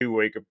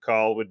Wake Up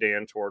Call with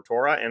Dan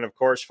Tortora. And of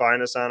course,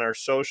 find us on our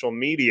social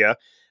media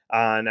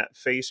on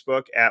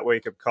Facebook at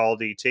Wake Up Call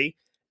DT,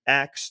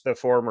 X, the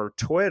former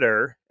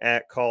Twitter,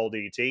 at Call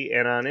DT,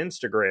 and on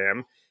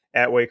Instagram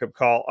at Wake Up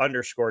Call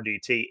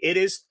 _DT. It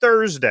is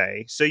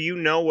Thursday, so you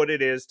know what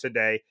it is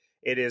today.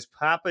 It is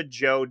Papa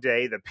Joe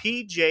Day, the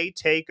PJ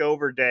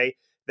Takeover Day.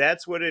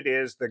 That's what it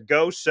is. The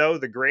Go-So,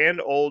 the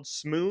grand old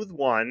smooth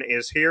one,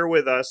 is here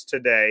with us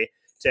today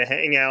to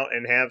hang out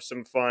and have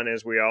some fun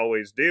as we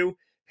always do.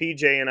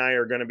 PJ and I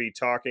are going to be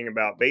talking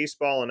about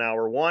baseball in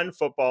hour one,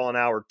 football in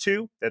hour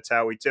two. That's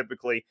how we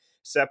typically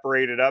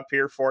separate it up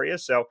here for you.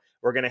 So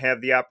we're going to have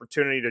the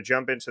opportunity to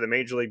jump into the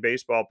Major League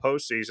Baseball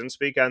postseason,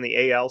 speak on the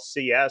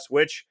ALCS,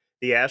 which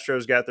the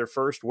Astros got their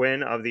first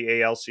win of the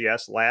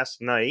ALCS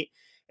last night,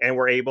 and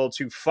were able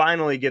to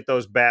finally get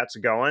those bats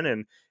going.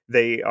 And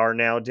they are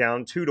now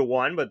down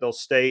 2-1, but they'll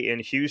stay in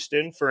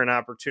Houston for an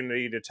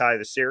opportunity to tie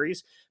the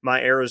series.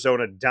 My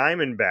Arizona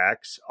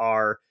Diamondbacks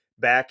are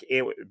back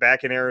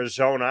in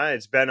Arizona.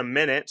 It's been a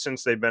minute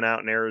since they've been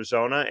out in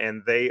Arizona,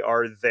 and they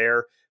are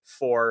there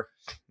for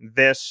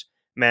this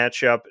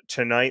matchup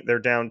tonight. They're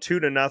down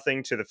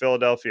 2-0 to the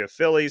Philadelphia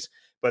Phillies,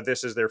 but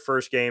this is their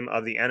first game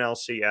of the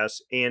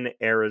NLCS in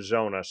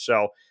Arizona.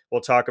 So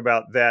we'll talk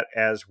about that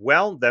as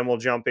well. Then we'll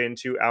jump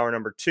into hour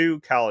number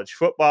two, college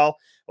football.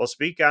 We'll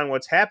speak on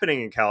what's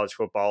happening in college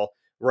football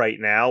right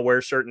now,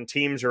 where certain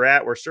teams are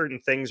at, where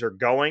certain things are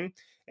going.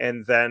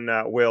 And then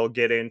we'll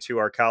get into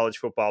our college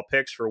football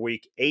picks for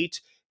week 8.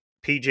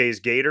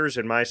 PJ's Gators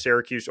and my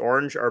Syracuse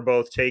Orange are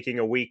both taking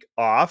a week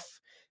off.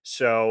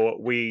 So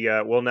we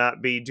will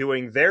not be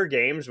doing their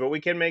games, but we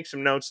can make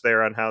some notes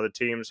there on how the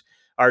teams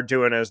are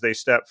doing as they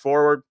step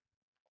forward.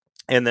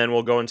 And then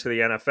we'll go into the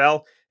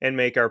NFL and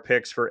make our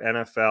picks for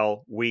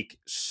NFL Week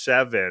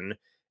 7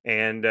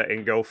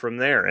 and go from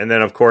there. And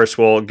then, of course,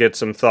 we'll get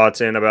some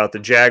thoughts in about the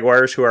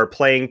Jaguars, who are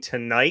playing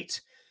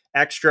tonight.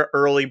 Extra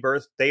early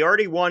birth. They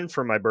already won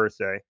for my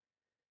birthday,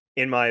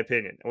 in my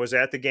opinion. I was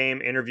at the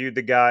game, interviewed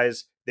the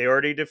guys. They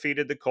already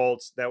defeated the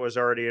Colts. That was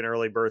already an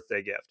early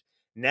birthday gift.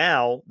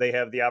 Now they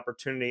have the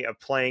opportunity of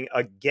playing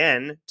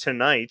again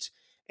tonight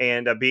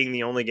and being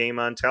the only game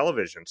on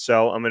television.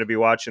 So I'm going to be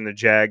watching the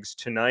Jags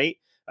tonight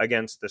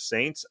against the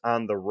Saints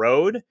on the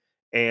road,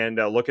 and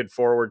looking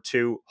forward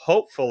to,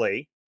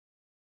 hopefully,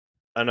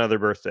 another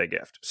birthday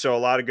gift. So a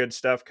lot of good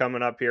stuff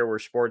coming up here where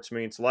sports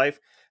meets life.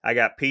 I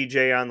got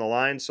PJ on the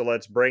line, so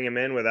let's bring him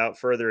in without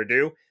further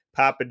ado.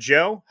 Papa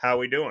Joe, how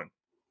we doing?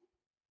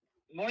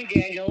 Good morning,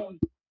 Daniel.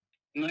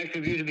 Nice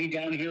of you to be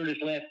down here this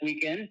last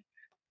weekend.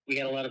 We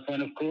had a lot of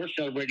fun, of course,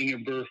 celebrating your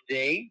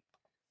birthday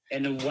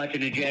and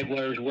watching the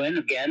Jaguars win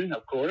again,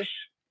 of course.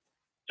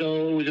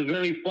 So it was a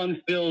very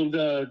fun-filled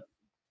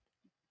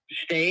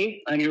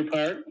stay on your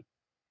part.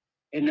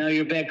 And now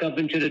you're back up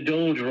into the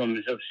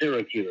doldrums of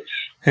Syracuse.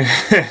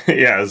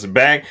 Yeah, it's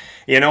back.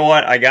 You know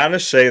what? I gotta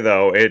say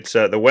though, it's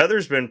the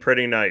weather's been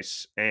pretty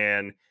nice,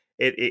 and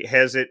it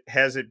has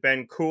it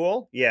been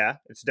cool. Yeah,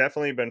 it's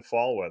definitely been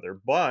fall weather,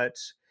 but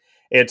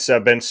it's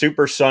been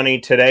super sunny.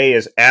 Today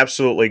is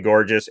absolutely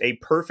gorgeous. A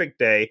perfect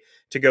day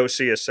to go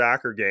see a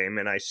soccer game,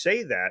 and I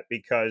say that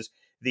because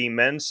the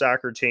men's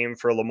soccer team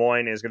for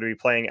Lemoyne is going to be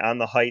playing on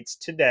the Heights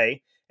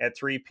today at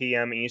 3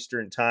 p.m.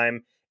 Eastern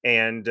time.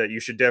 And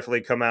you should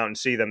definitely come out and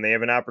see them. They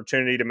have an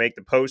opportunity to make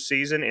the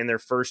postseason in their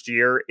first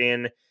year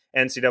in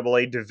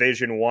NCAA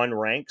Division I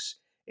ranks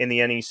in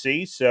the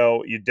NEC.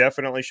 So you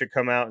definitely should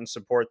come out and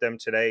support them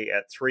today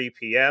at 3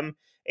 p.m.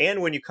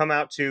 And when you come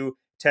out to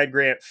Ted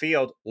Grant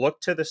Field, look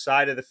to the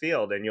side of the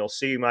field, and you'll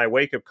see my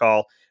Wake Up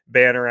Call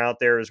banner out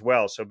there as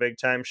well. So big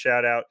time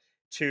shout out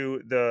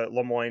to the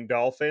Lemoyne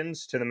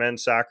Dolphins, to the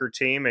men's soccer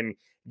team, and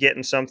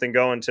getting something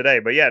going today.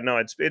 But yeah, no,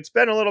 it's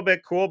been a little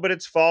bit cool, but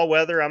it's fall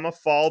weather. I'm a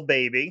fall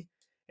baby,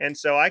 and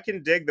so I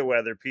can dig the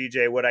weather,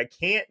 PJ. What I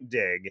can't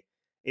dig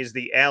is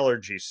the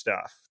allergy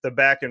stuff, the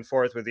back and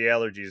forth with the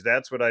allergies.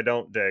 That's what I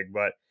don't dig,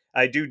 but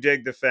I do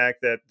dig the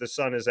fact that the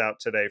sun is out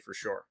today for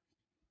sure.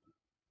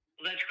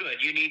 Well, that's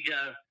good. You need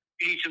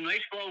some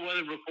nice fall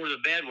weather before the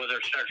bad weather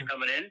starts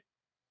coming in.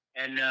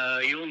 And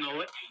you'll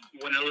know it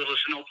when the little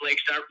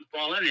snowflakes start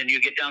falling and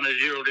you get down to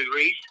 0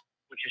 degrees,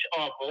 which is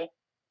awful.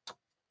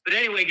 But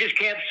anyway, just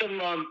have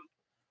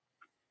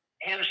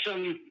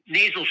some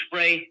nasal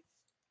spray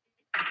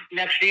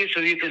next to you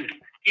so you can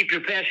keep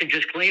your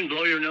passages clean,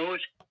 blow your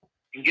nose,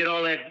 and get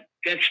all that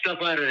stuff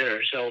out of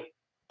there. So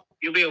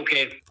you'll be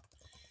okay.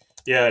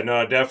 Yeah,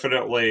 no,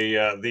 definitely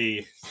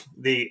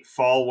the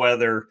fall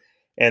weather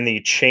and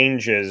the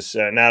changes,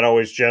 not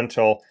always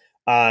gentle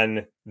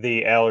on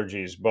the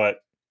allergies, but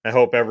I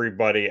hope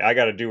everybody, I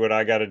got to do what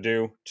I got to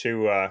do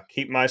to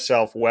keep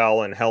myself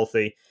well and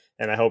healthy,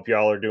 and I hope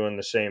y'all are doing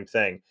the same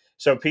thing.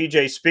 So,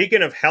 PJ,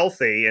 speaking of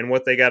healthy and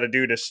what they got to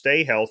do to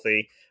stay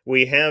healthy,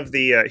 we have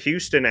the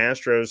Houston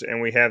Astros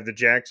and we have the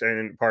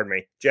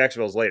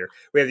Jacksonville's later.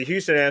 We have the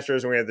Houston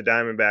Astros and we have the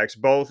Diamondbacks,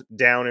 both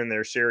down in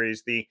their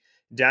series. The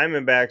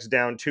Diamondbacks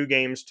down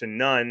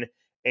 2-0,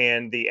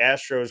 and the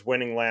Astros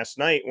winning last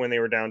night when they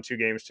were down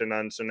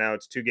 2-0. So now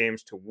it's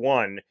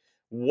 2-1.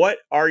 What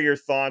are your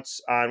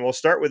thoughts on, we'll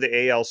start with the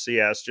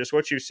ALCS, just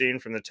what you've seen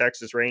from the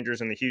Texas Rangers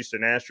and the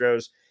Houston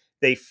Astros.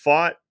 They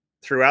fought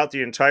throughout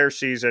the entire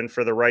season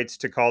for the rights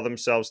to call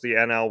themselves the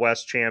NL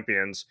West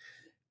champions.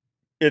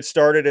 It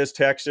started as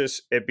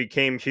Texas, it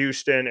became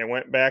Houston, it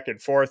went back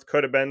and forth,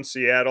 could have been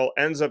Seattle,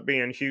 ends up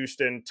being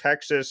Houston.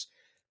 Texas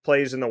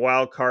plays in the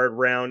wild card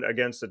round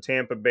against the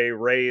Tampa Bay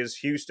Rays.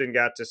 Houston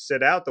got to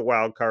sit out the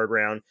wild card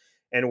round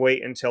and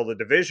wait until the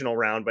divisional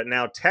round, but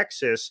now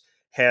Texas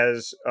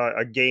has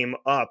a game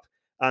up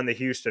on the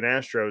Houston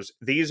Astros.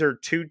 These are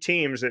two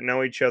teams that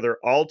know each other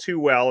all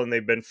too well, and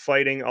they've been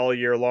fighting all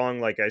year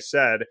long, like I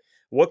said.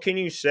 What can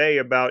you say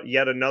about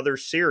yet another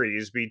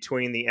series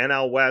between the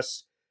NL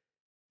West,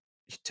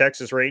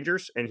 Texas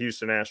Rangers, and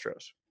Houston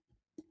Astros?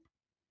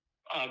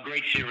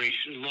 Great series.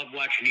 Love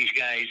watching these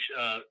guys.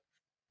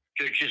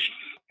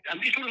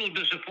 I'm just a little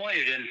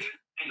disappointed in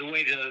the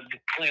way the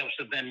playoffs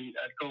have been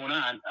going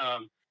on.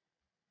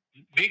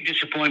 Big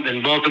disappointment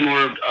in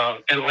Baltimore,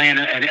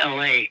 Atlanta, and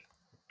LA.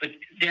 But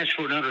that's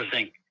for another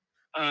thing.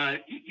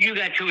 You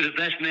got two of the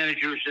best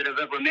managers that have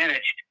ever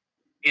managed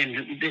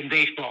in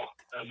baseball,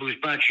 Bruce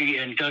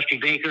Bochy and Dusty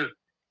Baker.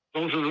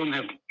 Both of them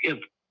have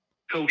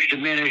coached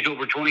and managed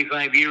over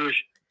 25 years.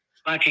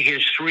 Bochy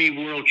has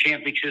 3 world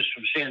championships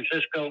from San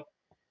Francisco,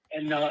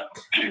 and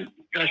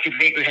Dusty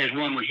Baker has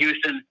one with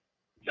Houston.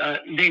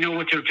 They know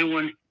what they're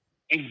doing,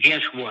 and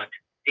guess what?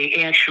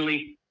 They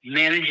actually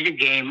manage the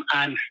game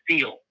on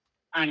feel,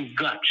 on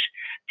guts.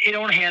 They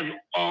don't have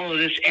all of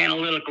this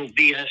analytical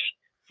BS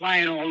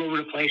flying all over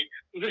the place.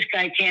 Well, this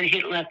guy can't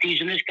hit lefties,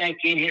 and this guy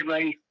can't hit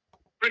righties.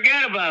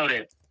 Forget about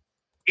it.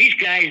 These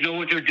guys know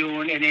what they're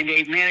doing, and then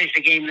they manage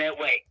the game that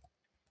way.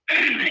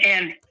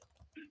 And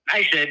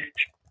I said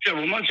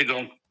several months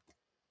ago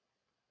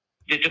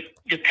that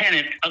the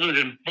pennant, other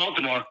than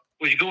Baltimore,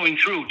 was going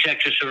through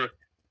Texas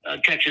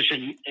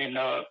and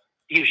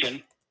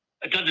Houston.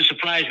 It doesn't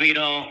surprise me at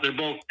all. They're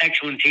both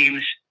excellent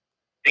teams.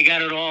 They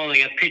got it all. They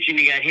got pitching,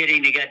 they got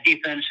hitting, they got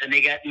defense, and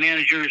they got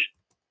managers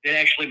that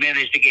actually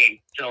manage the game.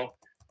 So,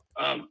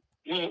 I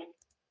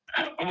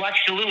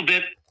watched a little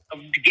bit of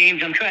the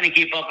games. I'm trying to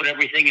keep up with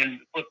everything in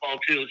football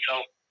too.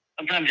 So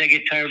sometimes I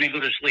get tired and I go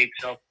to sleep.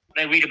 So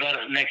I read about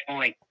it the next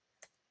morning.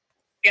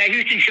 Yeah,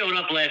 Houston showed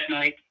up last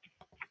night,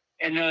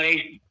 and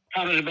they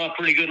pounded the ball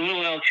pretty good.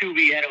 Little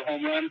Altuve had a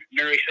home run,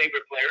 Mary's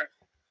favorite player,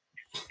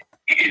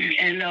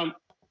 and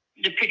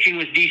the pitching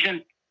was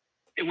decent.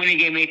 They winning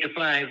game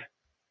 8-5.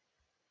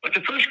 But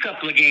the first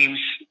couple of games,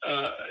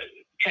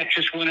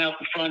 Texas went out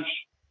in front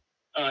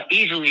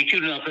easily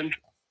 2-0.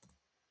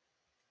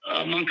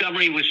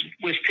 Montgomery was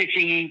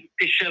pitching. He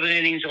pitched 7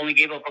 innings, only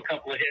gave up a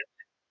couple of hits.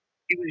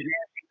 He was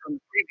nasty from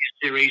the previous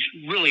series,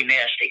 really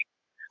nasty.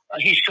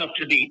 He's tough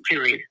to beat,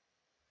 period.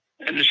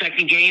 And the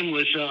second game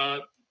was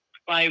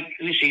 5-4.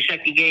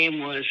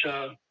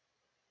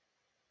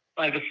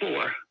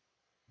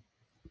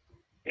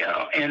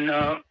 Yeah, and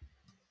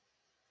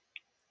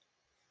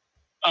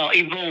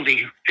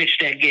Evaldi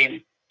pitched that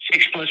game.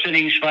 6+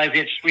 innings, 5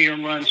 hits, 3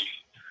 home runs.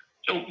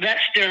 So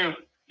that's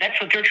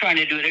what they're trying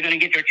to do. They're going to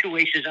get their 2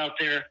 aces out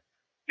there,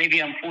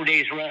 maybe on 4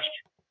 days rest,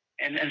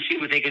 and see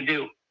what they can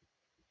do.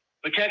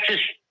 But Texas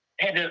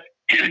had to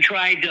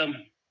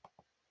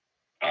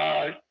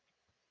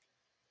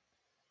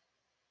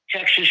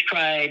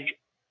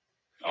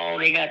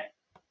they got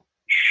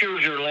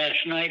Scherzer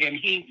last night, and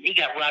he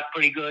got rocked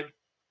pretty good.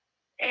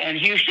 And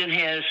Houston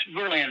has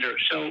Verlander.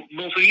 So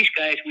both of these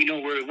guys we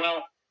know very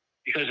well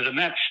because of the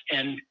Mets.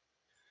 And,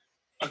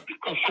 of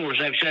course,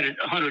 I've said it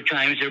 100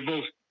 times, they're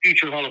both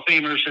future Hall of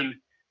Famers, and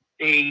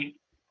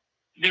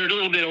they're a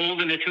little bit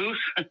old in the tooth,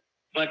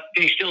 but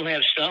they still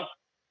have stuff.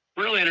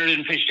 Verlander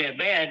didn't pitch that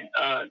bad.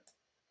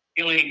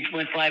 He only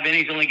went 5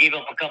 innings, only gave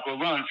up a couple of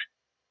runs.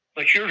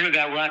 But Scherzer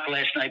got rocked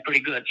last night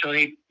pretty good, so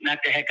they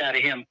knocked the heck out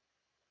of him.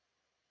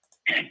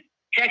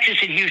 Texas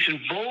and Houston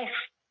both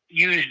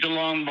used the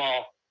long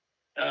ball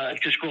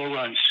to score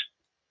runs.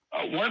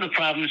 One of the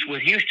problems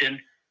with Houston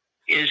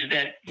is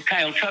that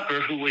Kyle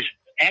Tucker, who was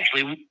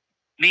actually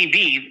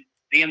maybe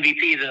the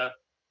MVP of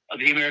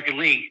the American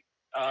League,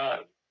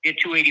 hit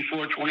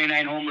 284,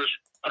 29 homers,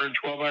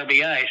 112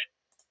 RBIs.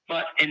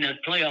 But in the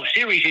playoff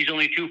series, he's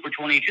only 2 for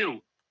 22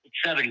 with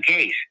 7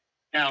 Ks.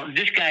 Now,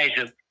 this guy's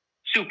a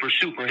super,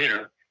 super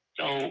hitter.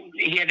 So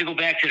he had to go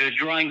back to the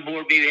drawing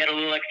board, maybe had a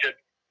little extra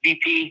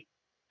BP.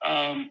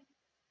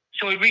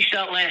 So he reached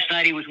out last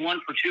night. He was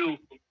 1 for 2,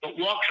 but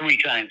walked 3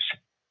 times,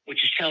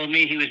 which is telling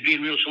me he was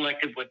being real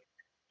selective with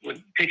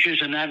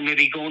pitchers and not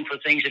maybe going for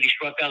things that he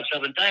struck out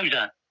 7 times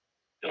on.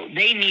 So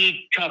they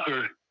need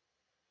Tucker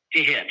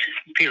to hit,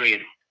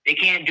 period. They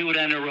can't do it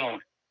on their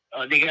own.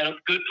 They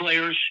got good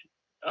players,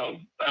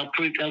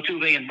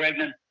 Altuve and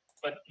Bregman,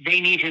 but they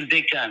need him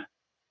big time.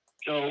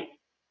 So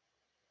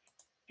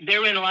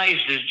therein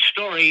lies the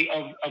story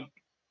of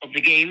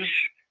the games.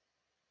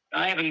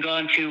 I haven't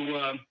gone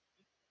to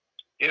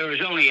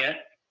Arizona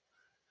yet.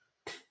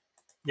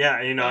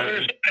 Yeah,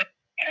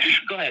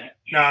 Go ahead.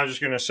 No, I was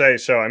just going to say,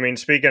 so, I mean,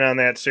 speaking on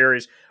that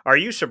series, are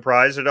you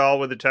surprised at all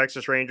with the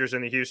Texas Rangers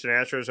and the Houston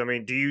Astros? I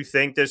mean, do you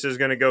think this is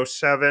going to go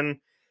 7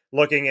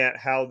 looking at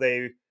how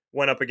they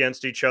went up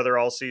against each other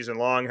all season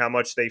long, how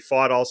much they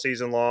fought all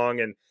season long,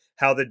 and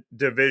how the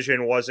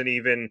division wasn't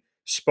even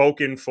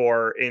spoken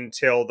for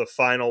until the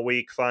final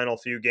week, final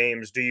few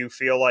games. Do you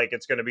feel like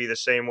it's going to be the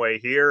same way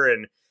here?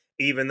 And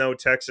even though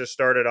Texas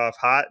started off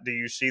hot, do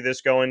you see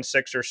this going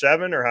 6 or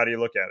 7, or how do you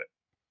look at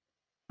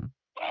it?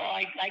 Well,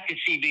 I could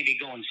see maybe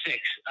going 6.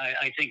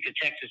 I think that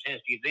Texas has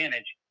the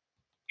advantage.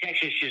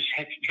 Texas just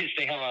hits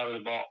the hell out of the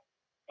ball.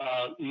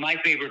 My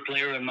favorite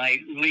player and my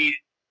lead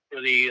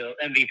for the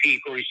MVP,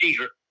 Corey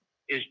Seager,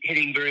 is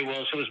hitting very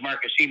well. So is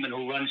Marcus Seaman,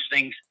 who runs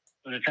things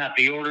from the top of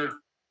the order.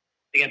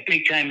 They got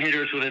big-time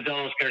hitters with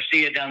Adolis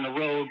Garcia down the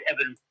road.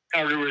 Evan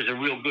Carter is a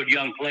real good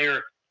young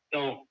player.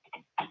 So,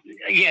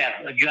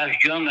 yeah, Josh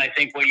Jung, I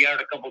think, went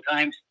yard a couple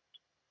times.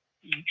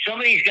 Some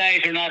of these guys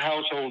are not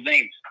household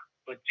names,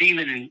 but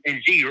Seaman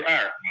and Ziegler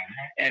are.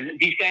 And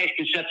these guys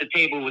can set the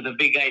table with the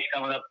big guys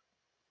coming up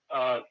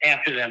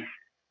after them.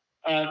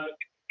 The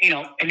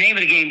name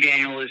of the game,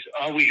 Daniel, is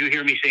always you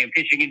hear me saying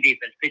pitching and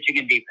defense, pitching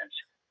and defense.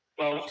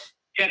 Well,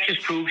 Texas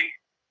proved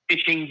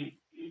pitching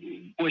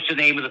was the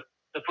name of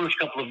the first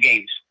couple of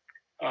games,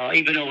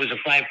 even though it was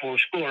a 5-4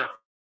 score.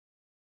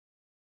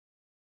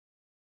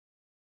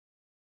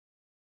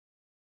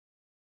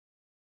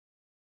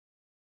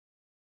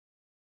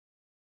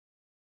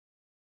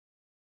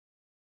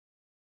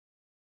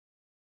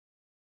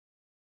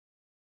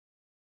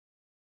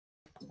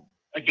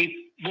 A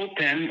deep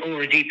bullpen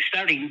or a deep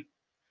starting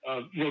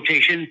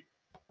rotation.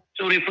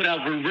 So they put out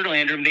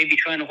Verlander, maybe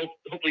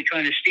hopefully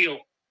trying to steal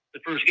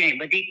the first game.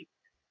 But he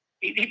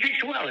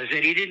pitched well. Is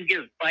that he didn't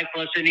give 5+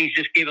 innings,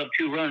 just gave up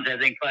 2 runs. I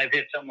think 5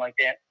 hits, something like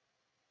that.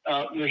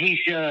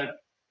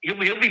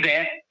 He'll be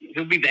back.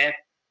 He'll be back,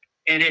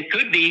 and it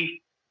could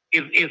be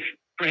if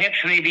perhaps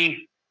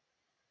maybe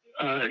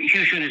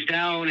Houston is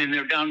down and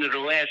they're down to the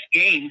last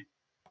game.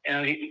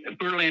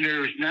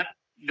 Verlander is not.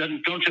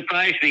 Don't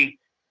surprise me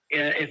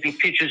if he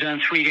pitches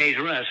on 3 days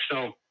rest.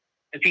 So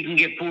if he can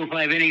get 4 or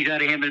 5 innings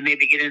out of him and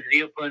maybe get into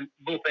the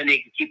bullpen, they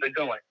can keep it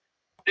going.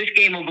 This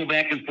game will go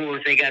back and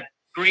forth. They got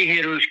great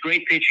hitters,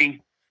 great pitching,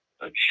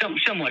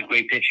 somewhat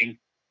great pitching,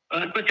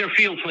 but their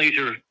field plays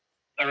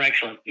are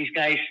excellent. These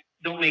guys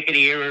don't make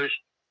any errors.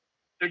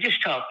 They're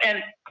just tough.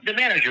 And the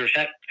managers,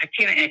 I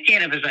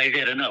can't emphasize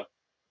that enough.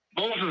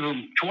 Both of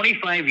them,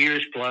 25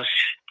 years plus.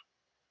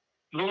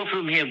 Both of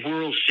them have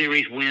World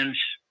Series wins.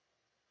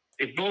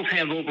 They both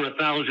have over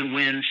 1,000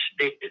 wins.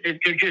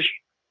 They're just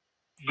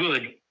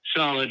good,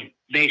 solid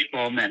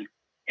baseball men,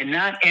 and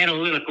not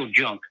analytical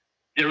junk.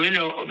 They're in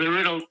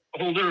a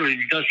holder.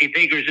 Dusty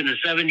Baker's in the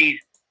 70s.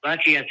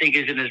 Bochy, I think,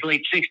 is in his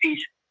late 60s.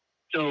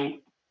 So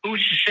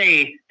who's to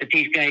say that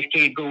these guys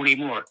can't go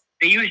anymore?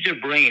 They use their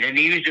brain and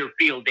they use their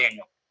field,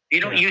 Daniel. They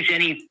don't use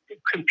any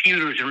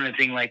computers or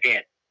anything like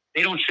that.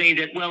 They don't say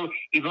that, well,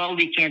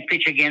 Evaldi can't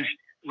pitch against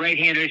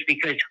right-handers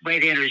because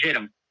right-handers hit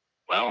him.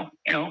 Well,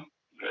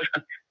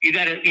 you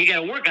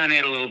gotta work on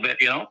that a little bit,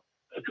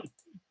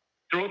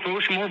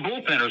 Throw some more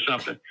bullpen or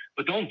something.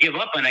 But don't give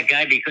up on that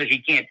guy because he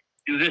can't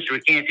do this or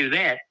can't do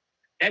that.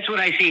 That's what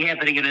I see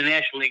happening in the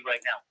National League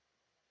right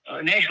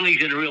now. National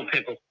League's in a real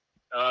pickle.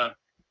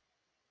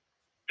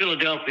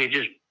 Philadelphia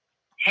just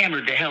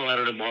hammered the hell out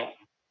of the ball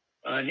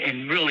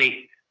and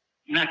really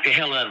knocked the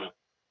hell out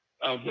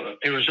of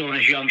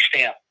Arizona's young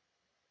staff.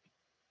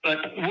 But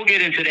we'll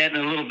get into that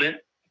in a little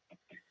bit.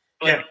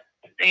 But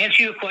to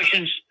answer your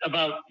questions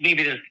about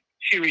maybe the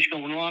series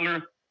going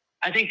longer,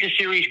 I think the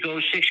series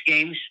goes 6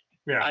 games.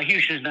 Yeah.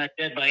 Houston's not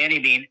dead by any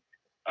means.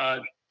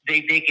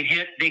 They can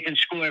hit, they can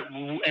score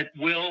at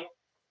will.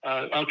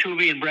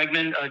 Altuve and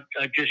Bregman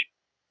are just,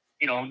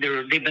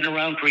 they've been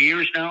around for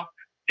years now.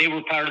 They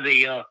were part of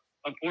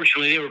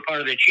unfortunately, they were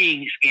part of the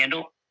cheating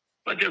scandal.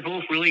 But they're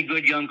both really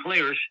good young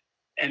players,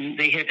 and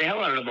they hit the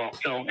hell out of the ball.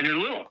 So, and they're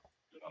little.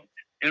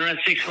 They're at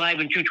 6'5"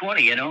 and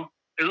 220.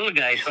 They're little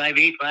guys,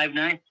 5'8",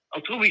 5'9".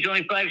 Altuve's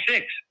only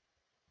 5'6",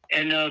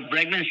 and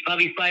Bregman's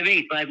probably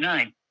 5'8",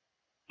 5'9".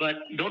 But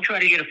don't try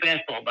to get a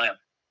fastball by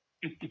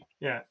him.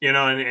 Yeah,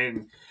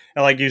 and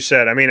like you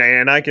said, I mean,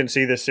 and I can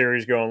see this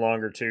series going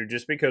longer too,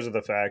 just because of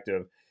the fact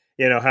of,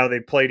 how they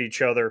played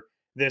each other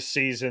this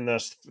season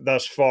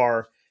thus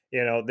far.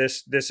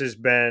 This has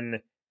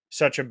been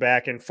such a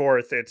back and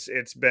forth.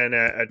 It's been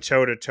a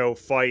toe-to-toe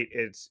fight.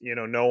 It's,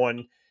 no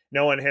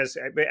one has.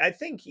 I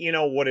think,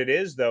 what it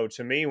is, though,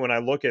 to me, when I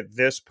look at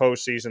this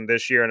postseason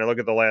this year and I look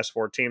at the last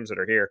 4 teams that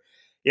are here,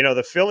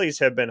 the Phillies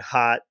have been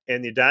hot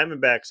and the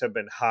Diamondbacks have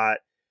been hot.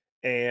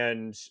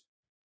 And,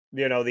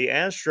 the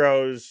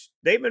Astros,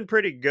 they've been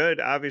pretty good,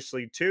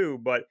 obviously, too.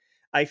 But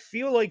I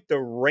feel like the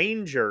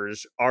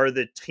Rangers are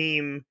the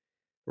team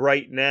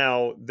right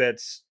now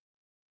that's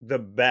the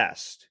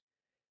best.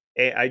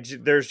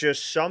 There's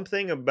just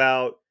something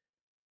about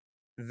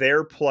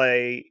their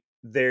play.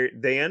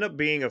 They end up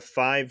being a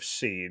 5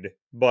 seed,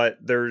 but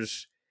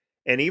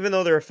and even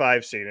though they're a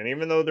 5 seed, and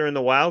even though they're in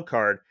the wild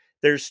card,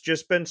 there's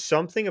just been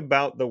something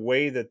about the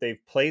way that they've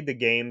played the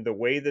game, the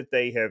way that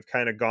they have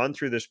kind of gone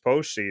through this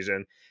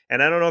postseason.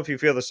 And I don't know if you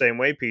feel the same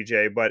way,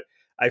 PJ, but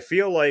I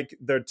feel like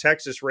the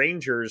Texas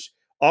Rangers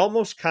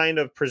almost kind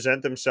of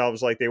present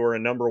themselves like they were a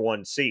number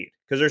one seed,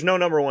 because there's no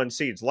number one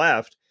seeds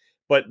left,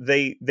 but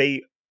they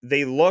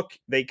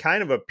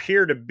kind of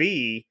appear to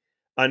be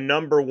a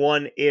number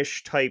one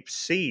ish type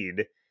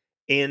seed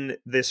in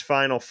this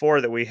Final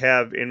Four that we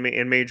have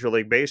in Major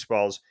League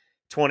Baseball's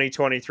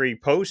 2023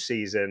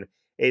 postseason.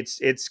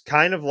 It's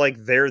kind of like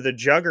they're the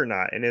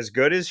juggernaut, and as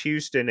good as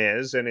Houston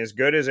is, and as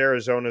good as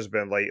Arizona's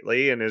been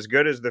lately, and as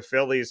good as the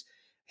Phillies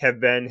have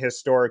been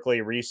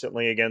historically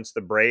recently against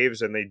the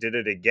Braves, and they did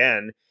it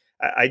again.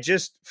 I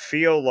just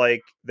feel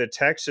like the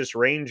Texas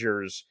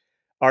Rangers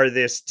are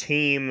this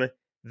team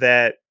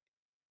that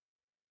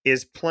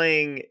is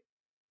playing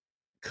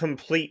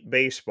complete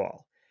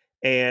baseball.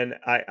 And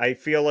I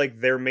feel like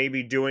they're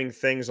maybe doing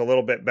things a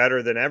little bit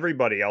better than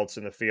everybody else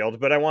in the field,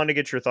 but I wanted to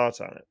get your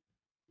thoughts on it.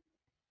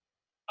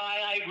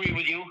 I agree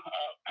with you.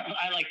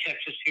 I like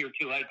Texas here,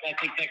 too. I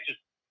think Texas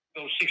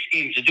goes 6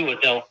 games to do it,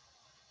 though.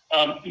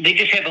 They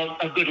just have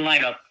a good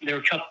lineup.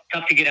 They're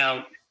tough to get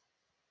out.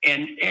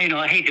 And,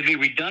 I hate to be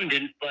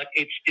redundant, but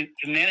it's the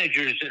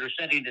managers that are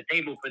setting the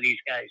table for these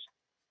guys.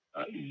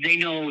 They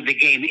know the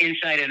game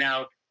inside and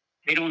out.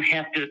 They don't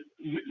have to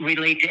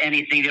relate to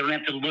anything. They don't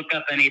have to look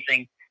up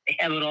anything. They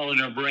have it all in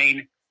their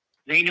brain.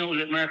 They know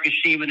that Marcus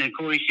Stroman and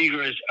Corey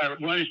Seager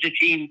runs the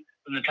team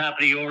from the top of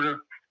the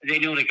order. They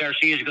know that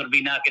Garcia is going to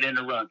be knocking in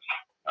the runs.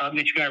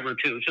 Mitch Garver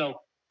too. So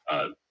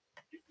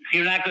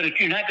you're not going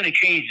to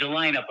change the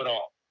lineup at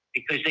all,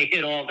 because they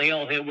all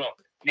hit well.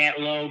 Nat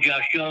Lowe,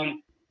 Josh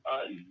Young.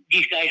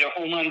 These guys are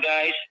home run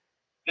guys.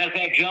 Matter of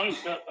fact, Young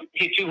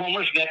hit 2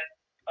 homers, got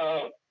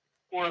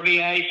 4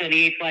 RBIs, and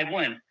he 8-5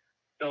 win.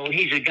 So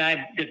he's a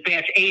guy that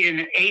bats 8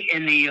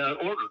 in the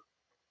order.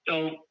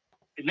 So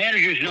the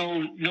managers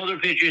know their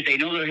pitchers. They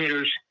know their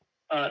hitters.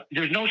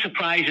 There's no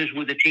surprises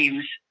with the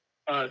teams.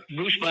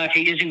 Bruce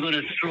Bochy isn't going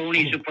to throw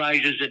any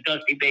surprises at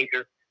Dusty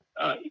Baker.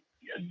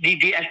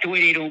 That's the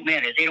way they don't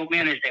manage. They don't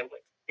manage that way.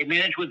 They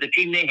manage with the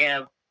team they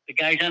have, the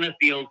guys on the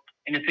field,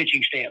 and the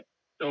pitching staff.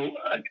 So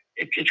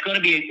it's going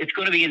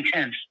to be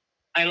intense.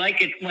 I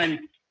like it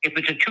if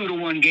it's a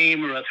 2-1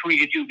 game or a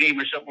 3-2 game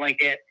or something like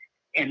that,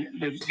 and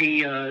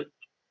the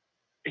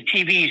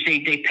TVs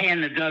they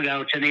pan the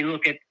dugouts and they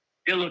look at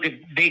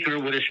Baker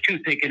with his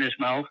toothpick in his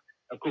mouth,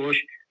 of course.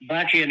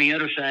 Bochy on the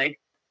other side,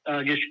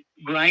 just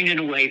grinding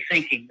away,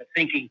 thinking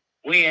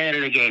way ahead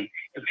of the game.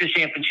 If this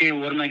happens here,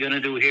 what am I going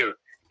to do here?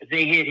 If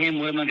they hit him,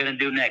 what am I going to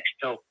do next?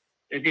 So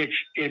it's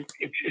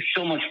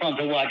so much fun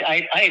to watch.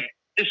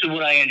 This is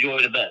what I enjoy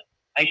the best.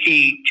 I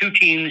see 2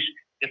 teams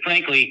that,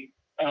 frankly,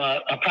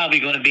 are probably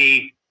going to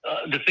be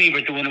the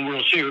favorite to win a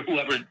World Series,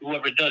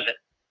 whoever does it,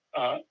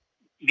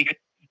 because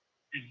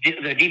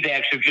the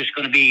D-backs are just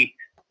going to be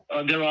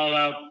they're all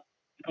out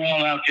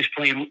just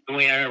playing the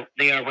way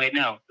they are right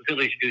now. The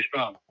Phillies are too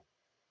strong,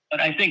 but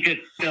I think that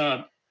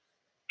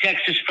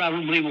Texas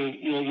probably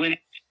will win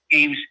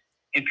games,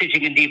 and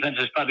pitching and defense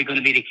is probably going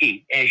to be the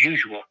key, as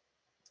usual.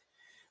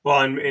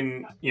 Well,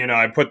 and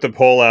I put the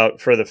poll out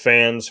for the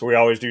fans. We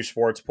always do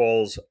sports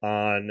polls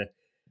on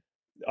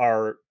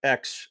our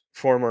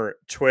former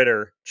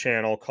Twitter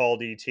channel,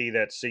 CallDT.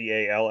 That's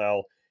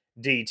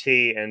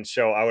CALLDT. And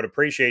so I would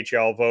appreciate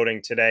y'all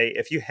voting today.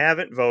 If you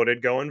haven't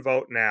voted, go and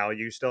vote now.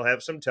 You still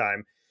have some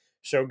time.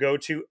 So go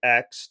to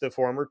X, the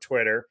former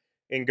Twitter,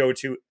 and go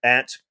to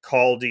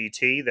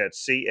 @CallDT.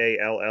 That's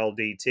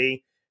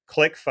CALLDT.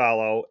 Click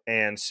follow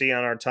and see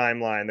on our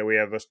timeline that we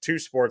have 2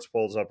 sports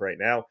polls up right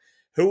now.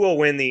 Who will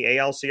win the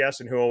ALCS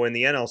and who will win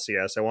the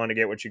NLCS? I want to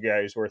get what you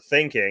guys were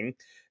thinking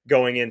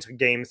going into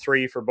game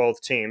 3 for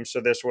both teams. So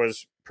this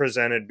was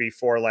presented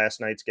before last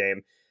night's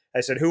game.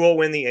 I said, who will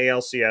win the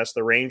ALCS,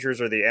 the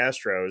Rangers or the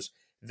Astros?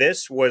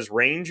 This was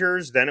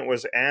Rangers, then it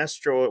was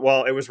Astros.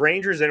 Well, it was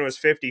Rangers, then it was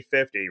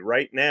 50-50.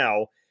 Right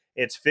now,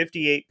 it's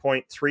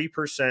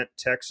 58.3%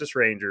 Texas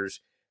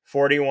Rangers,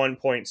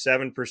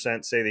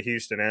 41.7% say the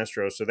Houston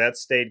Astros. So that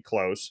stayed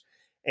close.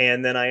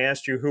 And then I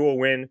asked you who will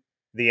win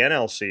the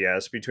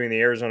NLCS between the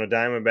Arizona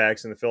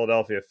Diamondbacks and the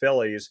Philadelphia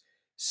Phillies.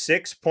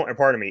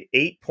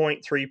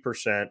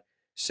 8.3%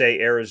 say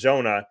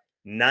Arizona.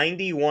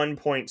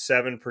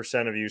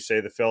 91.7% of you say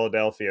the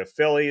Philadelphia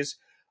Phillies.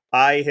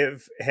 I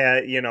have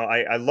had,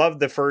 I love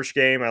the first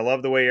game. I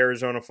love the way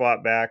Arizona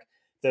fought back.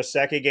 The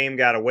second game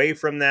got away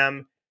from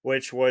them,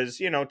 which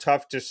was,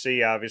 tough to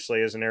see,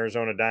 obviously, as an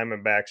Arizona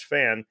Diamondbacks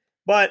fan.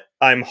 But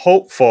I'm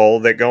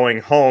hopeful that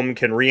going home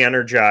can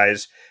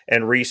re-energize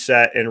and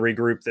reset and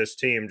regroup this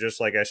team,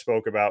 just like I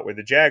spoke about with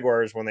the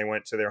Jaguars when they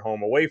went to their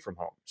home away from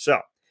home.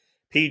 So,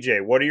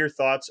 PJ, what are your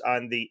thoughts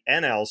on the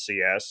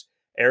NLCS,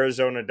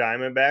 Arizona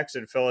Diamondbacks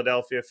and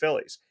Philadelphia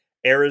Phillies?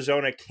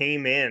 Arizona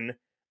came in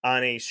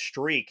on a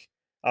streak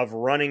of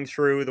running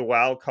through the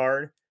wild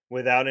card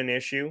without an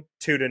issue,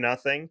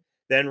 2-0,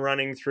 then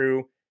running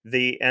through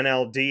the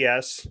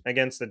NLDS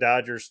against the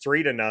Dodgers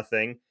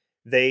 3-0.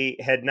 They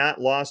had not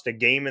lost a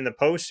game in the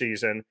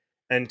postseason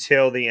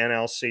until the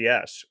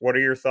NLCS. What are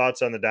your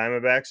thoughts on the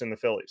Diamondbacks and the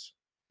Phillies?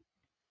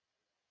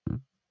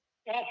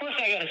 Well, first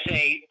I got to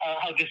say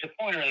how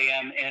disappointed I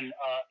am in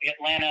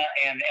Atlanta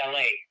and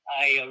LA.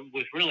 I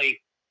was really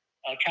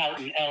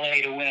touting LA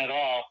to win it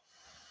all.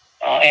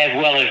 as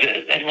well as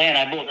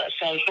Atlanta. Both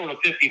so sort of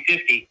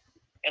 50-50.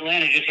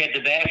 Atlanta just had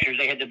the bashers.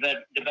 They had the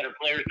better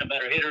players, the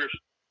better hitters.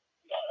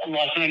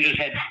 Los Angeles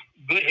had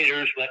good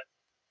hitters, but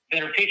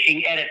better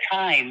pitching at a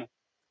time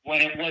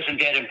when it wasn't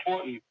that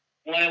important.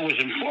 When it was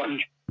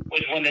important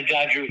was when the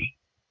Dodgers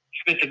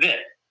spit the bit.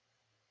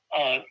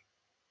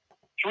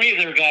 Three of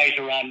their guys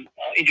are on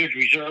injured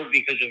reserve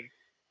because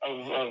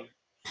of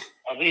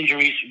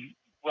injuries.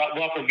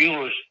 Walker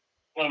Buehler is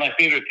one of my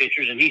favorite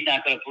pitchers, and he's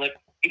not going to flip.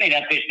 He may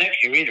not pitch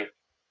next year either.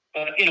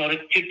 But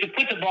to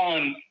put the ball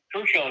in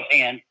Kershaw's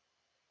hand,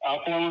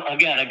 former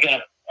again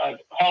a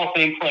Hall of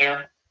Fame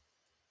player.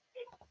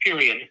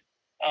 Period.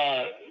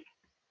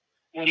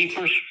 When he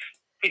first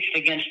pitched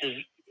against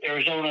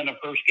Arizona in the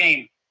first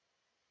game,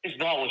 his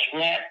ball was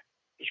flat.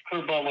 His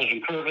curveball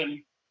wasn't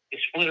curving.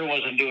 His splitter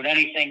wasn't doing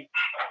anything.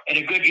 And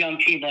a good young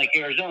team like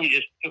Arizona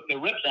just took their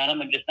rips on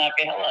him and just knocked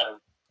the hell out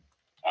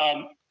of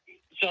him.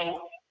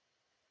 So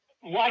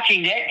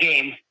watching that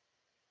game,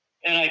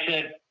 and I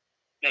said,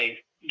 hey,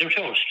 they're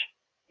toast.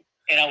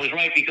 And I was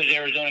right because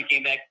Arizona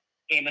came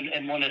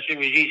and won the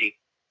series easy.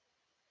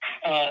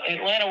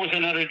 Atlanta was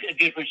another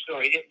different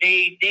story.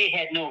 They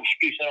had no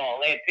excuse at all.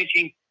 They had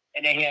pitching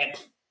and they had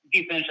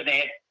defense and they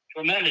had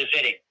tremendous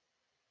hitting.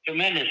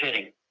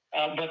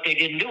 But they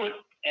didn't do it,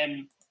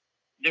 and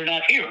they're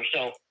not here.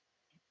 So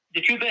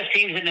the two best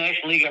teams in the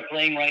National League are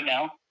playing right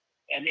now,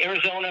 and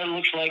Arizona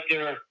looks like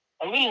they're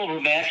a little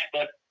overmatched,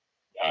 but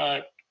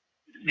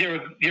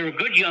they're a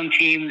good young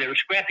team. They're a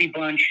scrappy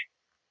bunch.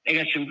 They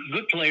got some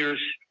good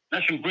players,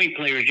 not some great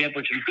players yet,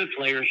 but some good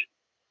players.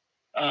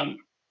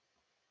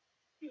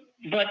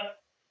 But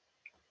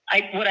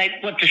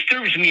what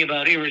disturbs me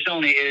about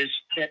Arizona is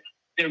that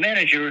their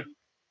manager,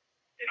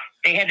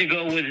 they had to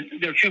go with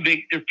their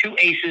two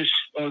aces,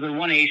 or their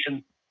one ace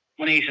and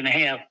a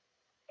half,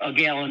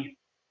 Gallen.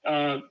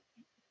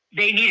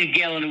 They needed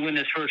Gallen to win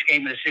this first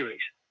game of the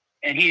series,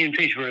 and he didn't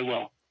pitch very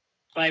well.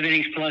 5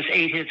 innings plus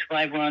 8 hits,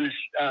 5 runs.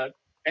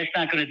 That's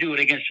not going to do it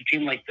against a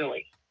team like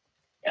Philly.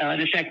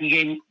 The second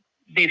game,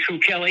 they threw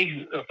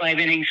Kelly 5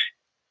 innings,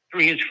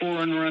 3 hits,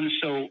 4 runs.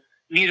 So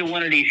neither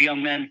one of these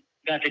young men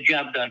got the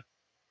job done.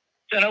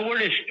 So now where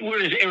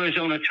does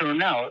Arizona turn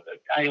now?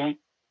 I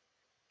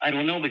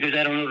don't know because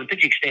I don't know the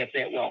pitching staff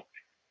that well.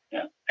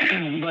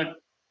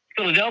 But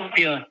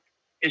Philadelphia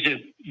is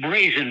a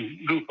brazen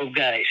group of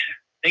guys.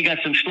 They got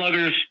some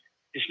sluggers.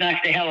 Just knocks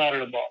the hell out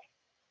of the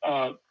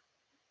ball.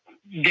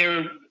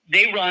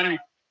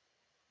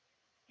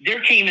 Their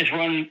team is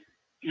run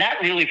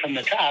not really from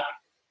the top,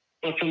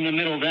 but from the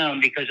middle down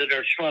because of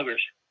their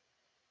sluggers.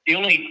 The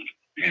only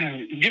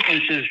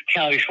difference is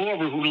Callie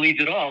Schwarber, who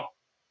leads it all,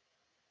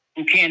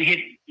 who can't hit.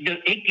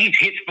 He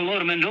hits below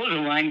the Mendoza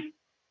line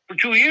for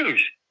 2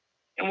 years.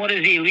 And what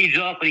is he? He leads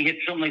off and he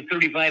hits something like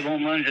 35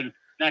 home runs and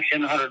knocks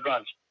in 100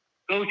 runs.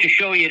 Goes to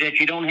show you that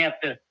you don't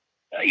have to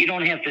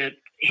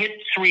hit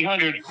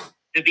 300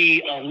 to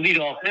be a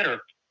leadoff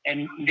hitter,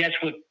 and that's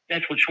what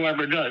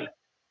Schwarber does.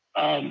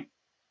 And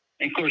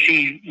of course,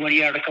 he went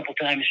yard a couple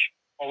times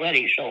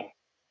already. So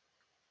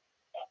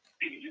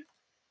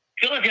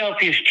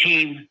Philadelphia's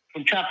team,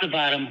 from top to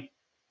bottom,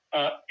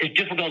 is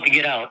difficult to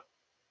get out.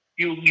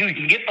 You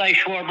can get by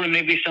Schwarber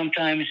maybe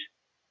sometimes,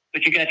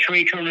 but you got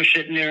Trey Turner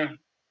sitting there,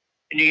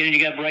 and you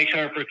got Bryce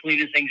Harper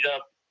cleaning things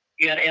up.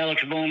 You got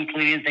Alex Bohm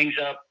cleaning things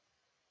up.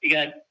 You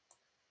got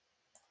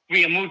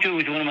Realmuto,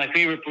 who's one of my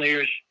favorite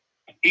players.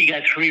 He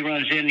got 3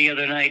 runs in the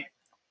other night.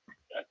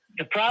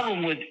 The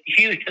problem with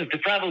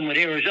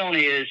Arizona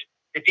is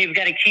that they've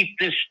got to keep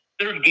this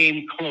third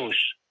game close.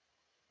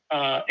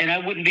 And I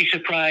wouldn't be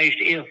surprised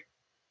if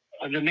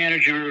the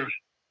manager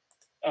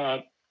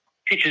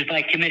pitches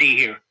by committee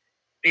here.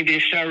 Maybe the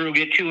starter will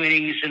get 2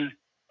 innings and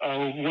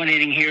 1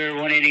 inning here,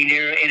 1 inning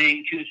there,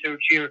 inning 2/3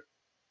 here.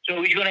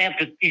 So he's going to have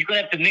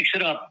to mix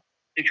it up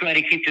to try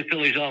to keep the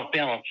Phillies off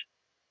balance.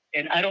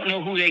 And I don't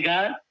know who they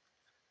got,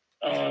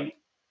 but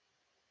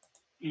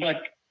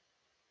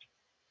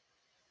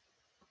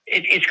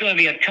it's going to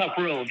be a tough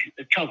road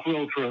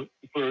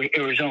for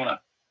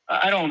Arizona.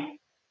 I don't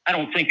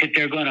think that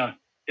they're going to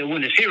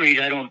win the series.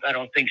 I don't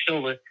think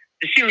so. But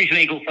the series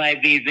may go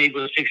 5 games, may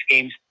go 6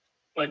 games.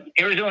 But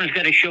Arizona's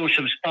got to show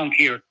some spunk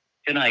here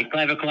tonight.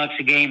 5 o'clock's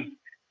the game,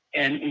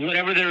 and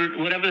whoever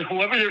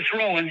they're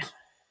throwing,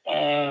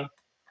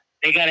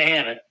 they got to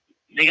have it.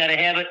 They got to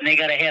have it, and they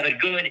got to have it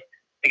good.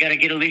 They got to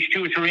get at least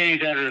 2 or 3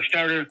 innings out of their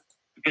starter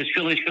because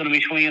Philly's going to be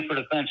swinging for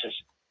the fences,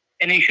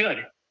 and they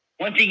should.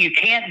 One thing you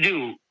can't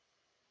do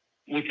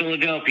with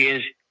Philadelphia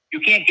is you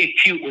can't get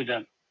cute with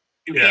them.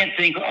 You can't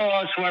think,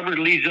 oh, Schwarber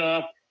leads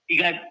off. He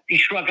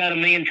struck out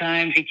 1,000,000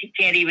 times. He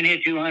can't even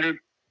hit 200.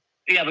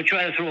 Yeah, but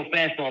try to throw a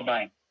fastball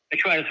by him. Or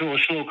try to throw a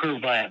slow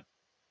curve by him.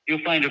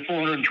 You'll find her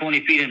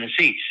 420 feet in the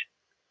seats.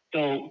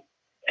 So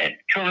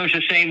Turner's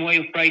the same way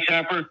with Bryce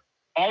Harper.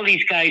 All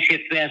these guys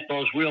hit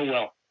fastballs real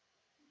well.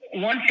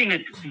 One thing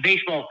that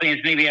baseball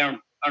fans maybe aren't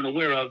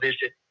aware of is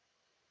that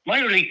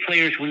minor league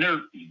players, when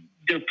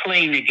they're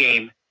playing the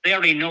game, they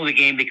already know the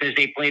game because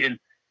they played in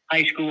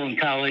high school and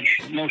college,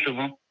 most of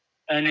them.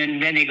 And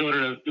then they go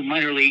to the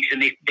minor leagues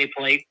and they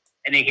play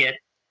and they hit.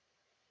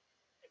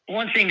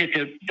 one thing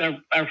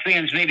that our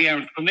fans maybe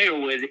aren't familiar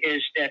with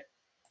is that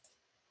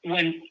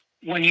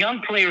when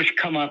young players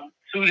come up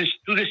through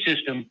the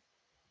system,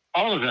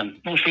 all of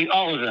them, mostly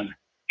all of them,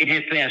 can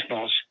hit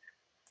fastballs.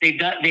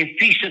 They've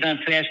feasted on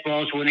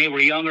fastballs when they were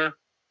younger,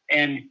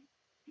 and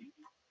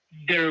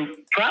their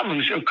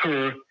problems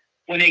occur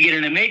when they get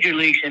in the major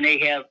leagues and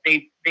they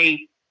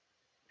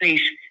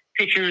face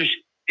pitchers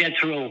that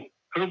throw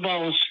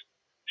curveballs,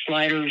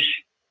 sliders,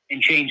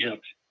 and changeups.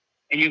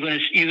 And you're gonna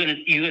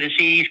see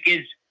these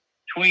kids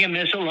swing and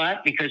miss a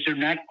lot because they're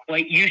not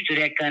quite used to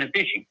that kind of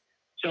pitching.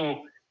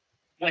 So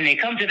when they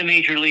come to the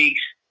major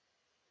leagues,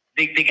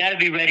 they got to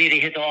be ready to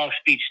hit the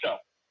off-speed stuff.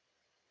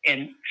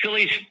 And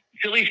Philly's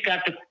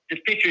got the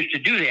pitchers to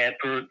do that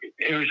for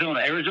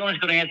Arizona. Arizona's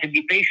going to have to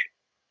be patient.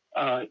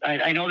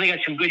 I know they got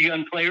some good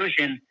young players,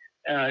 and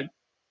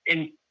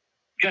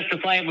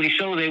justifiably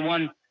so. They've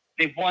won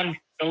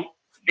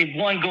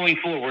going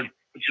forward,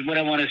 which is what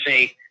I want to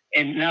say.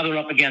 And now they're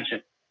up against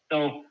it.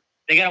 So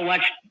they got to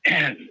watch.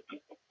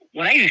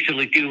 What I used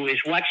to do is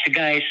watch the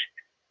guys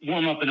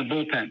warm up in the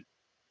bullpen.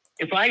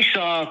 If I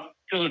saw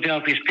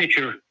Philadelphia's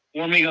pitcher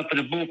warming up in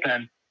the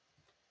bullpen,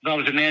 if I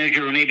was a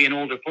manager or maybe an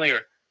older player,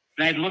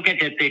 and I'd look at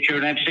that pitcher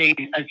and I'm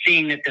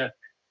seeing that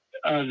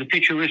the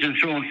pitcher isn't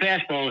throwing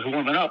fastballs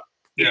warming up.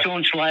 He's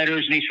throwing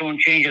sliders and he's throwing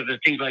changeups and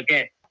things like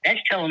that.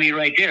 That's telling me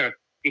right there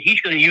that he's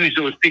going to use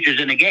those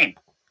pitchers in the game.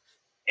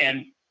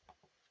 And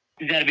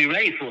you got to be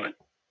ready for it.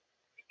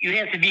 You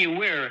have to be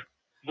aware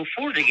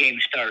before the game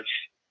starts,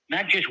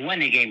 not just when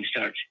the game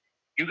starts.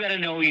 You got to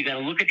know, you got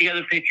to look at the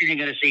other pitcher, you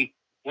got to see,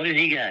 what does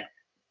he got?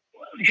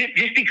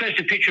 Just because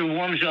the pitcher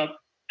warms up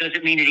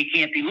doesn't mean that he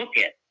can't be looked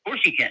at. Of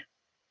course he can.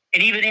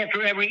 And even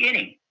after every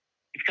inning,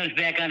 if he comes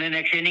back on the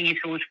next inning, he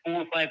throws 4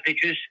 or 5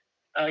 pitches.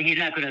 He's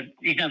not going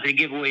to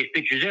give away his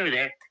pitches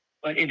there.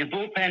 But in the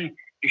bullpen,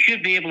 you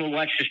should be able to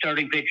watch the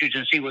starting pitchers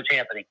and see what's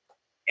happening.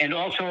 And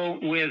also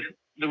with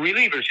the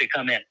relievers that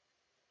come in.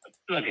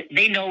 Look,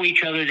 they know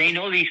each other. They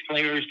know these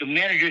players. The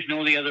managers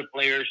know the other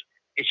players.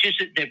 It's just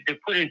that they're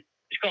put in.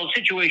 It's called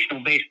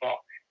situational baseball.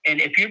 And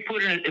if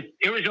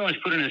Arizona's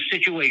put in a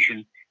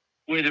situation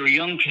where their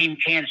young team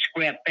can't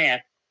scrap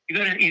back,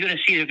 you're gonna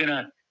see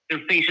their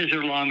faces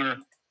are longer.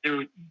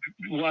 They're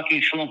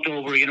walking slumped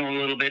over, a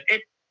little bit.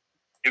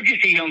 They're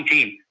just a young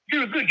team.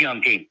 They're a good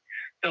young team.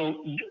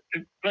 So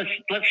let's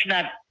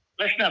not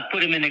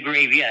put them in the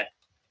grave yet.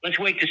 Let's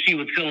wait to see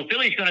what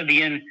Philly's going to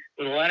be in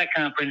with a lot of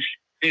confidence.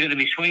 They're going to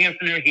be swinging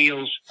from their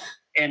heels.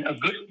 And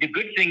the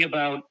good thing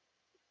about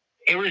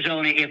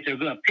Arizona, if they're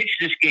going to pitch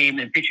this game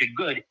and pitch it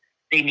good,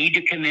 they need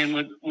to come in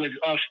with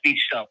off-speed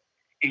stuff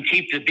and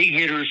keep the big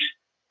hitters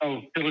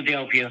of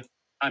Philadelphia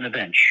on the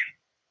bench.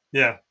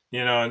 Yeah,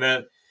 and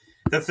that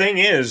the thing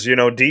is,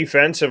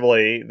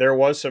 defensively, there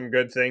was some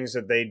good things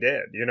that they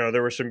did.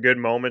 There were some good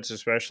moments,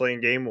 especially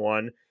in game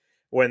 1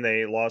 when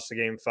they lost the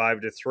game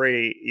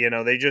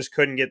 5-3. They just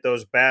couldn't get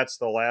those bats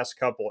the last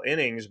couple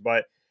innings,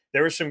 but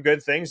there were some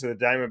good things that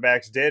the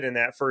Diamondbacks did in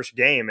that first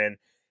game. And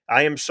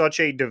I am such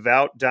a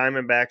devout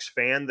Diamondbacks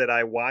fan that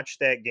I watched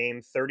that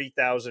game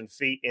 30,000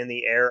 feet in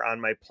the air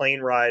on my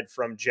plane ride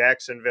from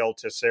Jacksonville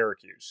to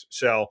Syracuse.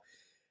 So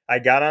I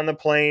got on the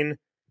plane,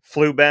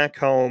 flew back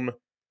home,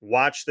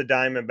 watched the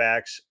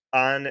Diamondbacks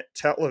on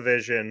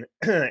television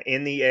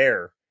in the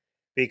air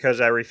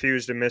because I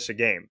refused to miss a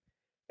game.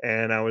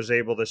 And I was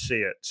able to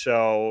see it.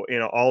 So,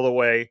 all the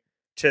way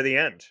to the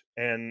end.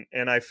 And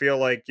I feel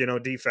like,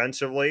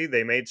 defensively,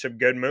 they made some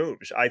good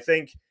moves. I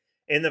think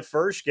in the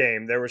first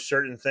game, there were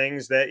certain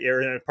things that,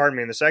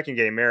 in the second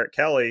game, Merritt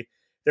Kelly,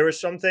 there were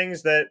some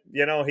things that,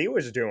 he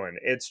was doing.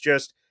 It's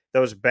just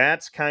those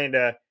bats kind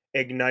of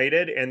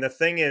ignited. And the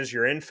thing is,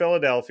 you're in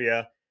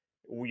Philadelphia.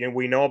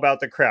 We know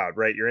about the crowd,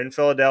 right? You're in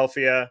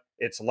Philadelphia.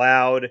 It's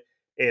loud.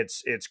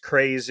 It's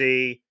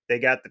crazy. They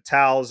got the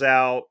towels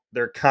out.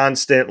 They're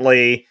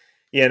constantly,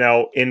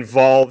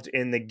 involved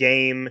in the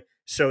game.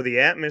 So the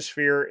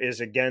atmosphere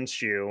is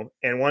against you.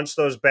 And once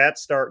those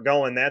bats start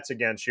going, that's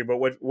against you. But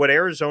what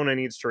Arizona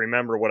needs to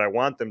remember, what I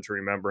want them to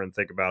remember and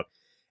think about,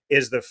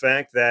 is the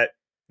fact that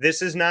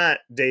this is not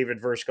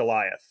David versus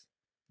Goliath.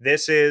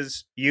 This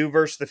is you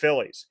versus the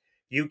Phillies.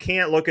 You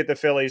can't look at the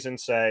Phillies and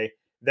say,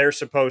 they're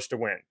supposed to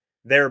win.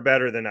 They're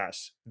better than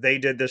us. They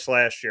did this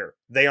last year.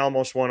 They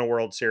almost won a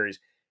World Series.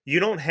 You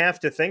don't have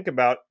to think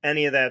about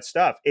any of that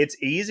stuff. It's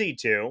easy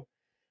to,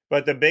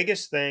 but the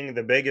biggest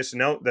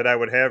note that I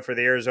would have for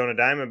the Arizona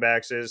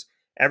Diamondbacks is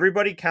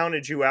everybody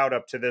counted you out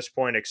up to this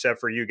point except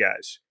for you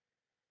guys.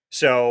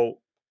 So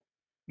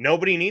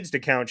nobody needs to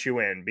count you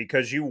in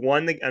because you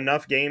won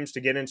enough games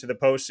to get into the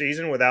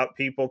postseason without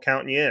people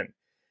counting you in.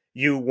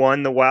 You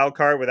won the wild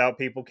card without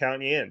people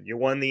counting you in. You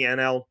won the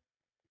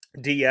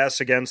NLDS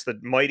against the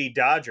mighty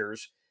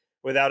Dodgers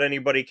without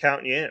anybody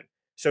counting you in.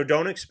 So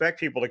don't expect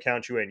people to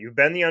count you in. You've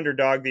been the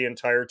underdog the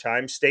entire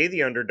time. Stay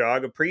the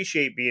underdog.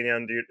 Appreciate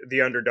being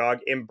the underdog.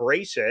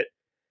 Embrace it.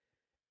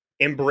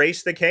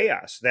 Embrace the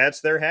chaos. That's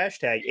their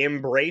hashtag.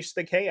 Embrace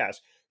the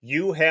chaos.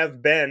 You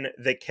have been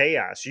the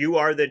chaos. You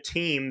are the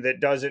team that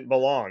doesn't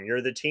belong.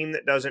 You're the team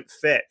that doesn't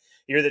fit.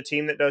 You're the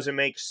team that doesn't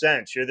make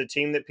sense. You're the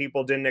team that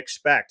people didn't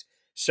expect.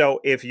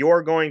 So if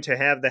you're going to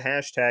have the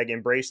hashtag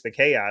embrace the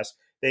chaos,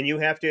 then you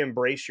have to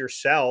embrace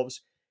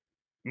yourselves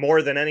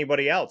more than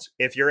anybody else.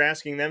 If you're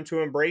asking them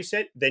to embrace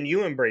it, then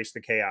you embrace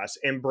the chaos.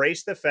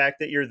 Embrace the fact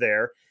that you're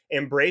there.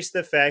 Embrace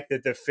the fact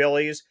that the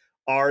Phillies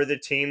are the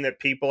team that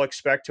people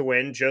expect to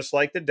win, just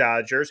like the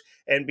Dodgers.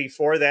 And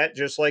before that,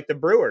 just like the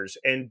Brewers.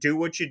 And do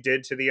what you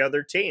did to the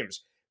other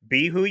teams.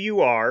 Be who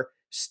you are.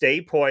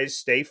 Stay poised,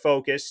 stay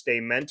focused,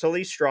 stay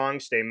mentally strong,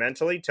 stay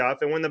mentally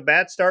tough. And when the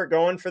bats start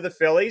going for the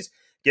Phillies,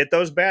 get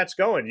those bats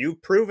going.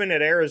 You've proven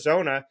at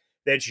Arizona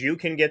that you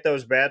can get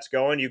those bats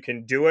going. You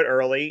can do it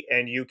early,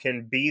 and you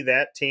can be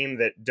that team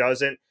that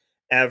doesn't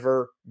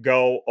ever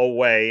go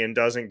away and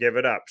doesn't give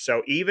it up.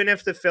 So even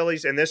if the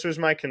Phillies, and this was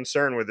my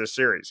concern with this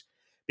series,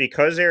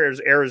 because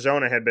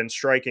Arizona had been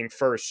striking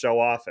first so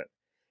often,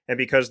 and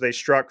because they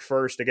struck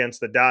first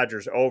against the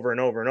Dodgers over and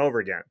over and over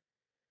again,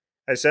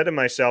 I said to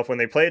myself, when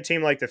they play a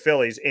team like the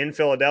Phillies in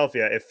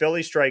Philadelphia, if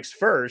Philly strikes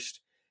first,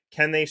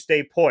 can they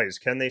stay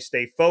poised? Can they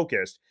stay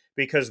focused?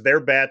 Because their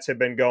bats have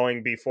been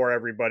going before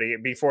everybody,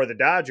 before the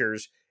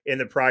Dodgers in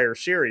the prior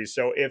series.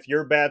 So if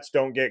your bats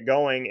don't get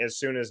going as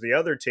soon as the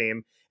other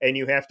team and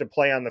you have to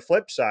play on the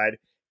flip side,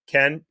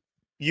 can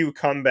you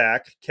come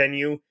back? Can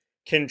you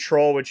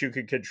control what you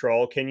could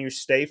control? Can you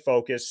stay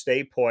focused,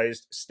 stay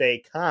poised,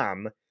 stay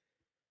calm?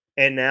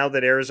 And now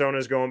that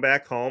Arizona's going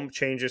back home,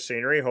 change of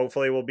scenery,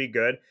 hopefully will be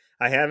good.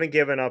 I haven't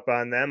given up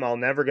on them.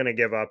 I'm never going to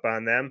give up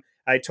on them.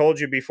 I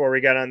told you before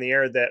we got on the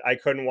air that I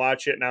couldn't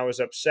watch it and I was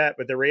upset.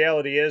 But the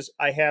reality is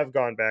I have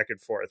gone back and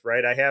forth,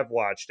 right? I have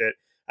watched it.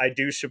 I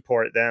do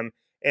support them.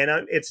 And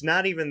it's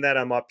not even that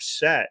I'm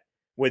upset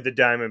with the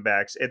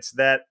Diamondbacks. It's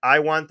that I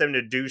want them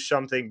to do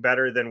something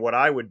better than what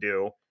I would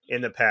do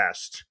in the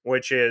past,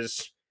 which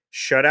is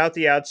shut out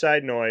the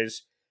outside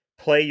noise,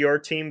 play your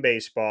team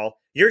baseball.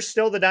 You're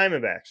still the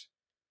Diamondbacks.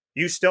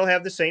 You still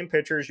have the same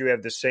pitchers. You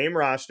have the same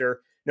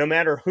roster. No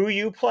matter who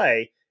you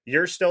play,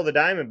 you're still the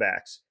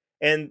Diamondbacks.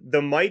 And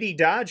the mighty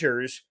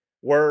Dodgers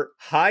were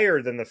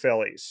higher than the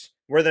Phillies.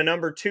 We're the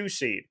number 2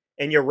 seed,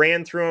 and you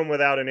ran through them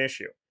without an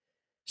issue.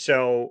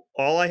 So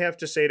all I have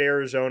to say to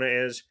Arizona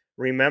is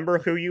remember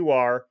who you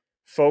are,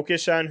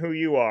 focus on who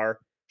you are,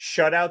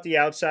 shut out the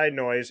outside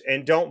noise,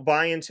 and don't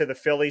buy into the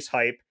Phillies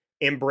hype.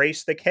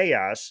 Embrace the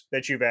chaos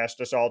that you've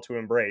asked us all to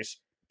embrace.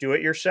 Do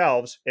it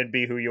yourselves and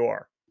be who you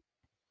are.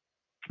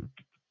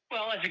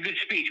 Well, that's a good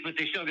speech, but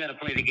they still got to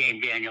play the game,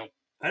 Daniel.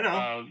 I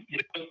know.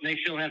 They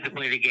still have to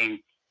play the game.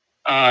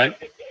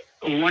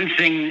 One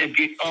thing that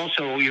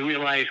you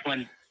realize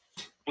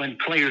when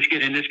players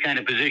get in this kind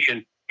of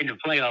position in the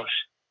playoffs,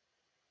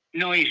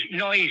 noise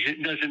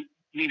doesn't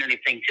mean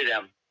anything to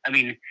them. I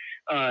mean,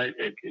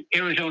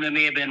 Arizona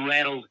may have been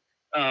rattled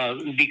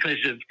because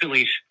the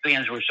Phillies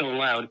fans were so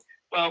loud.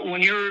 Well,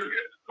 when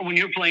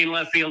you're playing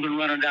left field and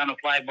running down a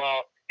fly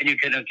ball and you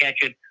couldn't catch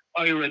it,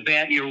 or you're at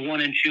bat and you're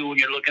 1-2 and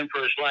you're looking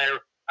for a slider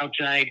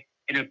outside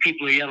and the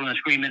people are yelling and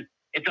screaming,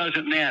 it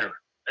doesn't matter.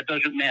 It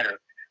doesn't matter.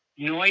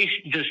 Noise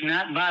does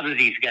not bother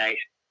these guys.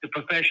 The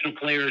professional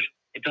players,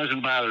 it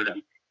doesn't bother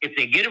them. If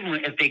they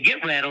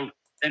get rattled,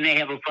 then they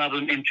have a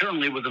problem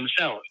internally with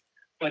themselves.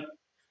 But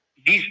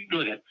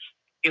look at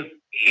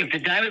if the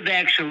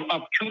Diamondbacks are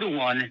up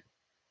 2-1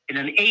 in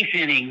an 8th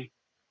inning,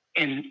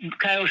 and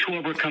Kyle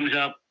Schwarber comes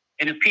up,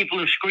 and the people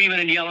are screaming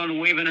and yelling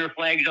and waving their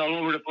flags all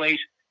over the place,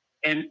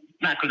 and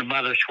not going to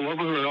bother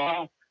Schwarber at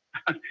all,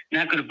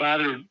 not going to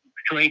bother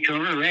Trey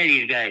Turner or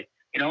any of these guys.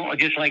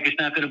 Just like it's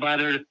not going to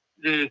bother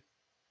the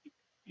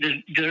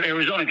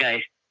Arizona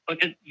guys. But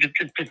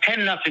the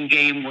 10-0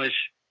 game was,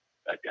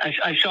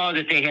 I saw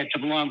that they had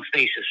some long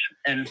faces,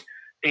 and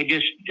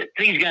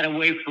things got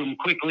away from them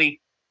quickly,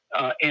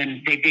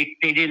 and they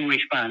didn't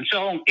respond.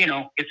 So,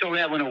 so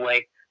that went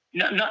away.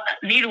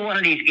 Neither one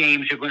of these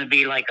games are going to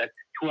be like a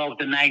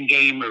 12-9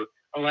 game or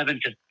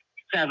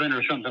 11-7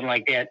 or something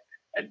like that.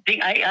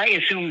 I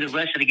assume the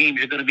rest of the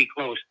games are going to be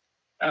close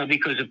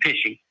because of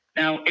pitching.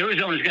 Now,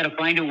 Arizona's got to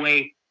find a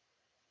way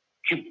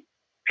to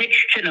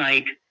pitch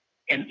tonight,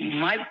 and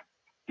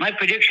my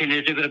prediction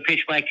is they're going to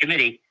pitch by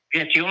committee.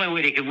 That's the only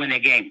way they can win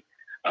that game.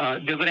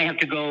 They're going to have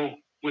to go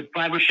with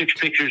 5 or 6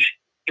 pitchers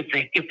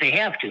if they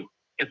have to.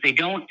 If they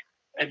don't,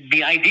 it'd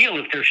be ideal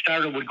if their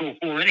starter would go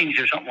 4 innings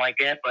or something like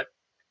that. But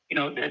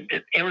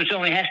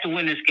Arizona has to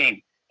win this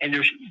game, and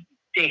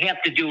they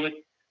have to do it.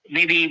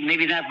 Maybe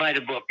not by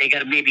the book. They got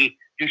to maybe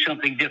do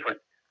something different.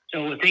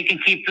 So if they can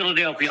keep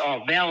Philadelphia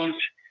off balance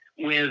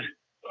with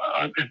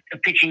a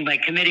pitching by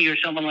committee or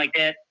something like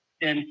that,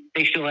 then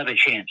they still have a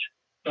chance.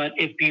 But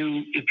if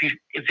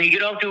they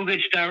get off to a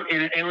good start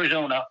in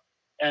Arizona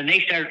and they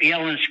start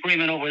yelling and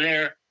screaming over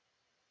there,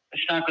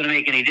 it's not going to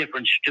make any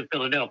difference to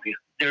Philadelphia.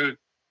 They're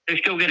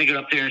still going to get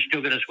up there and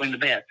still going to swing the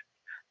bat.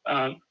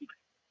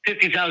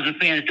 50,000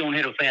 fans don't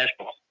hit a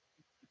fastball.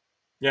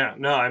 Yeah,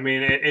 no, I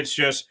mean, it's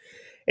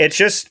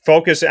just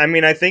focus. I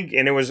mean, I think,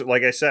 and it was,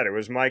 like I said, it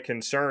was my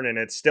concern, and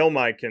it's still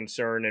my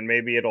concern, and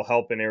maybe it'll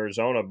help in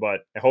Arizona,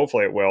 but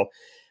hopefully it will.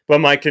 But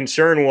my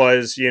concern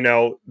was,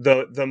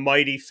 the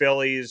mighty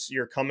Phillies,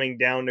 you're coming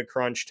down to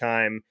crunch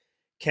time.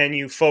 can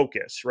you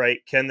focus, right?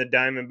 Can the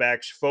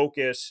Diamondbacks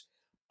focus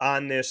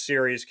on this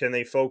series? Can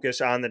they focus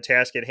on the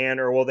task at hand,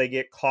 or will they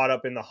get caught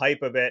up in the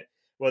hype of it?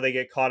 Will they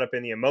get caught up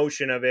in the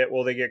emotion of it?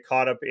 Will they get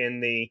caught up in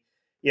the,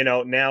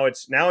 now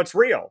it's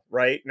real,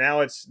 right?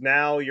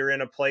 Now you're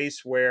in a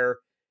place where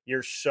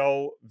you're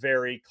so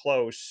very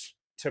close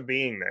to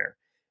being there.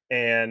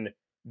 And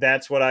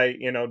that's what I,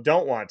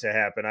 don't want to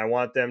happen. I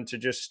want them to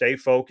just stay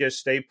focused,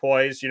 stay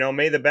poised.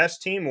 May the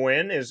best team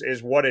win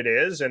is what it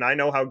is. And I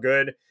know how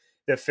good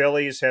the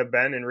Phillies have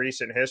been in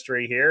recent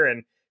history here.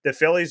 And the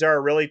Phillies are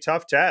a really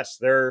tough test.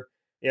 They're,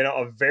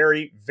 a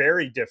very,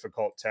 very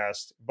difficult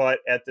test. But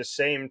at the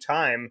same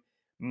time,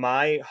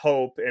 my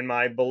hope and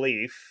my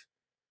belief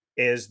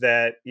is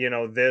that,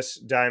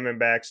 this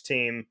Diamondbacks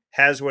team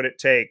has what it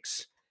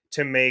takes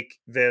to make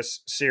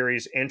this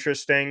series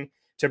interesting,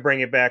 to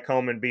bring it back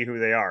home and be who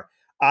they are.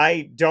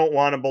 I don't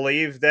want to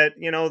believe that,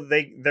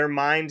 their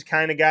mind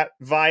kind of got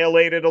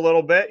violated a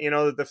little bit,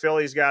 that the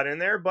Phillies got in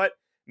there, but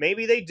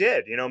maybe they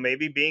did,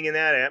 maybe being in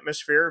that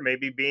atmosphere,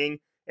 maybe being,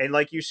 and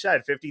like you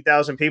said,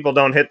 50,000 people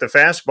don't hit the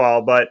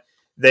fastball, but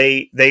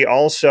they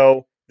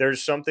also,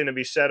 there's something to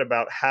be said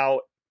about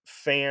how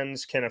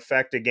fans can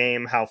affect a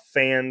game, how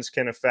fans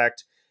can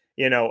affect,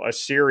 a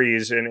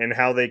series, and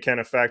how they can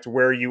affect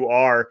where you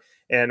are.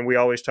 And we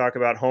always talk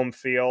about home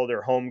field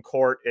or home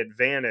court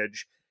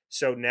advantage.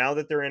 So now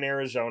that they're in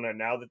Arizona,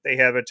 now that they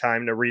have a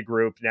time to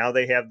regroup, now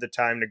they have the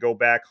time to go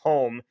back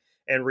home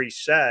and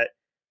reset.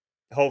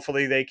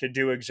 Hopefully they could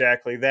do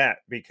exactly that,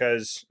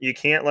 because you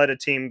can't let a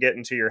team get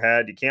into your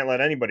head. You can't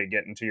let anybody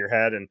get into your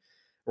head and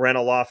rent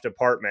a loft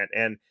apartment.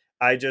 And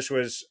I just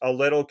was a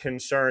little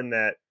concerned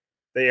that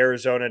the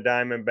Arizona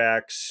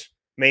Diamondbacks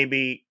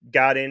maybe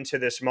got into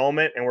this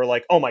moment and were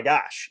like, oh my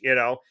gosh,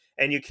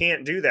 and you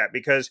can't do that,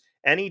 because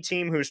any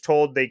team who's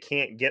told they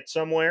can't get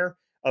somewhere,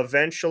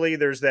 eventually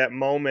there's that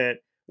moment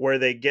where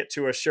they get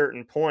to a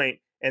certain point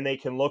and they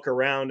can look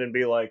around and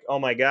be like, oh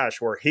my gosh,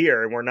 we're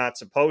here and we're not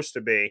supposed to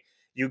be.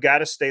 You got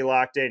to stay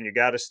locked in. You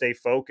got to stay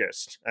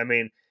focused. I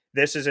mean,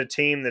 this is a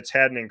team that's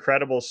had an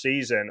incredible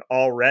season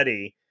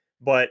already,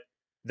 but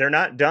they're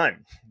not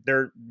done.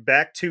 They're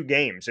back 2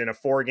 games in a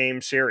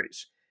 4-game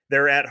series.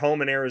 They're at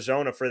home in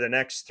Arizona for the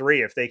next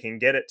 3 if they can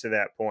get it to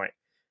that point.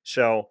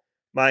 So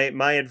my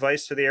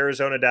advice to the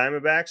Arizona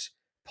Diamondbacks: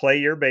 play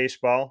your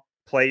baseball,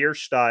 play your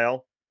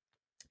style,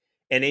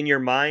 and in your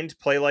mind,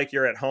 play like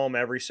you're at home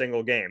every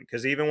single game.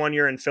 Because even when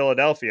you're in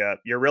Philadelphia,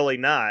 you're really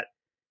not,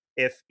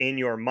 if in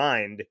your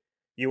mind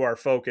you are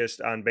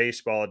focused on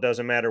baseball. It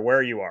doesn't matter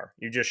where you are.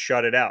 You just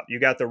shut it out. You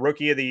got the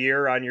rookie of the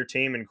year on your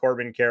team in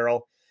Corbin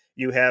Carroll.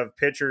 You have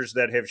pitchers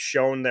that have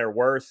shown their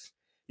worth.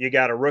 You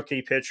got a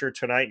rookie pitcher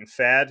tonight in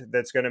Fad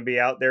that's going to be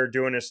out there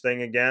doing his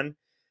thing again.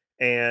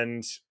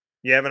 And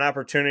you have an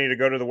opportunity to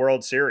go to the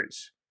World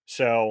Series.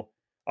 So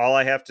all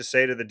I have to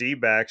say to the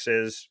D-backs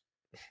is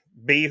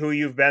be who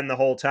you've been the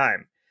whole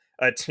time.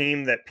 A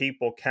team that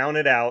people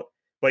counted out,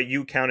 but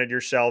you counted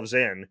yourselves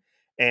in.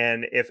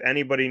 And if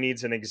anybody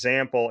needs an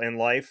example in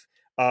life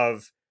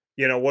of,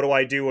 what do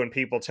I do when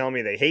people tell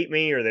me they hate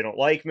me or they don't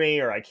like me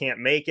or I can't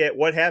make it?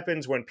 What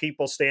happens when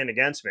people stand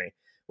against me?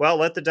 Well,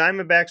 let the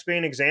Diamondbacks be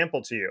an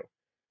example to you.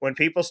 When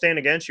people stand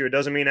against you, it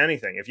doesn't mean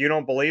anything. If you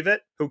don't believe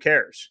it, who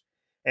cares?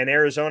 And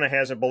Arizona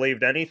hasn't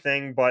believed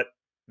anything but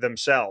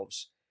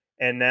themselves.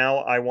 And now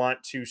I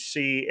want to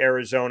see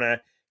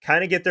Arizona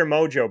kind of get their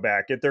mojo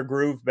back, get their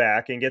groove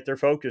back, and get their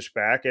focus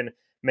back, and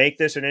make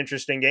this an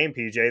interesting game,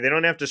 PJ. They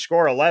don't have to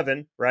score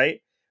 11, right?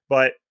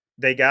 But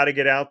they got to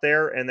get out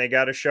there and they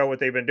got to show what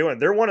they've been doing.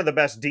 They're one of the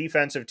best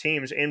defensive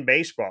teams in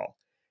baseball,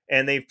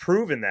 and they've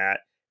proven that.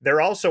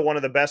 They're also one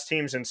of the best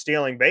teams in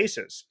stealing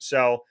bases.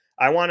 So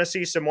I want to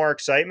see some more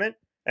excitement,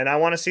 and I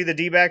want to see the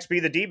D-backs be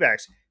the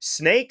D-backs.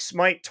 Snakes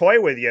might toy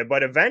with you,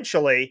 but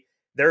eventually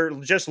they're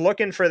just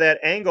looking for that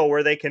angle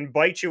where they can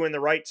bite you in the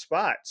right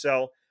spot.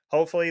 So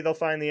hopefully they'll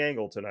find the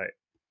angle tonight.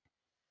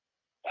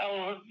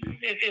 Well,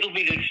 it'll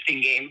be an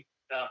interesting game.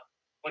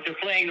 But they're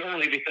playing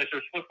early because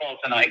there's football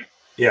tonight.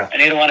 Yeah.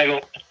 And they don't want to go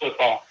to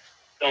football.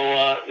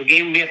 So the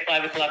game will be at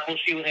 5 o'clock. We'll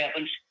see what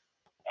happens.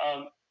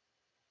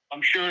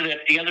 I'm sure that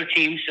the other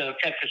teams,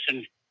 Texas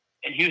and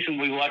Houston,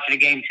 will be watching the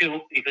game too,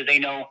 because they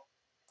know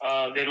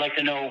they'd like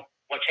to know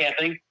what's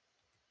happening.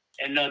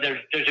 And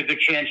there's a good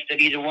chance that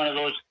either one of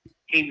those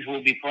teams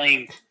will be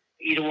playing,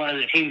 either one of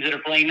the teams that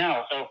are playing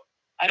now. So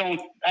I don't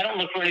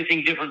look for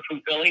anything different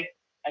from Philly.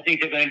 I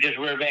think they're going to just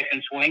rear back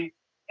and swing.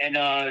 And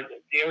the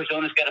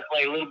Arizona's got to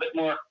play a little bit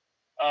more.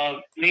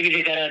 Maybe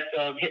they got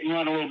to hit and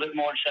run a little bit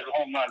more instead of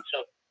home run.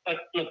 So, but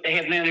look, they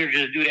have managers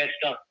to do that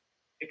stuff.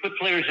 They put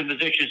players in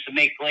positions to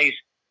make plays.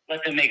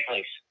 Let them make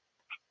plays.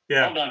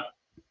 Yeah. Well done.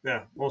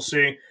 Yeah, we'll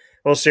see.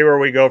 We'll see where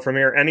we go from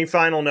here. Any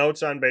final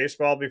notes on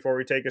baseball before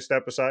we take a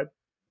step aside?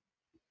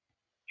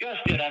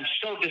 Just that I'm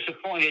so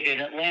disappointed in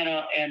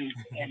Atlanta and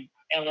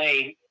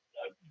LA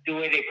the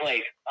way they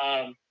played.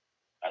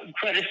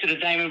 Credits to the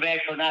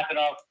Diamondbacks for knocking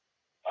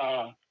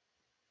off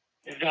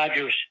the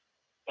Dodgers,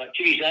 but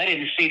geez, I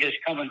didn't see this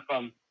coming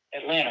from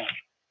Atlanta.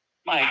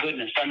 My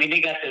goodness, I mean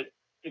they got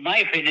in my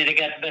opinion, they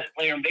got the best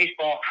player in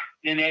baseball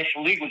in the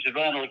National League, which is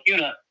Ronald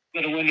Acuna,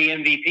 going to win the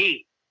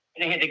MVP.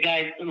 And they had the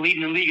guy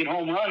leading the league in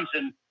home runs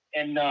and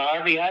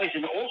RBIs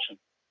and Olsen.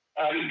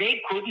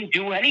 They couldn't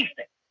do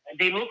anything.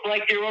 They looked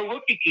like they were a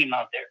rookie team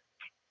out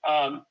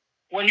there.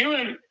 When you're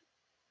in,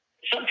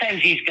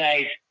 sometimes these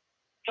guys,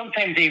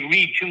 sometimes they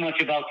read too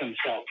much about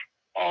themselves.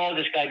 Oh,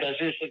 this guy does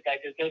this, this guy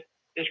does this,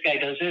 this guy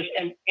does this.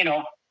 And,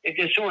 it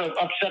just sort of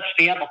upsets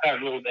the apple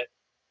cart a little bit.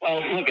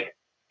 Well, look at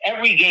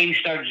every game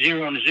starts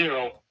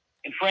 0-0.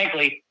 And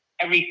frankly,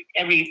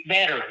 every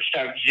batter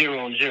starts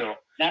 0-0.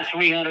 Not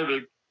 300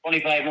 or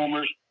 25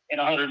 homers and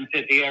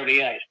 150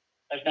 RBIs.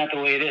 That's not the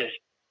way it is.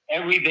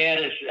 Every bat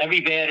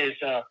is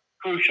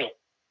crucial.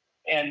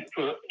 And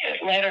for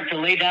Atlanta to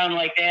lay down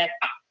like that,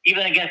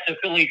 even against a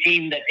Philly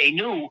team that they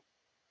knew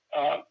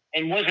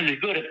and wasn't as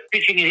good at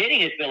pitching and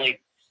hitting as Philly,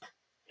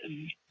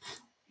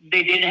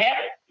 they didn't have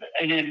it.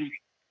 And then,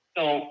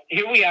 so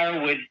here we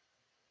are with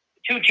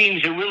two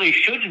teams that really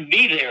shouldn't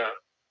be there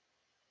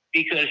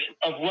because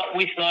of what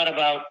we thought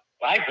about.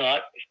 I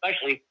thought,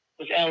 especially,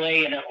 was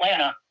LA and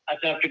Atlanta. I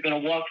thought they're going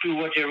to walk through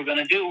what they were going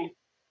to do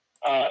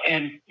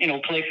and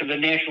play for the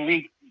National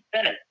League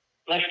pennant.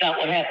 That's not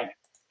what happened.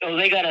 So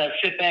they got to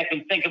sit back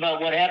and think about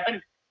what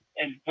happened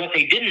and what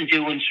they didn't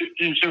do in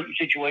certain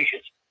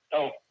situations.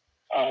 So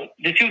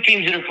the two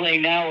teams that are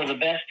playing now are the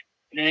best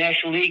in the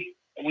National League,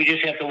 and we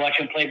just have to watch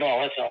them play ball.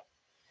 That's all.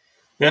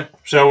 Yeah,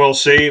 so we'll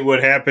see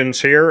what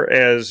happens here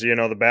as,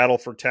 the battle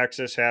for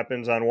Texas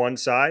happens on one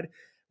side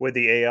with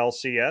the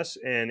ALCS,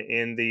 and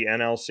in the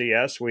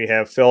NLCS, we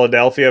have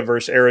Philadelphia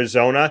versus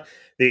Arizona,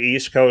 the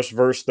East Coast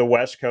versus the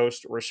West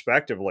Coast,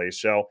 respectively.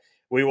 So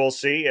we will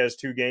see as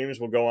two games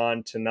will go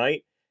on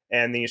tonight,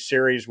 and the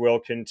series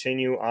will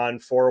continue on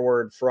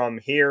forward from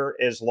here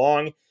as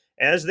long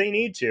as they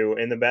need to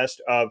in the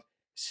best of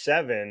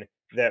 7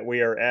 that we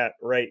are at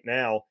right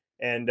now.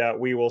 And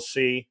we will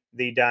see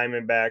the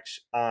Diamondbacks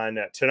on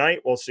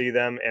tonight. We'll see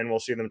them, and we'll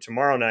see them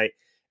tomorrow night.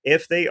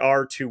 If they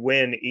are to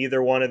win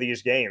either one of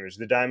these games,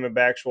 the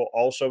Diamondbacks will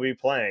also be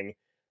playing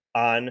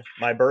on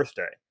my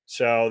birthday.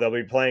 So they'll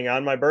be playing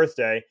on my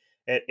birthday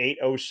at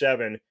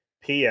 8:07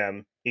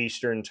 p.m.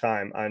 Eastern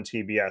Time on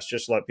TBS.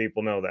 Just to let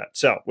people know that.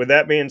 So with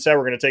that being said,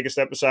 we're going to take a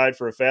step aside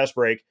for a fast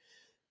break.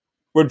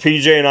 When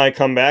PJ and I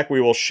come back,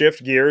 we will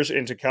shift gears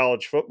into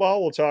college football.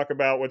 We'll talk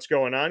about what's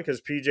going on because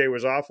PJ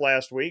was off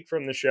last week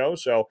from the show,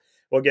 so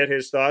we'll get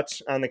his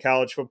thoughts on the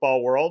college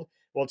football world.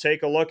 We'll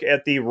take a look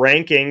at the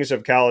rankings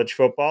of college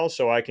football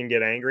so I can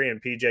get angry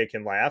and PJ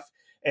can laugh,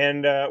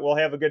 and we'll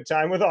have a good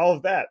time with all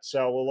of that.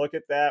 So we'll look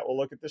at that. We'll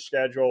look at the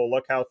schedule. We'll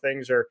look how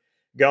things are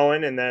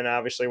going, and then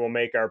obviously we'll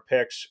make our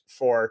picks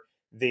for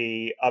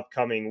the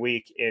upcoming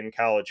week in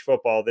college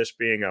football, this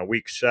being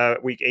week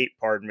 8,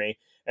 pardon me.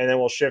 And then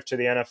we'll shift to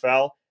the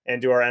NFL and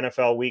do our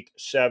NFL Week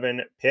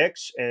 7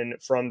 picks. And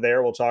from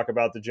there, we'll talk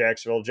about the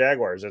Jacksonville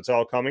Jaguars. It's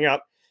all coming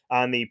up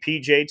on the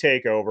PJ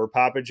Takeover.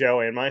 Papa Joe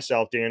and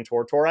myself, Dan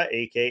Tortora,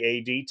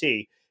 a.k.a.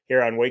 DT,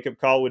 here on Wake Up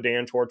Call with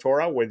Dan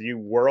Tortora, with you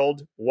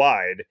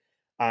worldwide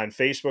on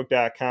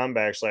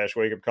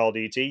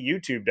Facebook.com/WakeUpCallDT,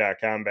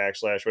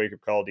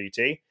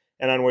 YouTube.com/WakeUpCallDT,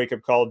 and on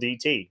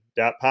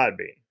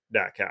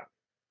WakeUpCallDT.podbean.com.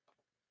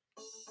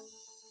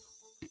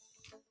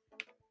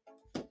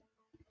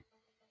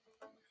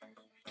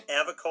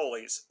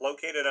 Avicoli's,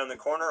 located on the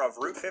corner of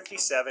Route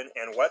 57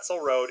 and Wetzel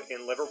Road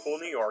in Liverpool,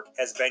 New York,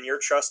 has been your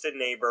trusted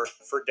neighbor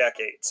for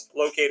decades.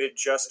 Located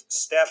just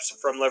steps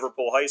from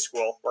Liverpool High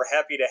School, we're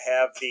happy to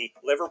have the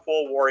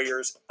Liverpool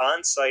Warriors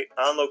on-site,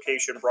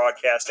 on-location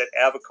broadcast at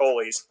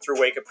Avicoli's through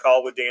Wake Up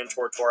Call with Dan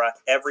Tortora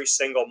every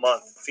single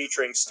month,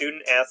 featuring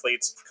student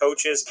athletes,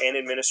 coaches, and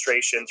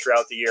administration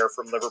throughout the year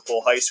from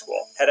Liverpool High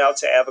School. Head out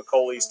to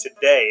Avicoli's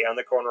today on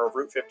the corner of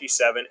Route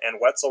 57 and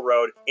Wetzel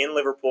Road in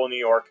Liverpool, New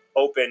York,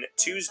 open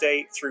Tuesday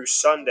through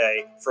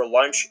Sunday for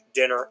lunch,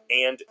 dinner,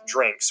 and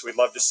drinks. We'd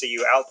love to see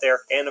you out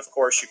there. And of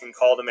course, you can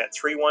call them at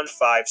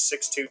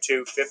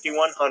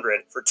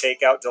 315-622-5100 for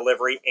takeout,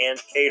 delivery, and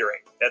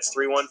catering. That's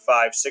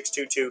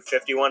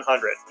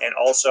 315-622-5100. And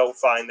also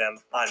find them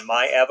on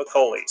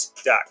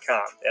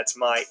myavicolis.com. That's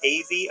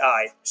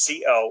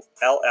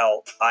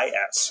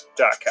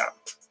myavicollis.com.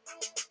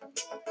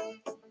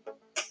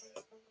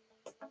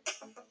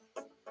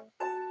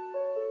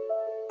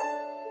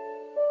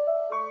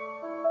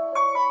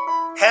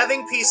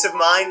 Having peace of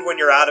mind when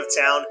you're out of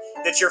town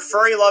that your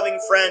furry-loving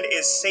friend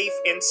is safe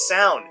and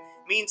sound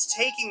means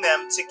taking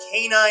them to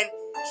Canine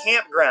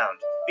Campground,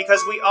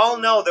 because we all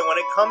know that when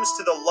it comes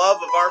to the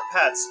love of our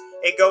pets,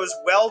 it goes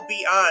well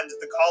beyond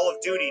the call of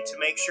duty to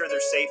make sure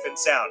they're safe and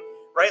sound.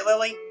 Right,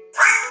 Lily?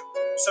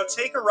 So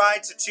take a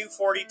ride to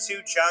 242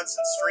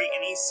 Johnson Street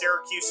in East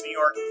Syracuse, New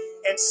York,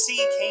 and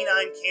see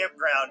Canine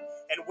Campground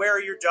and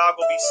where your dog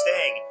will be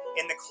staying,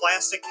 in the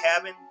classic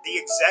cabin, the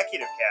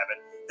executive cabin,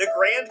 the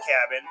grand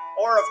cabin,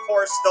 or of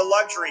course the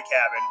luxury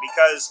cabin,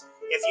 because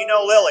if you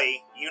know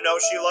Lily, you know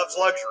she loves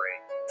luxury.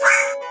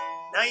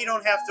 Now you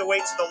don't have to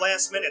wait to the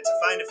last minute to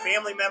find a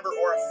family member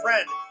or a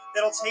friend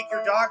that'll take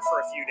your dog for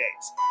a few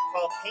days.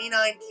 Call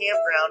Canine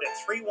Campground at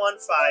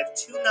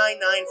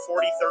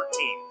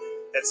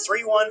 315-299-4013. That's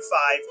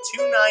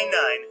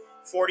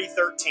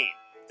 315-299-4013.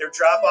 Their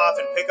drop-off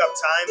and pickup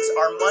times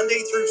are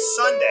Monday through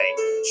Sunday.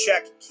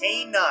 Check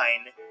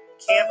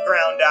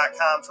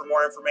K9campground.com for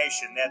more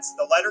information. That's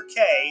the letter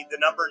K, the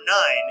number 9,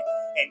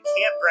 and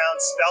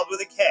campground spelled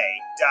with a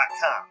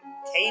K.com.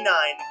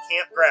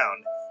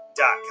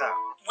 K9campground.com.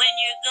 When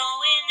you're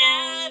going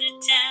out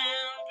of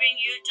town, bring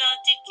your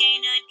dog to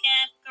K9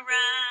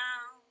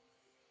 Campground.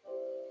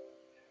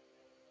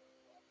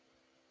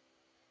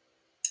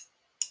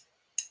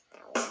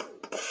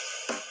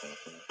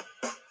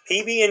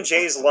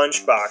 PB&J's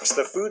Lunchbox,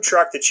 the food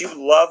truck that you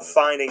love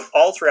finding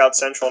all throughout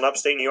Central and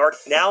Upstate New York,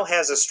 now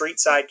has a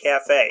street-side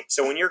cafe.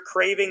 So when you're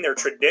craving their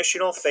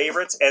traditional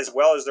favorites as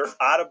well as their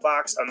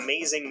out-of-box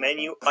amazing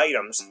menu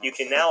items, you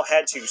can now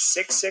head to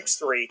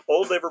 663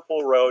 Old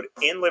Liverpool Road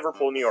in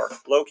Liverpool, New York.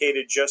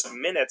 Located just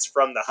minutes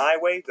from the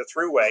highway, the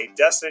Thruway,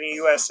 Destiny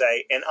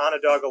USA, and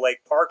Onondaga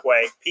Lake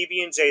Parkway,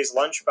 PB&J's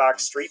Lunchbox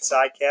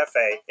Street-Side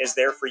Cafe is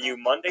there for you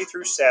Monday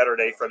through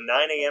Saturday from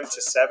 9 a.m.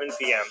 to 7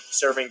 p.m.,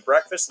 serving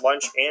breakfast,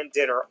 lunch, and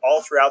dinner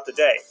all throughout the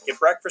day. Get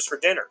breakfast for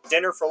dinner,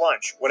 dinner for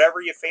lunch, whatever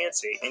you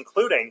fancy,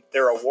 including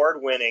their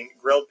award-winning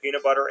grilled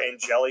peanut butter and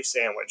jelly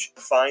sandwich.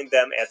 Find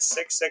them at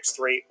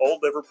 663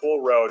 Old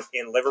Liverpool Road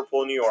in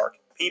Liverpool, New York.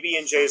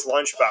 PB&J's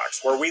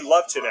Lunchbox, where we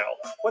love to know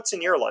what's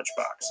in your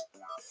lunchbox.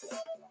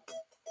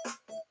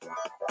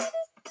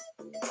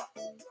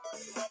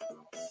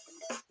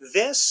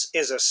 This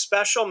is a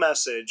special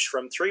message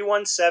from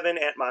 317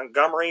 at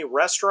Montgomery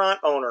restaurant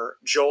owner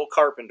Joel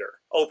Carpenter.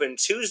 Open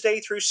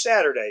Tuesday through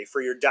Saturday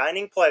for your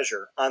dining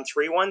pleasure on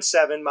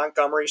 317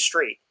 Montgomery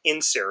Street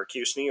in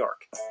Syracuse, New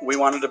York. We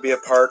wanted to be a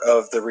part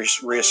of the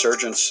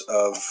resurgence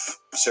of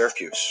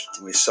Syracuse.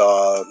 We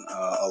saw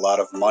a lot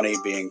of money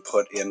being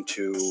put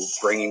into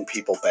bringing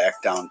people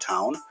back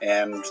downtown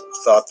and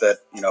thought that,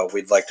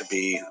 we'd like to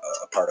be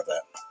a part of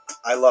that.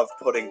 I love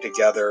putting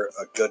together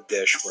a good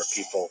dish where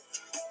people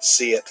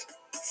see it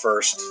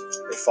first,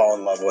 they fall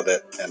in love with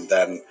it, and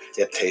then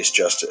it tastes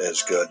just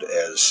as good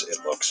as it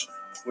looks.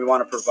 We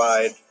want to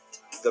provide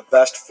the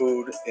best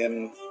food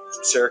in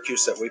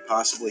Syracuse that we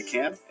possibly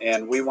can,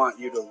 and we want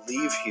you to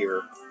leave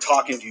here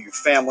talking to your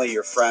family,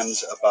 your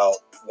friends about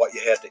what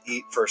you had to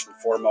eat first and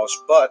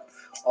foremost, but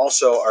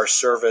also our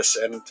service,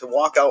 and to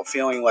walk out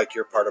feeling like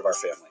you're part of our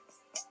family.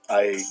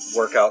 I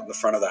work out in the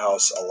front of the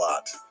house a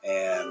lot,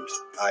 and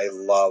I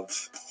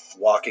love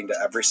walking to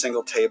every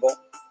single table,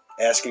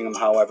 asking them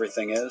how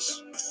everything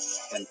is,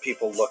 and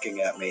people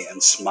looking at me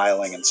and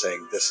smiling and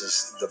saying, this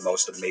is the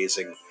most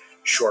amazing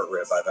short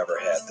rib I've ever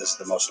had. This is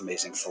the most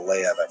amazing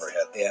filet I've ever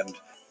had. And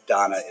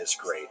Donna is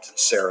great.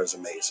 Sarah's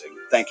amazing.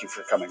 Thank you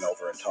for coming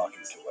over and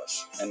talking to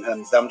us.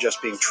 And them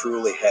just being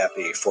truly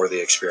happy for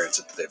the experience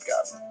that they've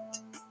gotten.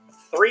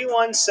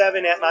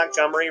 317 at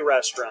Montgomery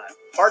Restaurant,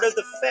 part of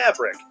the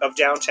fabric of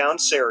downtown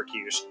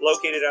Syracuse,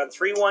 located on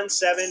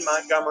 317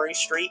 Montgomery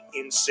Street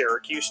in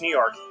Syracuse, New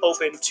York.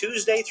 Open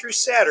Tuesday through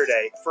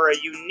Saturday for a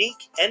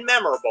unique and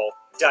memorable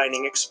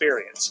dining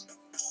experience.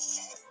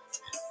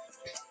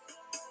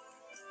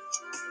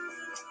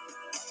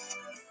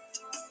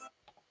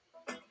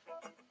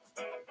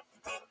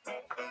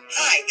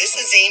 Hi, this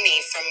is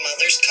Amy from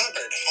Mother's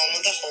Cupboard, home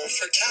of the whole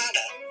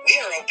frittata. We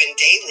are open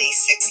daily 6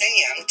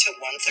 a.m. to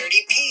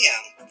 1:30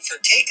 p.m.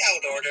 For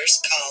takeout orders,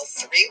 call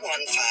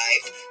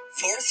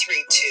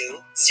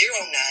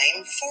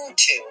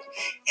 315-432-0942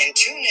 and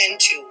tune in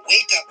to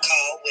Wake Up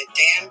Call with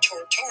Dan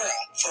Tortora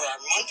for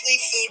our monthly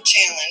food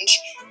challenge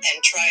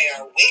and try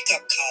our Wake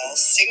Up Call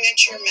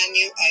signature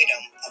menu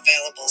item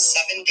available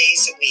 7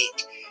 days a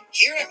week.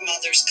 Here at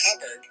Mother's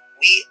Cupboard,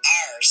 we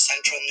are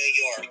Central New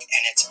York,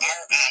 and it's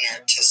our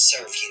honor to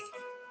serve you.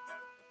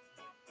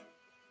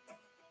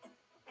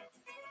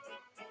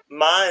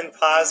 Ma and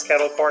Pa's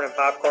Kettle Corn and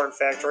Popcorn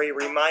Factory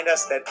remind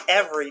us that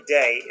every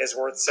day is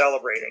worth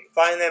celebrating.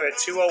 Find them at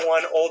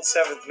 201 Old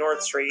 7th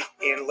North Street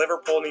in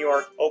Liverpool, New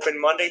York.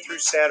 Open Monday through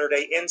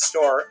Saturday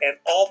in-store and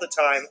all the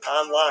time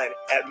online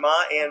at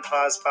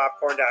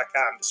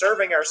maandpaspopcorn.com.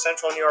 Serving our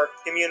Central New York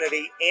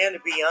community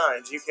and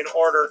beyond, you can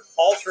order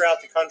all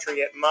throughout the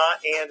country at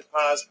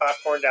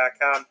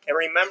maandpaspopcorn.com. And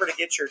remember to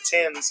get your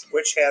tins,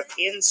 which have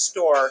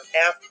in-store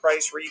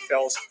half-price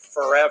refills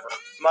forever.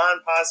 Ma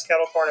and Pa's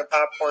Kettle Corn and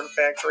Popcorn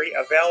Factory,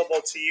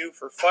 available to you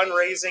for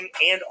fundraising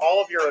and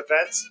all of your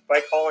events by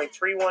calling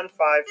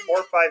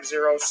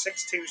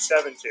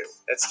 315-450-6272.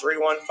 That's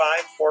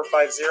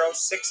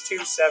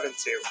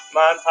 315-450-6272.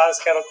 Ma and Pa's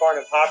Kettle Corn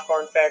and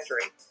Popcorn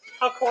Factory.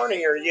 How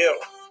corny are you?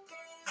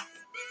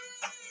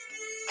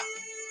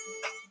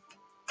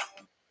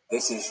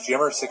 This is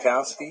Jimmer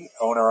Sikowski,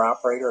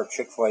 owner-operator of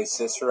Chick-fil-A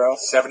Cicero,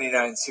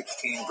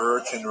 7916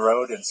 Brewerton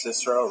Road in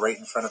Cicero, right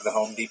in front of the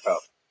Home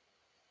Depot.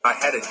 I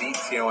had a deep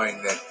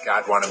feeling that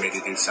God wanted me to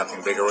do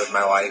something bigger with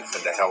my life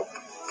and to help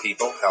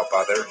people, help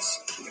others.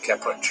 I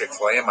kept putting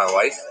Chick-fil-A in my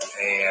life,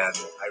 and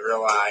I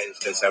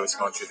realized as I was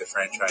going through the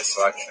franchise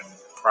selection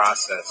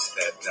process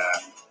that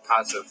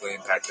positively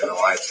impacting the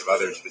lives of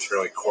others was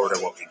really core to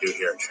what we do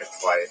here at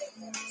Chick-fil-A.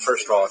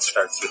 First of all, it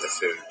starts with the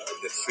food.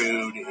 The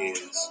food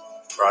is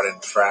brought in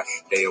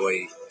fresh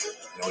daily.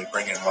 We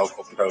bring in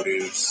local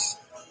produce.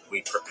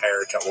 We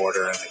prepare to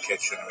order in the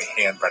kitchen.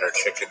 We hand bread our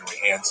chicken.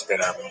 We hand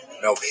spin our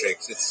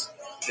milkshakes.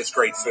 It's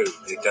great food.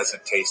 It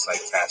doesn't taste like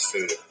fast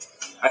food.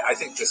 I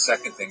think the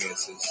second thing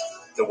is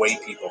the way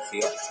people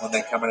feel when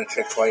they come in a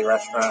Chick-fil-A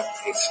restaurant.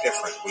 It's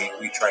different.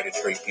 We try to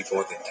treat people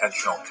with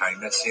intentional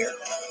kindness here,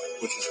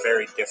 which is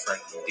very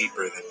different and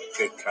deeper than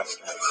good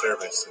customer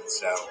service. And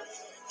so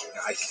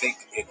I think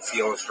it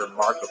feels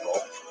remarkable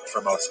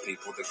for most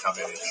people to come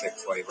in a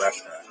Chick-fil-A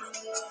restaurant.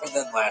 And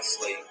then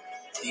lastly,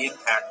 the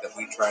impact that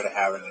we try to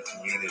have in the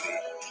community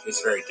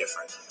is very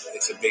different.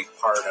 It's a big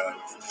part of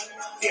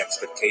the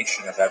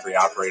expectation of every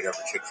operator of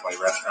a Chick-fil-A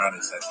restaurant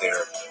is that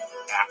they're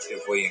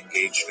actively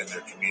engaged in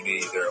their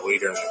community, they're a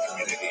leader in the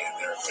community, and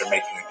they're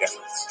making a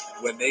difference.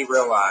 When they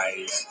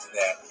realize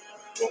that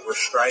what we're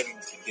striving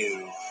to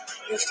do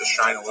is to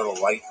shine a little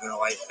light in their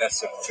life,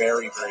 that's a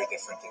very, very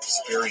different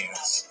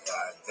experience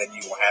than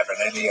you will have in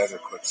any other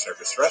quick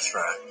service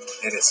restaurant.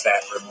 And it's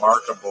that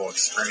remarkable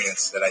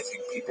experience that I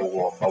think people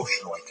will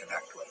emotionally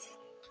connect with.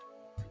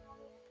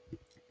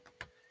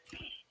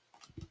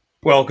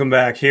 Welcome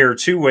back here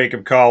to Wake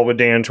Up Call with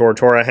Dan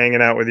Tortora,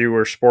 hanging out with you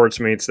where sports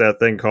meets that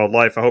thing called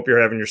life. I hope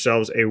you're having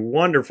yourselves a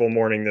wonderful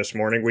morning this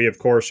morning. We, of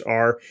course,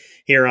 are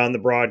here on the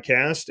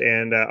broadcast,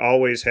 and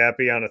always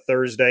happy on a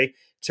Thursday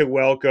to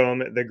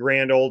welcome the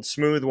grand old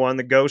smooth one,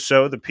 the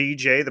Go-So, the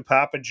PJ, the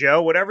Papa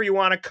Joe, whatever you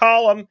want to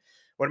call him.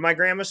 What did my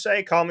grandma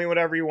say? Call me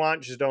whatever you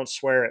want, just don't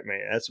swear at me.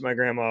 That's what my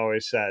grandma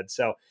always said.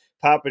 So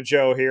Papa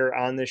Joe here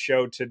on the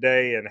show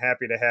today, and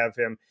happy to have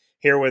him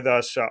here with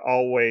us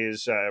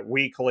always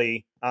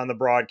weekly on the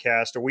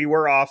broadcast. We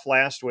were off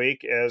last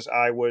week as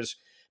I was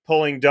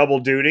pulling double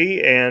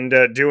duty and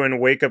doing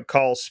wake-up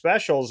call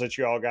specials that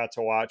you all got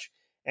to watch,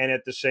 and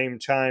at the same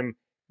time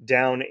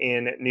down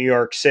in New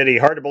York City.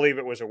 Hard to believe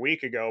it was a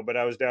week ago, but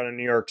I was down in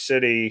New York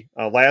City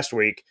last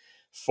week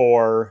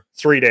for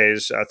 3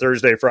 days,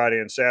 Thursday, Friday,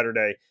 and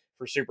Saturday,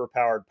 for Super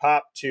Powered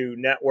Pop to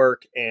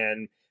network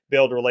and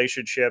build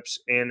relationships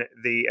in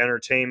the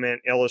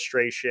entertainment,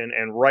 illustration,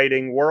 and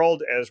writing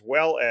world, as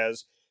well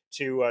as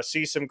to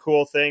see some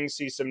cool things,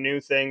 see some new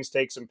things,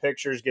 take some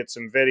pictures, get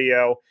some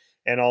video,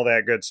 and all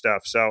that good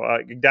stuff. So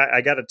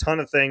I got a ton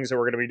of things that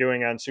we're going to be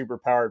doing on Super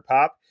Powered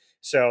Pop.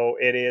 So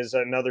it is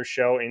another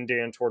show in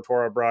Dan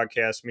Tortora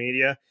Broadcast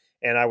Media,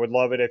 and I would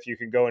love it if you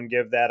could go and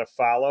give that a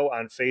follow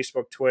on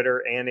Facebook, Twitter,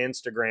 and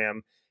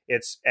Instagram.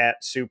 It's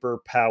at Super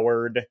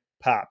Powered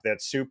Pop.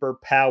 That's Super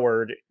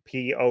Powered,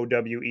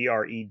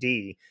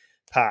 Powered,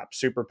 Pop,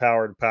 Super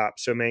Powered Pop.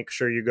 So make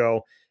sure you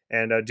go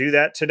and do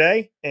that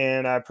today.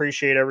 And I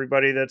appreciate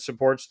everybody that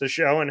supports the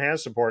show and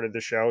has supported the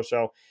show.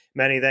 So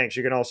many thanks.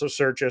 You can also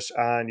search us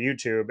on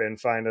YouTube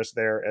and find us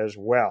there as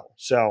well.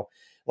 So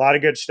a lot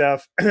of good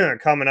stuff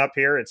coming up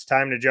here. It's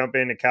time to jump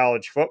into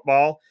college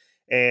football.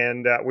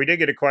 And we did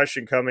get a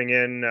question coming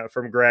in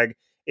from Greg.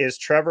 Is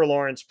Trevor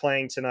Lawrence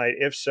playing tonight?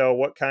 If so,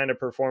 what kind of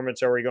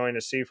performance are we going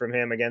to see from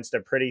him against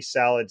a pretty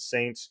solid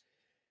Saints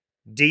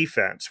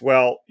defense?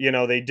 Well,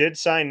 they did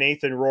sign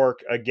Nathan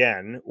Rourke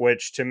again,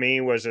 which to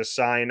me was a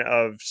sign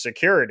of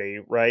security,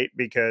 right?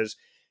 Because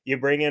you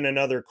bring in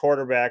another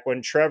quarterback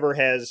when Trevor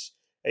has,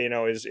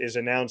 is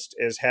announced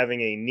as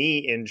having a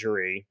knee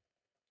injury,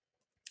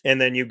 and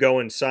then you go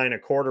and sign a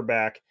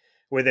quarterback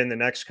within the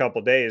next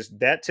couple days.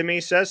 That to me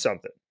says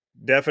something.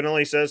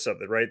 Definitely says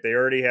something, right? They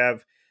already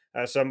have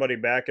somebody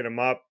backing him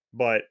up,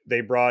 but they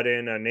brought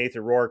in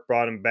Nathan Rourke,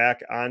 brought him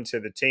back onto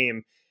the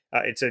team.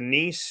 It's a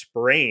knee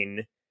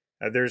sprain.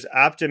 There's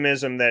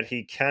optimism that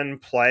he can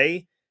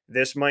play.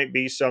 This might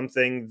be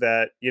something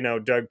that,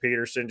 Doug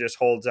Peterson just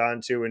holds on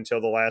to until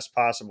the last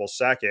possible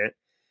second.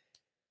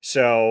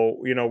 So,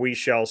 we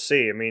shall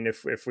see. I mean,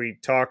 if we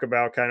talk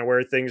about kind of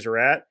where things are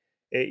at,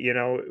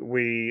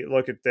 we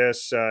look at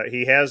this.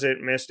 He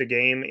hasn't missed a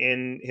game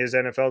in his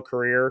NFL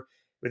career,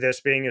 with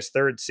this being his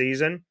third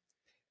season.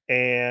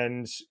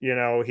 And,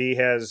 he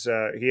has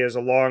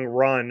a long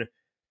run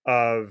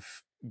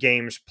of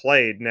games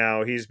played.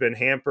 Now, he's been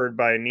hampered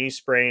by a knee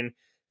sprain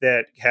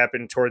that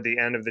happened toward the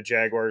end of the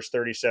Jaguars'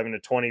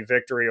 37-20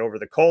 victory over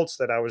the Colts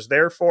that I was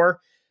there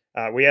for.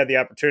 We had the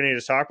opportunity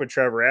to talk with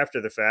Trevor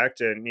after the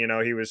fact, and,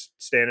 he was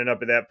standing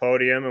up at that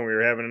podium and we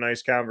were having a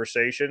nice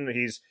conversation.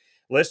 He's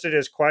listed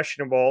as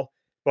questionable,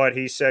 but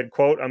he said,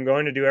 quote, "I'm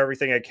going to do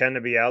everything I can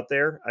to be out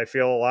there. I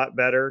feel a lot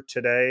better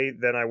today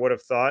than I would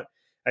have thought.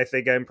 I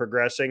think I'm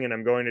progressing, and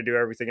I'm going to do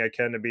everything I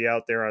can to be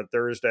out there on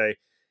Thursday,"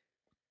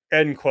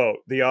 end quote.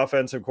 The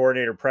offensive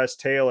coordinator, Press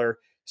Taylor,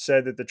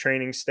 said that the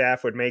training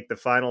staff would make the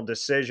final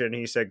decision.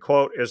 He said,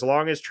 quote, "As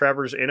long as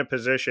Trevor's in a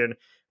position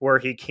where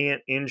he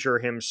can't injure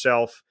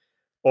himself,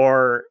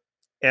 or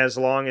as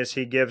long as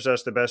he gives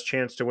us the best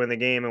chance to win the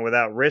game and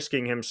without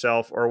risking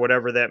himself or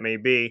whatever that may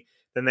be,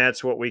 then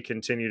that's what we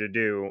continue to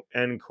do,"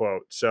 end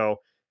quote. So,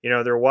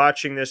 they're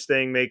watching this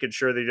thing, making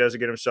sure that he doesn't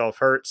get himself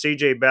hurt.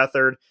 CJ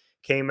Beathard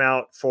came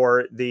out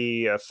for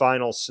the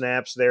final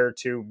snaps there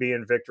to be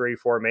in victory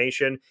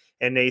formation,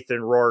 and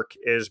Nathan Rourke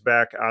is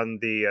back on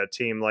the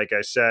team, like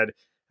I said,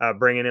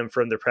 bringing him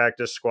from the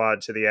practice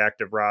squad to the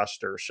active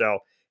roster. So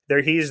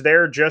he's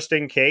there just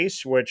in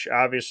case, which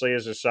obviously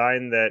is a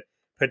sign that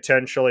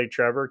potentially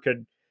Trevor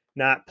could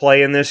not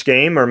play in this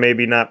game or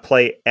maybe not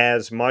play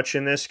as much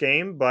in this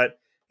game. But,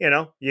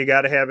 you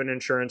got to have an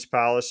insurance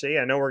policy.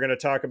 I know we're going to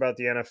talk about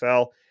the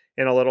NFL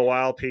in a little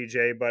while,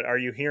 PJ, but are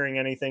you hearing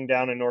anything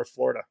down in North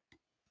Florida?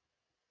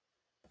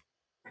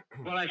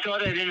 Well, I saw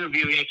that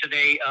interview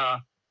yesterday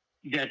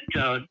that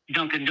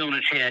Dunkin'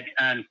 Donuts had,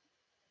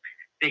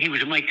 that he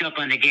was mic'd up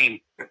on the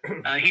game.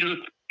 He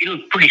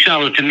looked pretty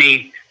solid to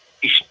me.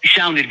 He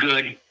sounded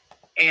good,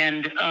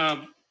 and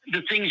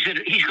the things that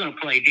he's going to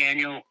play,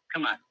 Daniel.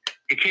 Come on,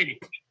 the kid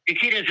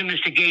hasn't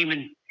missed a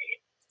game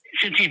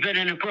since he's been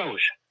in the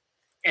pros,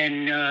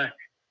 and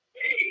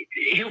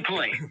he'll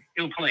play.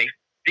 He'll play.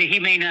 He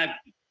may not,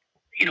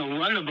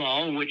 run the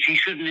ball, which he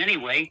shouldn't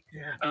anyway.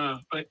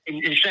 But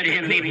instead of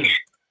him maybe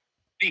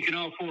sneaking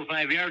off 4 or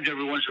 5 yards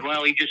every once in a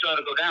while, he just ought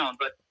to go down.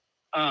 But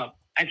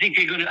I think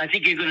you're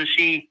gonna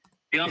see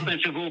the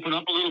offensive open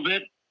up a little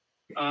bit.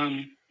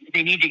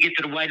 They need to get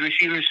to the wide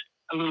receivers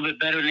a little bit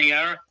better than they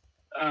are.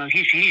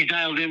 He's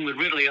dialed in with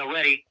Ridley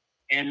already,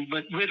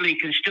 but Ridley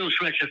can still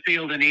stretch the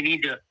field, and they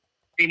need to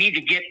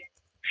get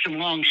some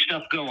long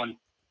stuff going.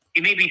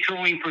 He may be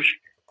throwing for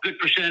good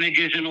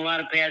percentages and a lot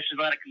of passes,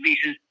 a lot of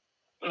completions,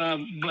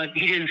 but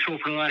he didn't throw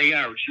for a lot of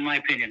yards, in my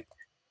opinion.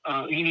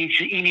 He needs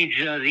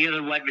the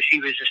other wide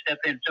receivers to step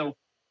in. So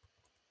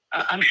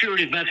I'm sure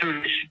that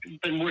Beathard has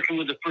been working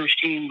with the first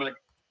team, but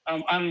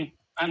I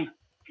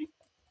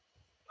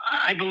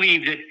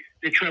believe that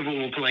Trevor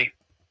will play.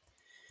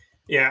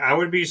 Yeah, I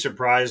would be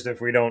surprised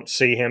if we don't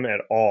see him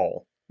at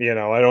all. I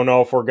don't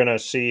know if we're going to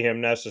see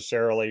him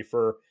necessarily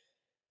for,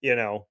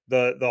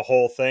 the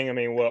whole thing. I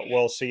mean,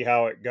 we'll see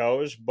how it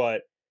goes,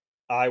 but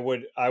I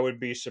would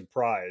be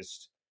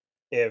surprised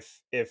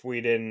if we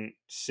didn't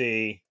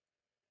see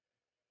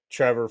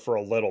Trevor for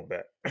a little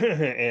bit.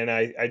 And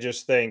I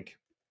just think,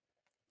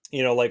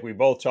 like we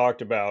both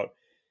talked about,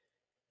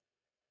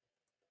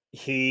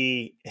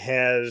 he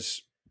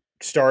has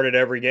started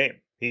every game.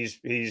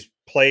 He's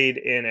played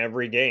in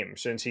every game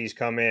since he's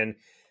come in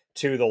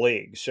to the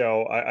league.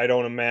 So I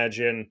don't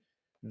imagine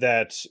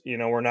that,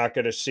 we're not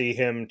going to see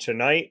him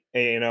tonight,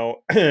 and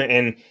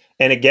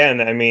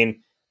again, I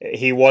mean,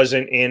 he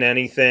wasn't in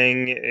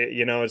anything,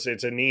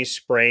 it's a knee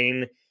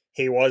sprain.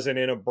 He wasn't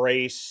in a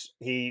brace.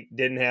 He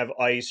didn't have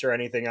ice or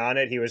anything on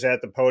it. He was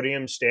at the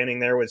podium standing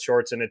there with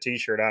shorts and a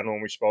t-shirt on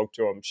when we spoke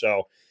to him.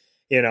 So,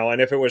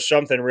 and if it was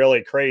something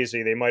really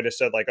crazy, they might have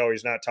said like, oh,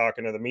 he's not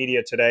talking to the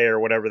media today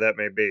or whatever that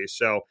may be.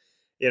 So,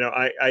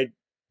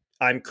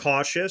 I'm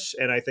cautious,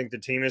 and I think the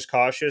team is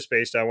cautious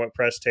based on what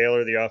Press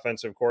Taylor, the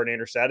offensive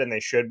coordinator, said, and they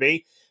should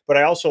be. But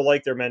I also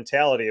like their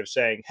mentality of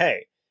saying,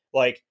 hey,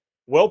 like,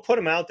 we'll put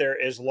him out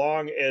there as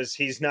long as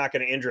he's not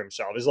going to injure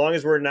himself, as long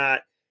as we're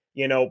not,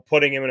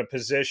 putting him in a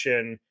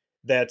position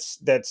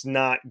that's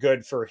not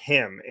good for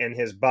him and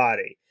his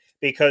body.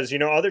 Because,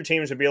 other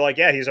teams would be like,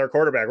 yeah, he's our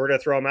quarterback. We're going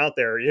to throw him out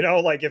there,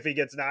 like if he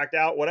gets knocked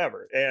out,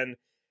 whatever. And,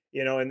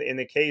 in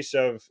the case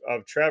of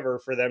Trevor,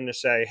 for them to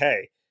say,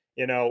 hey,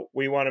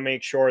 we want to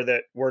make sure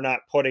that we're not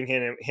putting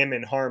him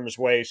in harm's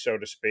way, so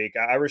to speak.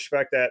 I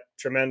respect that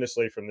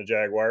tremendously from the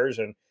Jaguars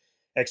and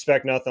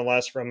expect nothing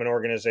less from an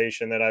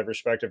organization that I've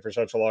respected for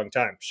such a long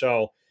time.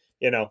 So,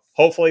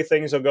 hopefully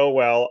things will go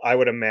well. I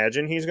would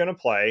imagine he's going to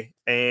play,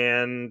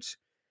 and,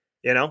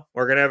 we're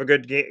going to have a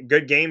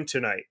good game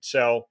tonight.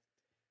 So,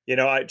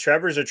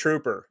 Trevor's a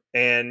trooper,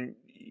 and,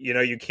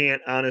 you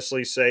can't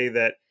honestly say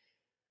that.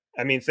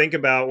 I mean, think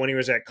about when he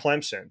was at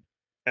Clemson.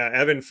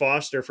 Evan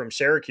Foster from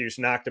Syracuse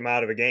knocked him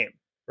out of a game,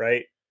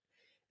 right?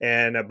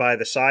 And by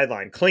the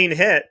sideline. Clean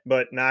hit,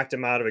 but knocked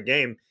him out of a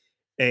game.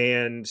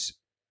 And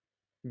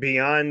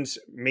beyond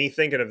me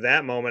thinking of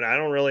that moment, I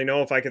don't really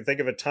know if I can think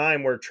of a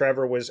time where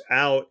Trevor was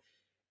out,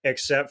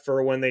 except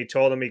for when they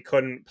told him he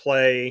couldn't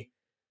play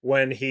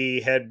when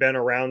he had been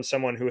around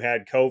someone who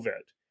had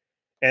COVID.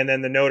 And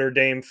then the Notre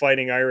Dame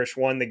Fighting Irish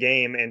won the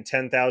game, and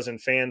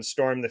 10,000 fans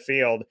stormed the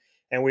field.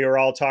 And we were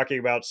all talking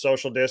about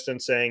social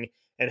distancing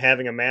and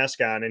having a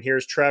mask on. And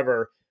here's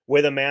Trevor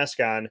with a mask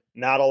on,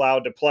 not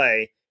allowed to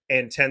play,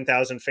 and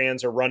 10,000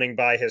 fans are running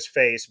by his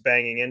face,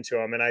 banging into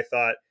him. And I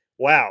thought,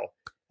 wow,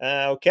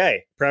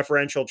 okay,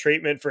 preferential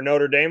treatment for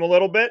Notre Dame a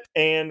little bit.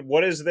 And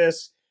what is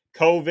this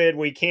COVID?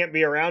 We can't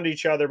be around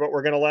each other, but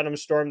we're going to let them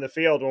storm the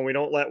field when we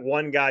don't let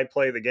one guy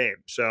play the game.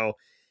 So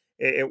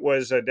it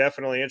was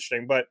definitely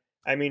interesting. But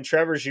I mean,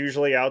 Trevor's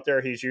usually out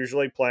there. He's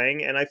usually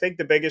playing. And I think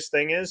the biggest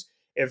thing is,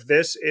 if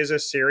this is a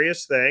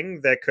serious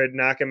thing that could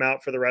knock him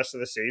out for the rest of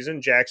the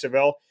season,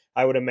 Jacksonville,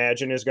 I would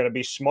imagine, is going to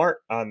be smart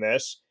on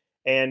this.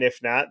 And if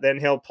not, then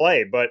he'll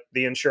play. But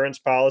the insurance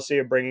policy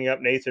of bringing up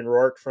Nathan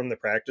Rourke from the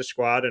practice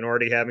squad and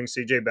already having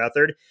CJ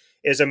Beathard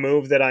is a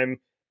move that I'm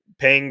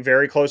paying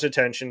very close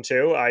attention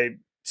to. I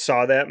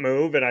saw that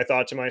move and I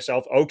thought to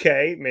myself,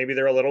 okay, maybe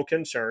they're a little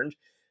concerned.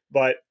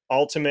 But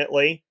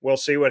ultimately, we'll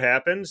see what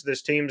happens.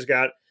 This team's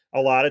got a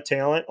lot of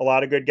talent, a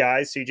lot of good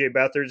guys. CJ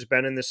Beathard's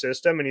been in the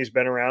system, and he's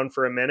been around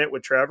for a minute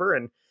with Trevor,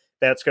 and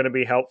that's going to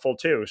be helpful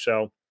too.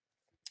 So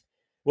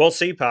we'll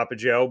see, Papa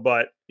Joe.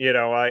 But,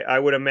 I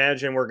would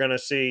imagine we're going to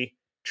see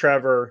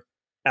Trevor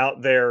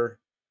out there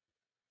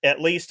at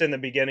least in the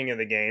beginning of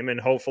the game, and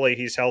hopefully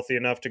he's healthy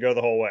enough to go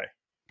the whole way.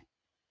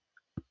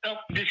 Well,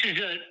 this is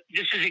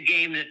a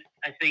game that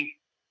I think,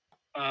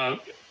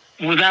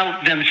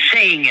 without them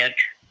saying it,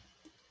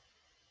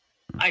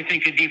 I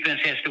think the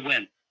defense has to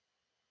win.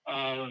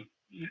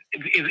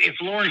 If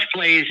Lawrence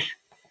plays,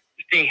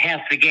 say,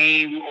 half the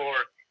game, or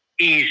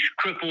he's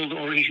crippled,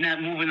 or he's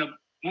not moving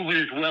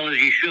as well as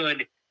he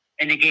should,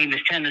 and the game is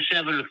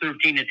 10-7 or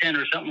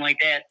 13-10 or something like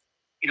that,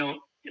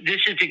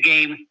 this is a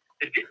game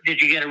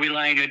that you got to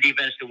rely on your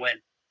defense to win.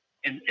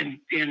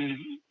 And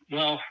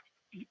well,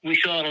 we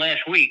saw it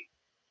last week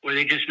where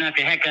they just knocked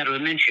the heck out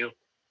of Minshew.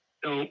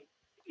 So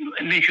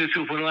Minshew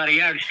threw for a lot of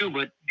yards too,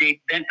 but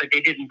they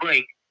didn't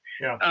break.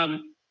 Yeah.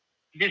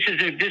 This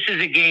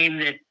is a game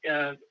that,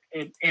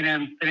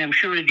 and I'm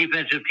sure the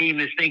defensive team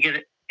is thinking,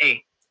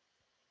 hey,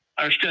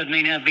 our stud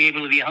may not be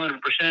able to be 100%,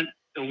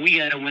 so we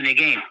got to win the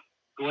game.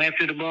 Go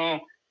after the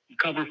ball,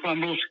 cover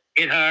fumbles,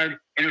 hit hard,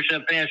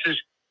 intercept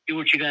passes, do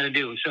what you got to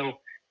do. So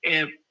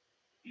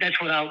that's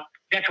what I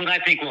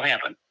think will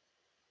happen.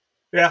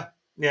 Yeah,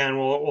 and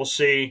we'll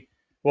see.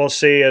 We'll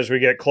see as we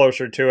get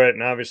closer to it,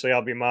 and obviously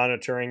I'll be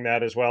monitoring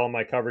that as well in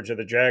my coverage of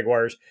the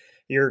Jaguars.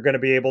 You're going to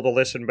be able to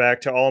listen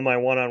back to all my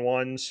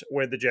one-on-ones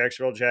with the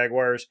Jacksonville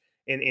Jaguars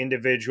and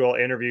individual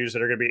interviews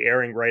that are going to be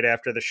airing right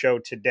after the show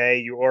today.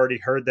 You already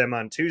heard them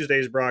on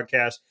Tuesday's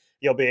broadcast.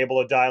 You'll be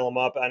able to dial them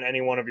up on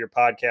any one of your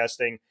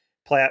podcasting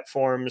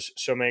platforms,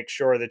 so make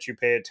sure that you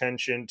pay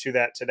attention to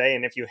that today.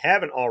 And if you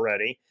haven't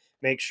already,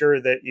 make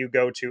sure that you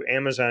go to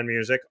Amazon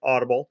Music,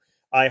 Audible,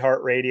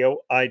 iHeartRadio,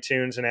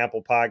 iTunes, and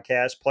Apple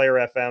Podcasts, Player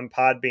FM,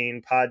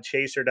 Podbean,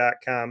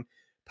 Podchaser.com,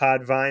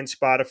 Podvine,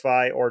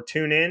 Spotify, or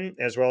TuneIn,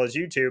 as well as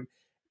YouTube,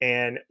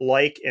 and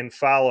like and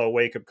follow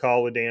Wake Up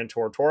Call with Dan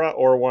Tortora,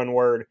 or one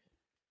word,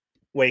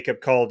 Wake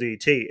Up Call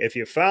DT. If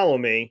you follow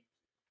me,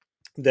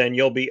 then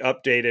you'll be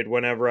updated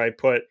whenever I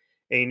put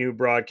a new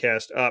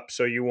broadcast up,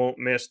 so you won't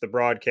miss the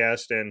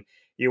broadcast and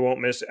you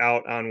won't miss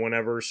out on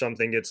whenever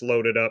something gets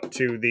loaded up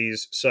to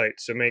these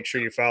sites. So make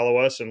sure you follow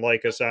us and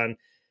like us on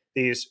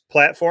these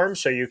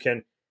platforms so you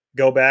can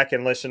go back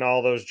and listen to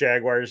all those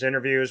Jaguars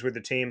interviews with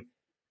the team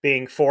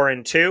being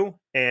 4-2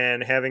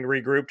 and having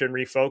regrouped and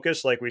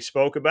refocused like we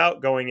spoke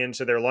about going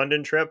into their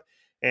London trip.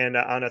 And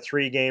on a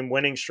 3-game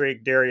winning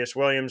streak, Darius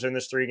Williams in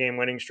this 3-game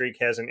winning streak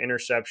has an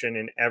interception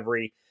in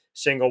every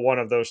single one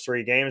of those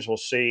 3 games. We'll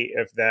see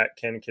if that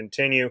can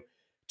continue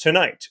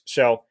tonight.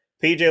 So,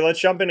 PJ, let's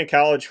jump into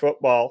college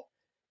football.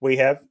 We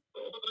have...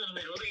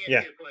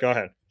 Yeah, go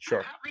ahead.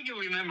 Sure. How do you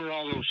remember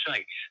all those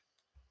sites?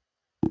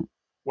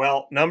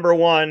 Well, number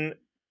one,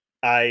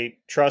 I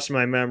trust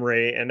my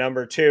memory, and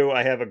number two,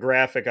 I have a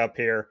graphic up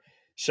here.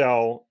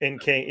 So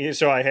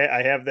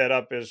I have that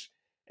up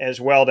as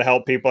well to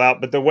help people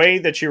out. But the way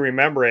that you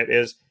remember it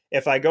is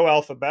if I go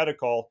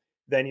alphabetical,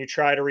 then you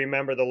try to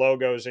remember the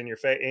logos in your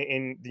face.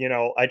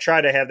 I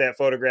try to have that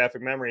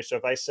photographic memory. So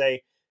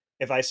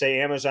if I say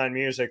Amazon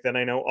Music, then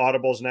I know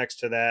Audible's next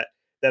to that.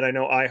 Then I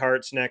know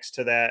iHeart's next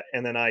to that,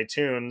 and then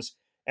iTunes.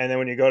 And then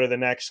when you go to the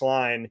next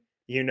line,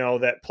 you know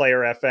that Player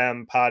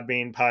FM,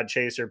 Podbean,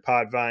 Podchaser,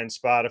 Podvine,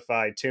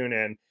 Spotify,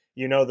 TuneIn,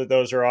 you know that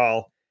those are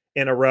all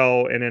in a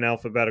row and in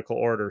alphabetical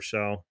order.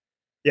 So,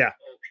 yeah,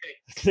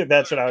 okay.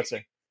 That's what I would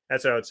say.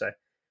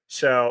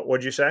 So,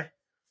 what'd you say?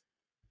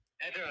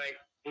 That's all right.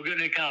 We're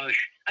good in college.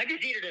 I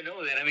just needed to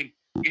know that. I mean,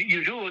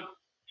 you do it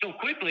so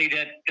quickly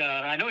that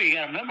I know you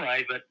got to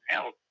memorize, but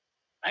hell,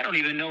 I don't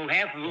even know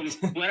half of them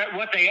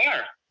what they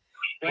are.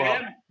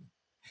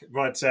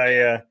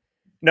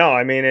 No,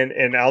 I mean,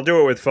 and I'll do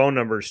it with phone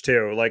numbers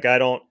too. Like I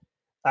don't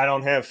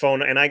have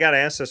phone, and I got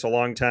asked this a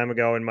long time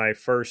ago in my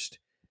first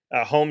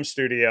home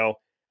studio.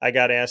 I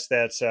got asked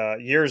that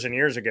years and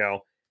years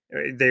ago.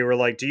 They were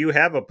like, "Do you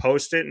have a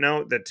Post-it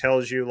note that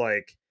tells you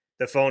like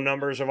the phone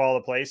numbers of all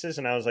the places?"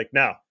 And I was like,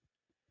 "No."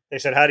 They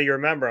said, "How do you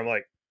remember?" I'm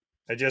like,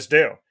 "I just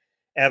do."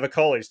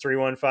 Avicoli's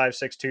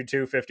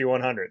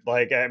 315-622-5100.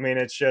 Like, I mean,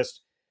 it's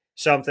just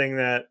something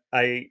that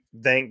I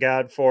thank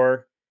God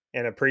for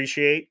and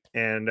appreciate,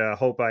 and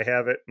hope I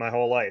have it my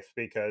whole life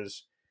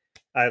because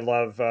I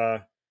love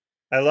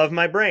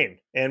my brain.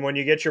 And when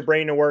you get your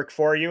brain to work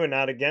for you and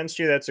not against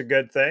you, that's a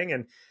good thing.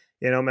 And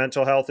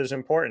mental health is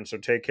important, so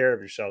take care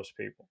of yourselves,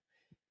 people.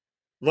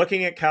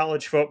 Looking at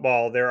college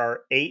football, there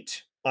are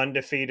 8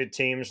 undefeated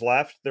teams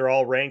left. They're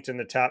all ranked in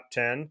the top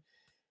 10.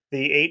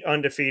 The 8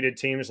 undefeated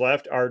teams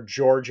left are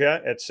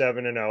Georgia at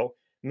 7-0,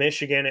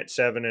 Michigan at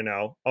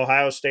 7-0,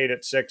 Ohio State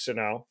at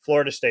 6-0,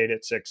 Florida State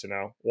at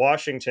 6-0,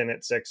 Washington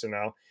at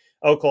 6-0,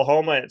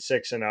 Oklahoma at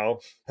 6-0,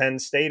 Penn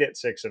State at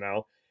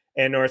 6-0,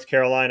 and North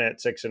Carolina at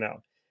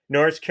 6-0.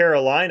 North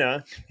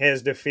Carolina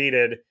has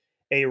defeated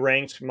a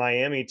ranked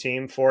Miami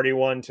team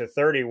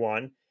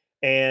 41-31,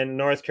 and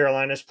North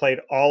Carolina's played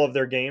all of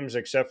their games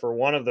except for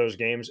one of those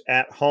games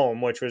at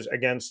home, which was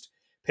against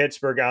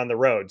Pittsburgh on the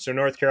road. So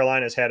North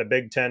Carolina's had a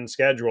Big Ten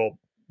schedule,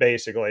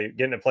 basically,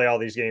 getting to play all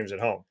these games at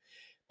home.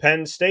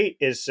 Penn State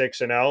is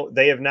 6-0.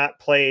 They have not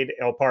played,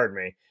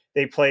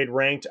 they played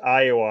ranked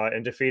Iowa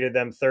and defeated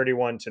them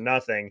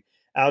 31-0.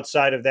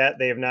 Outside of that,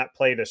 they have not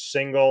played a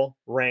single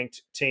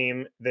ranked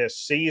team this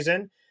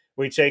season.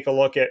 We take a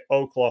look at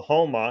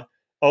Oklahoma.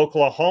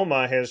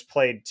 Oklahoma has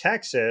played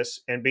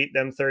Texas and beat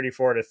them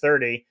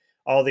 34-30.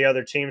 All the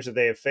other teams that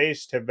they have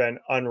faced have been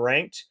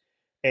unranked.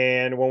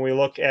 And when we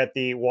look at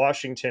the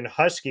Washington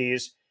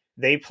Huskies,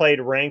 they played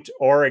ranked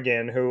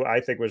Oregon, who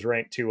I think was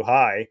ranked too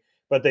high,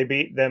 but they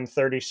beat them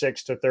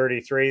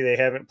 36-33. They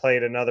haven't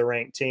played another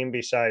ranked team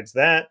besides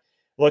that.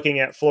 Looking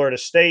at Florida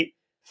State,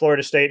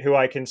 who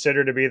I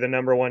consider to be the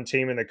number one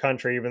team in the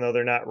country, even though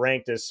they're not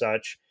ranked as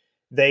such,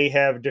 they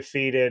have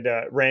defeated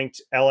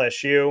ranked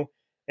LSU,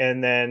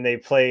 and then they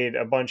played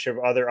a bunch of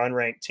other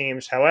unranked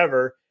teams.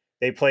 However,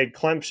 they played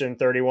Clemson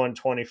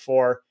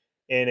 31-24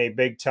 in a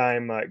big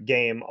time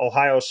game.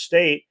 Ohio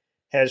State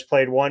has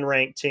played one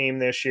ranked team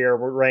this year.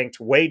 We're ranked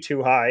way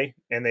too high,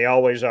 and they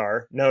always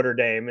are, Notre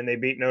Dame, and they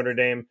beat Notre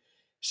Dame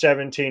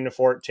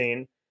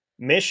 17-14.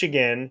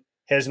 Michigan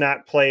has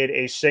not played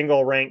a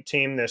single ranked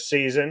team this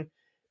season.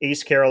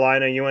 East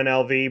Carolina,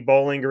 UNLV,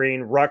 Bowling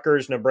Green,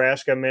 Rutgers,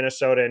 Nebraska,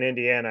 Minnesota, and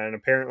Indiana. And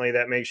apparently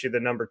that makes you the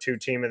number 2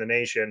 team in the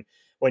nation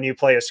when you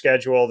play a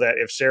schedule that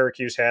if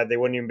Syracuse had, they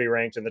wouldn't even be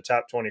ranked in the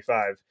top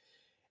 25.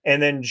 And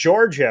then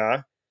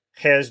Georgia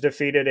has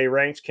defeated a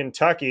ranked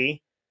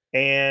Kentucky,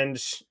 and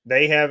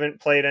they haven't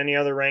played any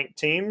other ranked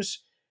teams.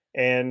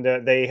 And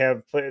they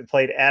have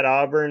played at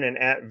Auburn and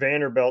at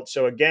Vanderbilt.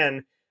 So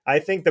again, I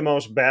think the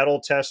most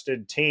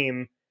battle-tested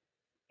team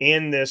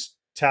in this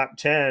top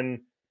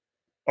 10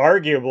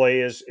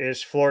 arguably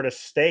is Florida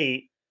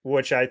State,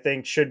 which I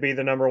think should be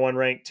the number one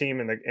ranked team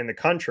in the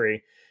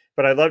country.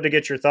 But I'd love to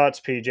get your thoughts,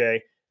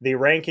 PJ. The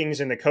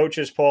rankings in the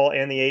coaches poll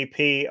and the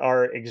AP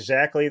are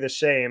exactly the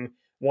same,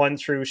 1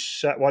 through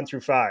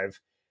 5.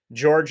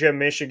 Georgia,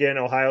 Michigan,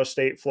 Ohio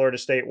State, Florida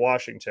State,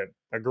 Washington.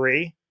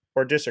 Agree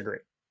or disagree?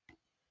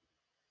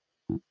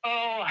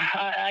 Oh,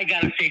 I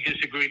got to say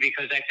disagree,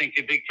 because I think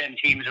the Big Ten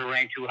teams are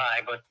ranked too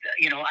high. But,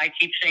 I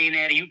keep saying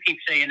that. You keep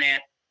saying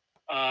that.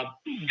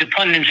 The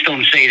pundits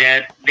don't say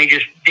that. They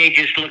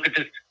just look at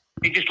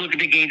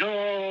the game.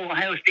 Oh,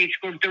 Ohio State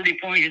scored 30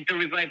 points and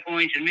 35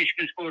 points, and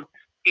Michigan scored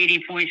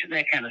 80 points and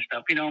that kind of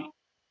stuff. I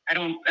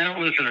don't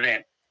listen to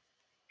that.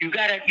 You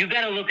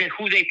gotta look at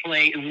who they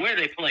play and where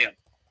they play them.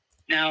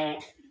 Now,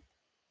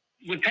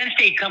 with Penn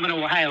State coming to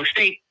Ohio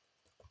State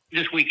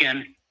this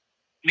weekend,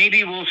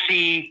 maybe we'll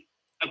see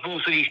what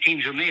both of these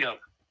teams are made of.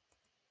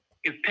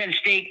 If Penn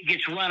State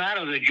gets run out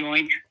of the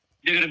joint,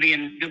 they're going to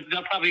be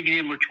they'll probably be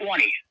number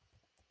 20.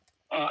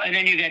 And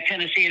then you got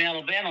Tennessee and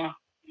Alabama,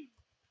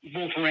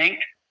 both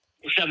ranked,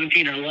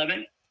 17 or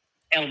 11.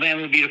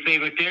 Alabama would be the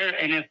favorite there,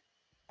 and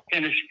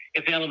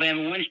if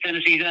Alabama wins,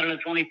 Tennessee's out of the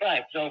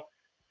 25. So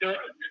there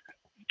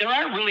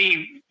aren't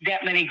really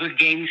that many good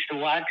games to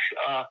watch.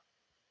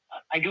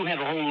 I do have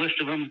a whole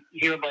list of them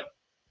here, but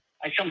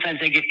sometimes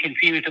I get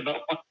confused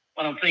about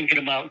what I'm thinking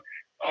about.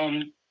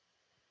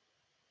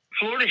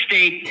 Florida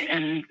State,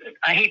 and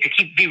I hate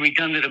to be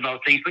redundant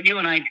about things, but you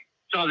and I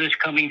saw this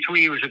coming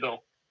 3 years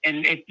ago.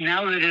 And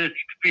now that it's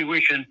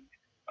fruition,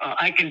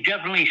 I can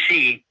definitely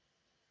see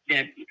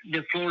that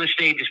the Florida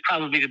State is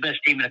probably the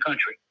best team in the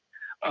country.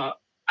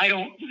 I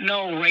don't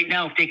know right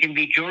now if they can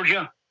beat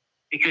Georgia,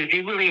 because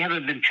they really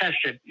haven't been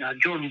tested.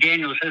 Jordan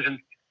Daniels hasn't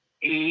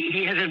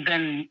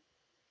been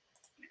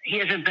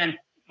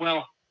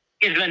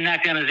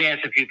knocked on his ass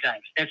a few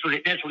times. That's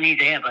what needs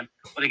to happen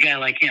with a guy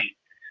like him.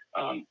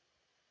 And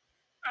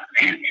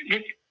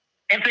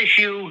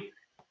FSU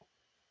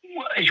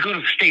is going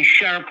to stay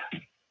sharp,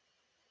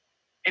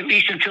 at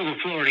least until the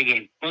Florida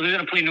game. Well, they're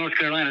going to play North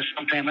Carolina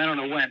sometime. I don't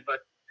know when, but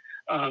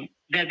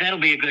that'll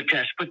be a good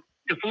test. But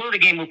the Florida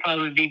game will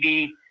probably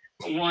be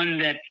one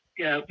that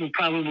will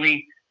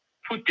probably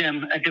put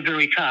them at the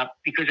very top,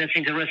 because I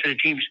think the rest of the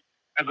teams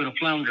are going to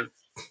flounder.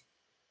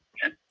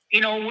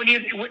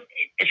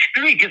 It's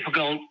very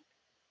difficult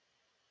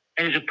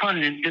as a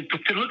pundit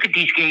to look at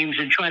these games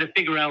and try to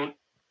figure out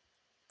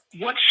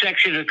what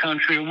section of the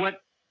country or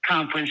what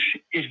conference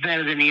is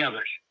better than the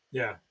others.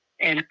 Yeah.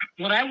 And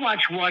when I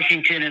watched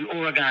Washington and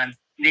Oregon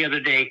the other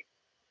day,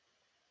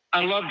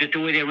 I loved it, the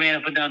way they ran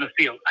up and down the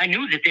field. I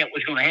knew that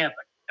was going to happen.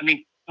 I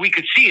mean, we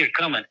could see it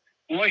coming.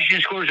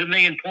 Washington scores 1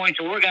 million points.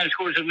 Oregon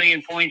scores 1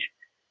 million points.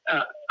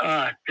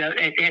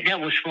 That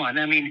was fun.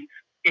 I mean,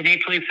 and they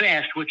play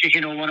fast, which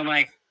is, one of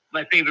my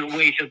favorite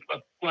ways of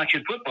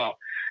watching football.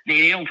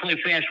 They don't play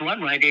fast,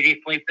 run right. They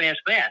just play fast.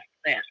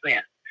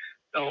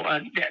 So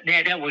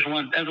that was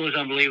one. That was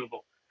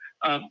unbelievable.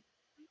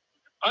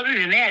 Other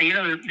than that,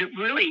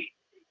 really,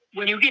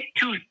 when you get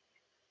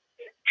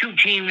two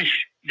teams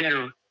that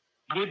are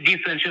good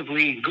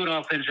defensively, good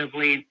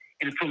offensively,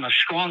 and from a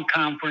strong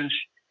conference,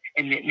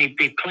 and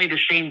they play the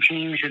same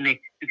teams, and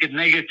you can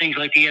measure things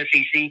like the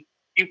SEC,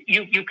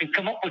 you can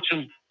come up with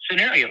some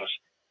scenarios.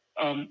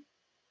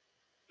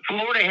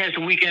 Florida has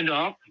the weekend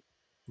off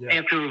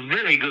after a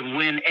very good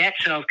win at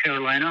South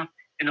Carolina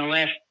in the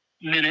last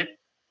minute,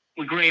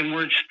 with Graham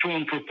Wirtz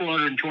throwing for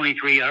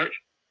 423 yards.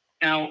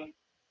 Now,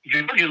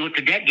 Georgia looked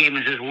at that game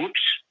and says,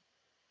 whoops,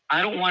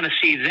 I don't want to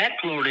see that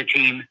Florida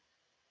team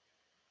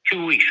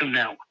 2 weeks from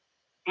now.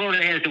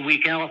 Florida has the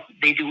week off.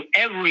 They do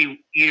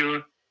every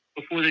year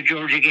before the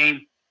Georgia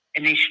game,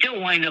 and they still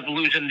wind up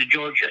losing to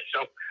Georgia.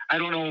 So I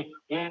don't know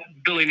what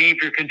Billy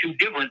Napier can do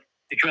different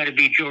to try to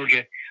beat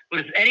Georgia.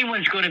 But if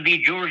anyone's going to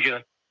beat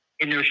Georgia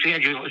in their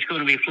schedule, it's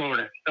going to be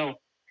Florida. So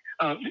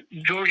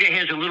Georgia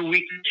has a little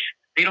weakness.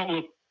 They don't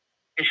look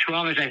as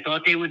strong as I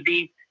thought they would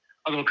be.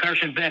 Although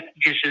Carson Beck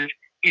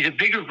he's a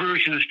bigger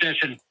version of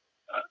Stetson.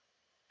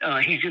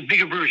 He's a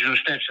bigger version of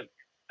Stetson.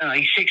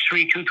 He's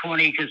 6'3",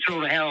 220, can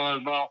throw the hell out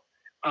of the ball.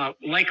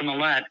 Like him a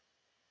lot.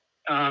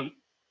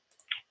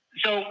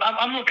 So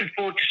I'm looking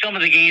forward to some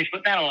of the games,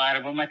 but not a lot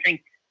of them. I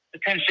think the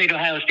Penn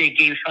State-Ohio State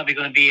game is probably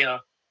going to be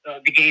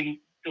the game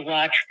to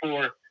watch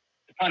for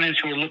the pundits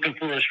who are looking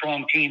for a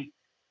strong team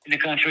in the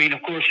country. And,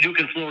 of course, Duke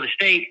and Florida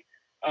State,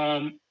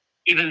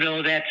 even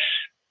though that's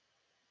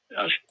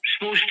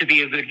supposed to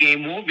be a good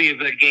game, won't be a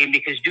good game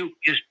because Duke,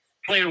 just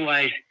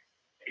player-wise,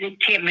 it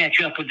can't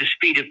match up with the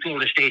speed that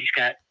Florida State's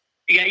got.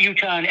 You got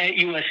Utah and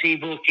USC,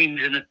 both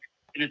teams in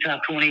the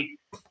top 20.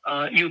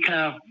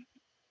 Utah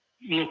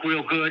look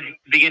real good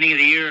beginning of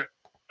the year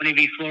when they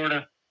beat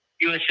Florida.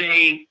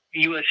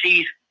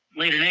 USC's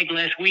laid an egg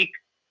last week,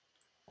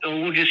 so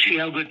we'll just see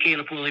how good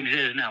Caleb Williams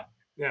is now.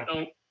 Yeah.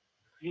 So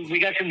we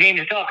got some games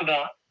to talk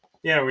about.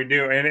 Yeah, we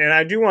do. And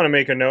I do want to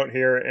make a note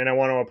here, and I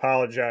want to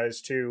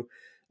apologize to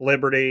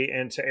Liberty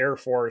and to Air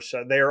Force.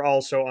 They are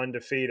also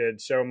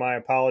undefeated, so my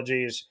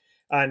apologies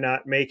on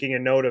not making a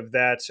note of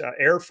that.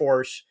 Air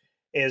Force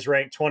is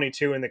ranked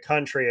 22 in the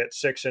country at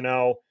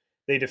 6-0.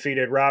 They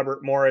defeated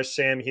Robert Morris,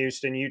 Sam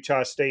Houston,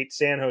 Utah State,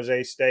 San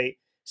Jose State,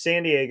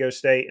 San Diego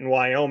State, and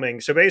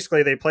Wyoming. So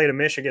basically, they played a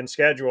Michigan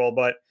schedule,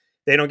 but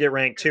they don't get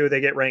ranked 2.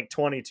 They get ranked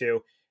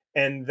 22.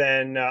 And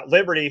then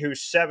Liberty,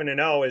 who's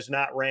 7-0, is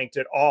not ranked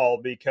at all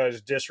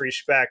because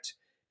disrespect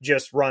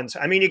just runs.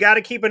 I mean, you got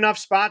to keep enough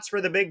spots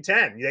for the Big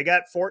Ten. They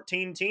got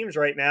 14 teams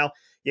right now.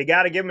 You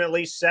got to give them at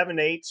least 7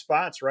 to 8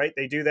 spots, right?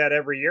 They do that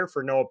every year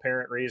for no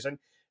apparent reason.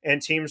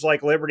 And teams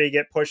like Liberty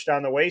get pushed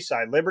on the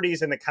wayside.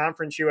 Liberty's in the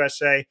Conference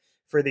USA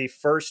for the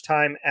first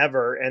time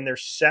ever, and they're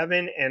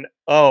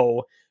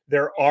 7-0.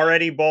 They're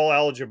already bowl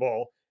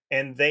eligible,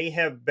 and they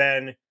have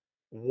been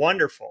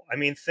wonderful. I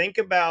mean, think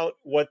about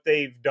what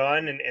they've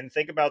done and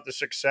think about the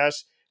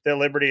success that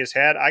Liberty has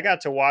had. I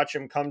got to watch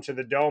them come to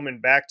the Dome in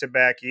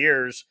back-to-back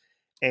years,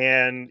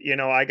 and,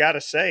 I got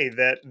to say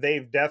that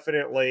they've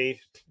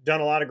definitely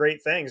done a lot of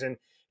great things. And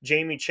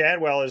Jamie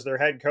Chadwell is their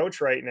head coach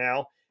right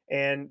now,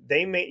 and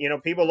they may,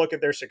 people look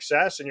at their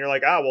success, and you're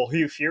like, well,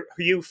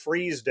 Hugh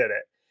Freeze did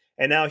it.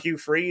 And now Hugh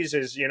Freeze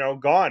is,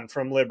 gone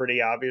from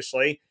Liberty,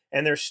 obviously,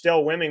 and they're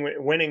still winning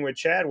with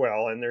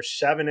Chadwell, and they're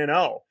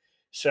 7-0.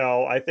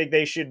 So I think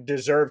they should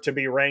deserve to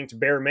be ranked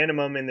bare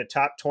minimum in the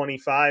top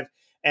 25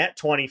 at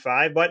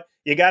 25. But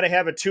you got to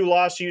have a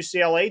 2-loss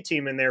UCLA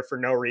team in there for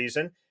no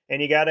reason,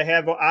 and you got to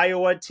have an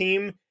Iowa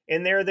team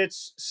in there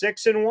that's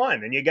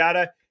 6-1, and you got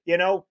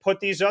to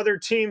put these other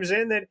teams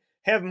in that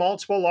have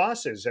multiple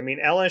losses. I mean,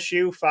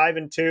 LSU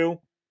 5-2.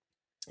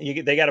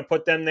 They got to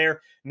put them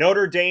there.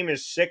 Notre Dame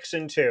is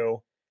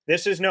 6-2.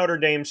 This is Notre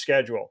Dame's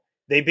schedule.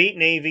 They beat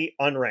Navy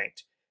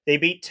unranked. They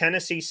beat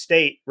Tennessee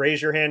State.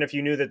 Raise your hand if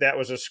you knew that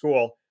was a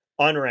school.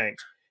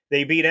 Unranked.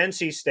 They beat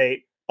NC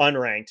State.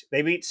 Unranked.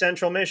 They beat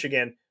Central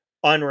Michigan.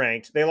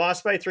 Unranked. They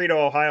lost by 3 to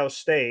Ohio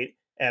State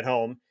at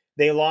home.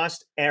 They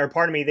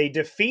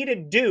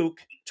defeated Duke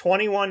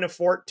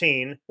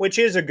 21-14, which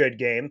is a good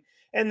game.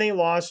 And they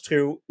lost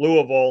to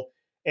Louisville.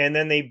 And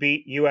then they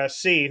beat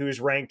USC, who's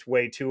ranked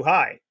way too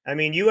high. I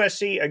mean,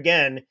 USC,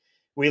 again,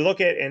 we look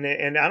at,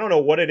 and I don't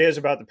know what it is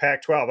about the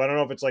Pac-12. I don't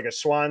know if it's like a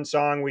swan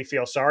song. We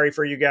feel sorry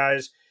for you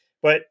guys.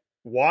 But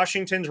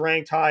Washington's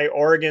ranked high.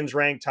 Oregon's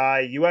ranked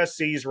high.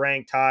 USC's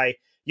ranked high.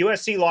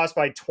 USC lost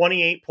by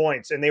 28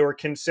 points, and they were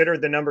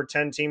considered the number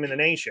 10 team in the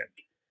nation.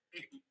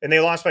 And they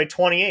lost by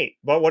 28.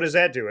 But what does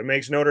that do? It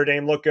makes Notre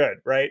Dame look good,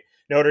 right?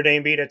 Notre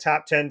Dame beat a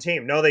top 10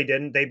 team. No, they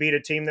didn't. They beat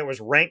a team that was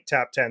ranked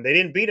top 10. They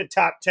didn't beat a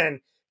top 10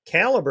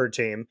 caliber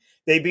team.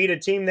 They beat a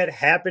team that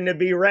happened to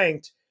be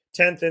ranked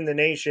 10th in the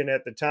nation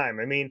at the time.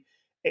 I mean,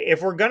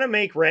 if we're going to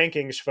make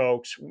rankings,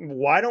 folks,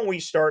 why don't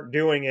we start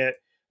doing it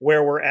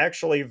where we're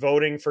actually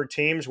voting for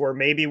teams where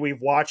maybe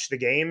we've watched the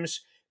games,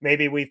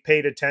 maybe we've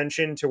paid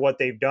attention to what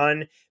they've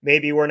done,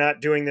 maybe we're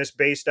not doing this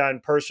based on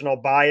personal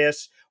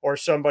bias or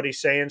somebody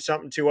saying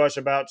something to us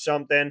about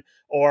something,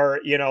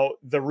 or,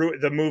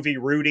 the movie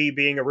Rudy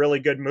being a really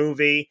good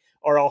movie,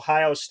 or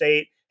Ohio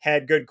State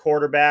had good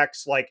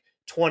quarterbacks like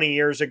 20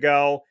 years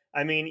ago.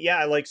 I mean, yeah,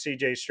 I like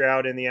CJ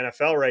Stroud in the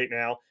NFL right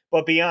now,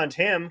 but beyond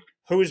him,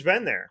 who's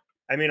been there?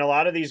 I mean, a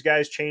lot of these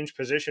guys changed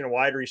position at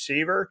wide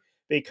receiver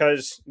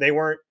because they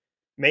weren't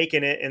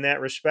making it in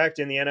that respect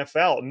in the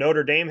NFL.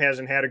 Notre Dame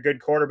hasn't had a good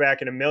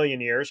quarterback in a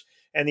million years,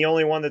 and the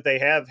only one that they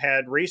have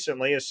had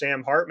recently is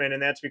Sam Hartman,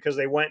 and that's because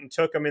they went and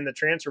took him in the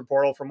transfer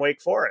portal from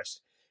Wake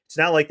Forest. It's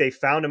not like they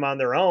found him on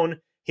their own.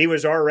 He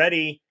was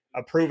already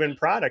a proven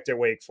product at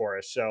Wake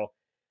Forest. So,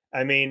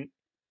 I mean,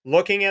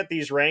 looking at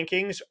these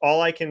rankings,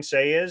 all I can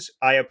say is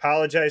I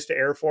apologize to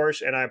Air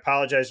Force and I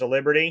apologize to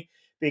Liberty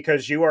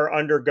because you are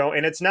undergoing,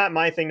 and it's not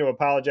my thing to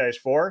apologize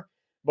for,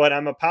 but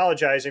I'm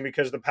apologizing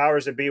because the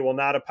powers that be will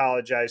not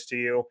apologize to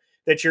you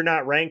that you're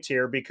not ranked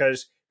here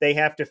because they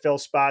have to fill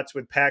spots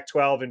with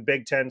Pac-12 and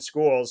Big Ten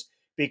schools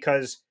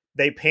because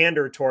they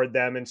pander toward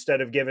them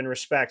instead of giving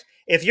respect.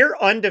 If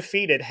you're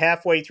undefeated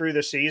halfway through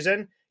the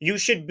season, you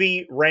should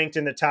be ranked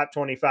in the top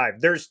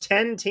 25. There's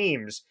 10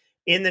 teams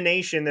in the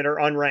nation that are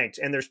unranked,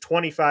 and there's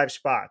 25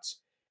 spots.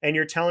 And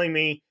you're telling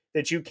me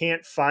that you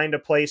can't find a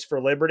place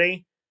for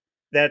Liberty?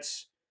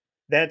 That's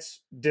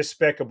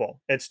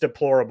despicable. It's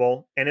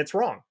deplorable, and it's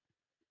wrong.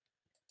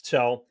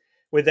 So,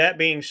 with that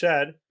being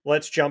said,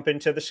 let's jump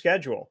into the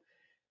schedule.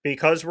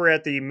 Because we're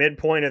at the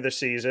midpoint of the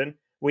season,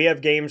 we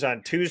have games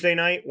on Tuesday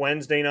night,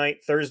 Wednesday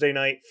night, Thursday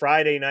night,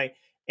 Friday night,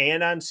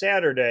 and on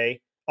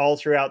Saturday all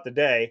throughout the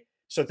day.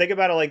 So think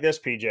about it like this,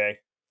 PJ.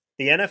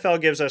 The NFL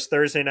gives us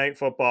Thursday night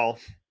football,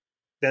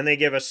 then they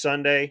give us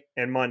Sunday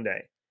and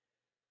Monday.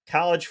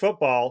 College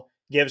football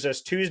gives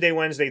us Tuesday,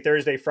 Wednesday,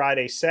 Thursday,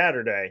 Friday,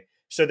 Saturday.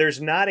 So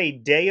there's not a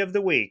day of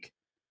the week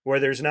where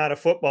there's not a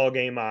football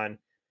game on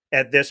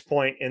at this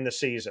point in the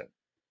season.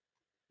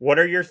 What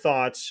are your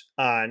thoughts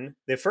on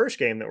the first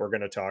game that we're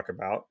going to talk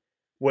about,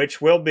 which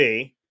will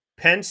be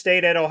Penn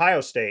State at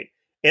Ohio State?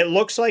 It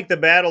looks like the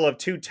battle of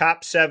two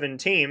top 7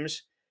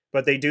 teams,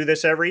 but they do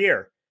this every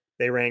year.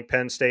 They rank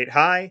Penn State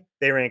high,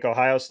 they rank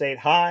Ohio State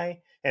high,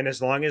 and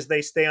as long as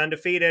they stay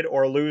undefeated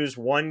or lose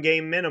one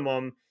game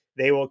minimum,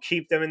 they will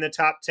keep them in the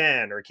top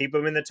 10 or keep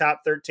them in the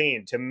top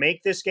 13 to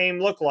make this game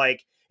look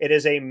like it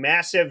is a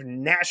massive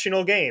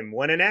national game,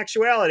 when in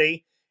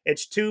actuality,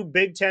 it's two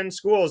Big Ten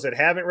schools that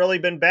haven't really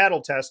been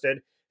battle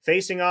tested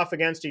facing off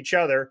against each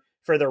other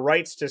for the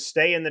rights to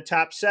stay in the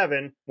top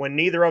 7 when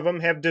neither of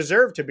them have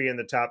deserved to be in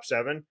the top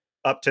 7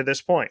 up to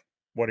this point.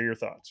 What are your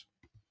thoughts?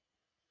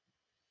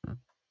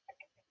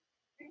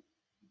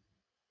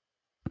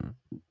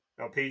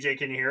 Oh, PJ,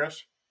 can you hear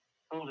us?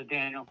 Hold it,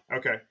 Daniel.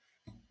 Okay.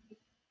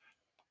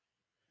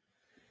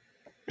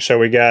 So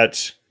we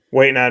got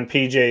waiting on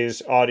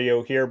PJ's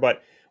audio here,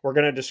 but we're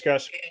going to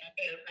discuss.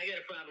 I got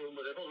a problem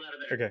with it. Hold on a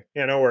minute. Okay.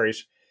 Yeah, no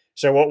worries.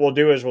 So what we'll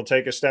do is we'll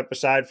take a step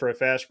aside for a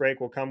fast break.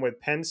 We'll come with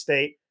Penn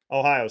State,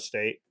 Ohio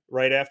State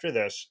right after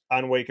this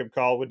on Wake Up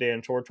Call with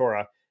Dan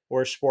Tortora,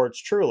 where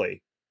sports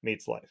truly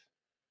meets life.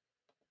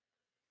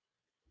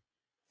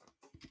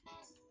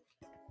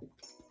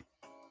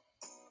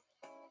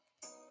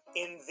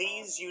 In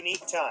these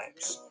unique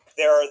times,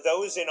 there are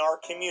those in our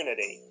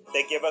community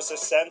that give us a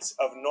sense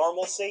of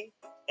normalcy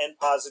and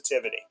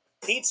positivity.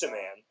 Pizza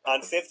Man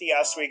on 50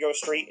 Oswego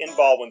Street in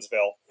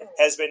Baldwinsville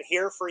has been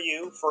here for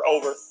you for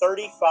over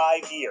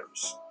 35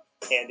 years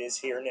and is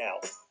here now.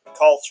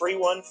 Call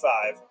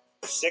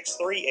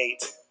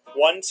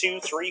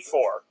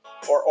 315-638-1234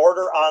 or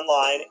order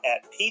online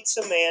at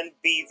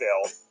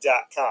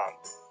pizzamanbville.com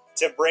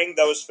to bring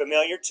those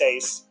familiar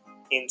tastes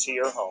into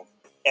your home.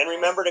 And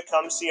remember to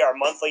come see our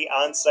monthly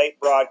on-site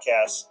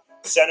broadcasts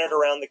centered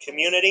around the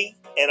community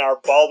and our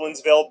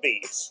Baldwinsville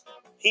Bees.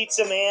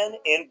 Pizza Man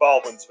in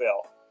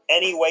Baldwinsville.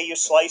 Any way you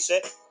slice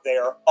it, they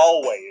are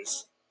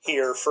always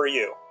here for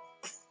you.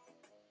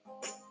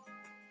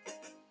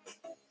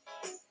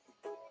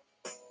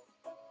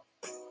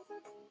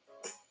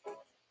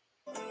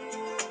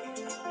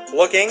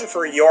 Looking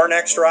for your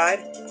next ride?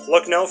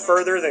 Look no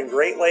further than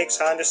Great Lakes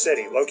Honda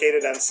City,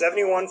 located on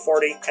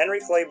 7140 Henry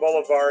Clay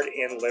Boulevard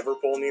in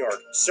Liverpool, New York.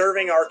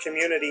 Serving our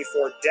community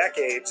for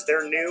decades,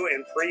 their new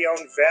and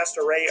pre-owned vast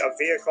array of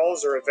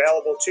vehicles are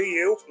available to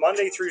you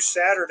Monday through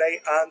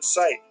Saturday on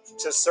site.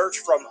 To search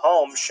from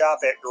home,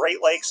 shop at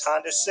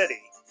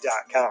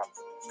GreatLakesHondaCity.com.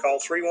 Call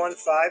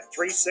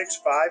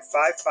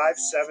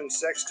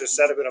 315-365-5576 to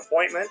set up an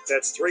appointment.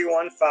 That's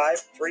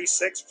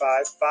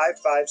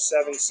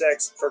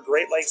 315-365-5576 for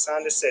Great Lakes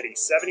Honda City,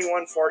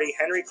 7140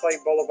 Henry Clay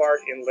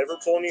Boulevard in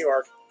Liverpool, New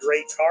York.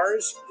 Great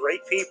cars,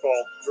 great people,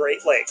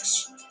 Great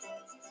Lakes.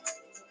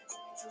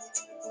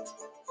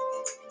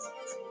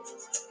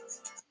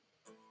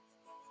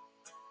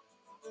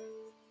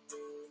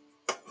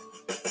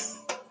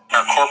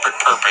 Our corporate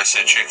purpose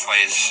at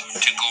Chick-fil-A is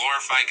to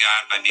glorify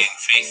God by being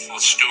faithful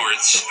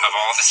stewards of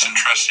all that's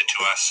entrusted to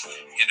us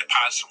and to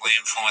positively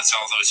influence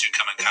all those who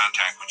come in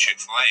contact with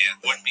Chick-fil-A. And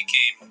what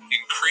became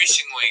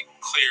increasingly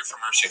clear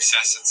from our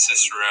success at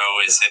Cicero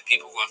is that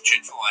people love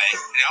Chick-fil-A.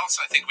 And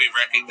also, I think we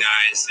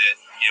recognize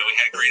that we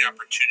had a great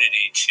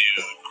opportunity to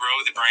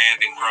grow the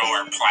brand and grow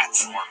our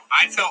platform.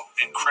 I felt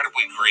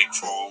incredibly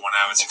grateful when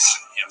I was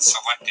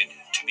selected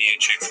to be a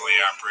Chick-fil-A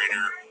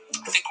operator.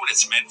 I think what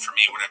it's meant for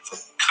me, what I've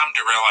come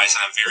to realize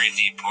on a very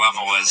deep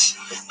level is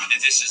that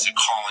this is a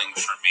calling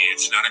for me.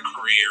 It's not a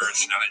career.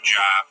 It's not a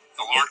job.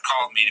 The Lord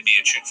called me to be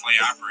a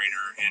Chick-fil-A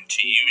operator and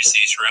to use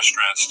these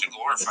restaurants to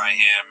glorify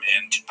Him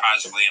and to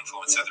positively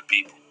influence other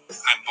people.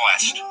 I'm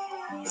blessed.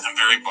 I'm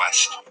very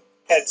blessed.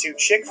 Head to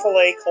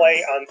Chick-fil-A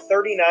Clay on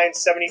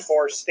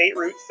 3974 State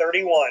Route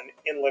 31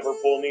 in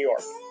Liverpool, New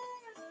York.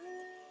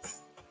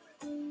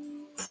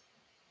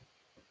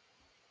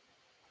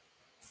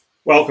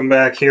 Welcome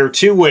back here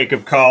to Wake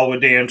Up Call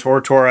with Dan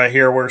Tortora,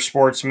 here where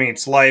sports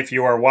meets life.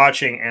 You are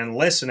watching and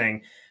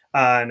listening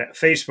on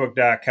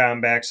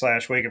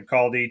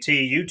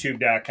Facebook.com/WakeUpCallDT,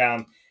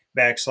 YouTube.com/WakeUpCallDT,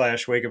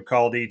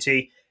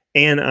 /WakeUpCallDT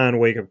and on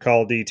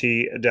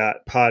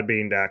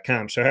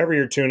wakeupcalldt.podbean.com. So however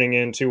you're tuning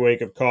in to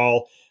Wake Up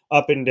Call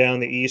up and down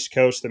the East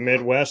Coast, the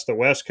Midwest, the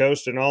West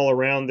Coast, and all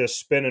around this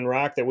spinning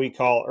rock that we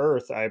call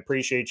Earth, I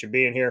appreciate you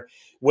being here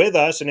with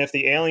us. And if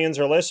the aliens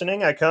are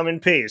listening, I come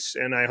in peace,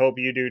 and I hope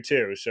you do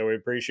too. So we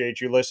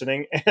appreciate you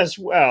listening as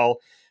well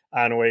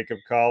on Wake Up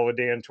Call with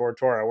Dan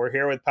Tortora. We're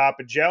here with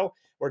Papa Joe.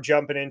 We're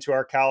jumping into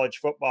our college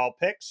football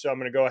picks, so I'm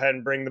going to go ahead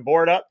and bring the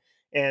board up.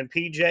 And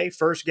PJ,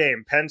 first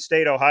game, Penn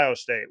State, Ohio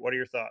State. What are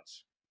your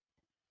thoughts?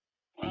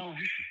 Well,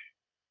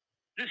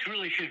 this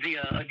really should be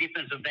a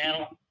defensive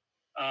battle.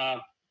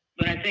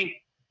 But I think,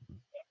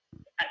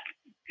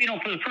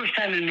 for the first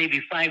time in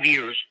maybe 5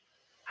 years,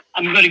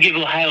 I'm going to give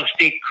Ohio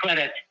State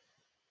credit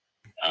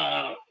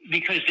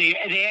because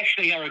they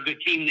actually are a good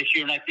team this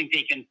year, and I think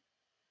they can.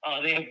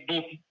 They have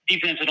both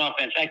defense and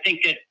offense. I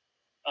think that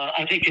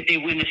they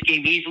win this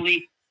game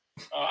easily.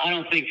 I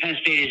don't think Penn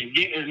State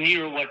is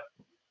near what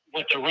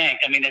they're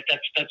ranked. I mean,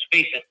 let's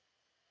face it.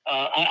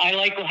 I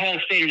like Ohio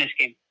State in this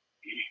game.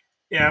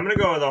 Yeah, I'm going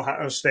to go with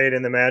Ohio State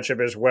in the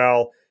matchup as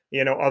well.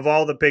 Of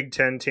all the Big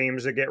Ten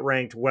teams that get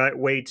ranked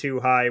way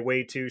too high,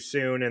 way too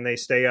soon, and they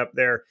stay up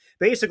there,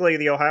 basically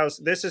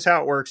this is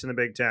how it works in the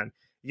Big Ten.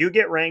 You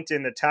get ranked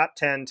in the top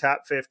 10,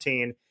 top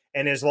 15,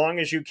 and as long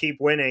as you keep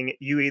winning,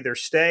 you either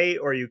stay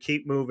or you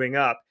keep moving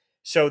up.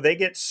 So they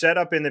get set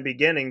up in the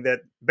beginning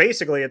that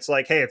basically it's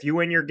like, hey, if you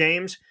win your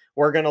games,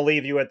 we're going to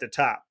leave you at the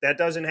top. That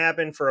doesn't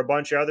happen for a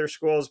bunch of other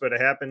schools, but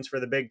it happens for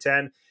the Big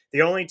Ten.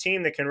 The only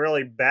team that can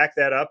really back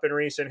that up in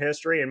recent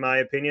history, in my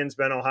opinion, has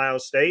been Ohio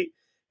State.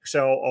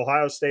 So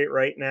Ohio State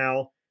right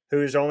now,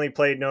 who's only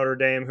played Notre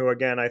Dame, who,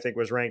 again, I think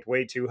was ranked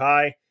way too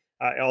high.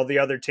 All the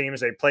other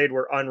teams they played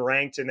were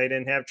unranked, and they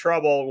didn't have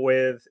trouble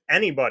with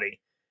anybody.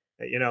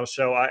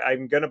 So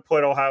I'm going to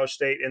put Ohio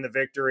State in the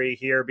victory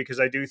here because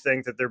I do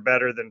think that they're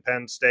better than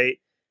Penn State.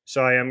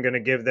 So I am going to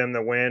give them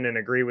the win and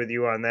agree with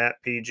you on that,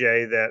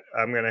 PJ, that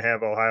I'm going to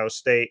have Ohio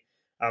State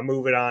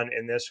move it on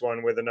in this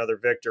one with another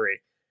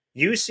victory.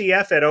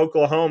 UCF at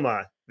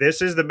Oklahoma.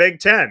 This is the Big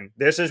Ten.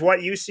 This is what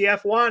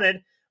UCF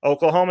wanted.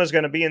 Oklahoma is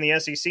going to be in the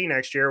SEC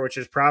next year, which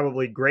is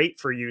probably great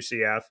for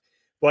UCF.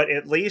 But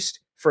at least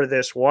for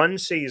this one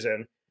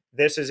season,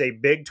 this is a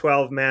Big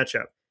 12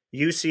 matchup.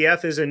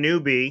 UCF is a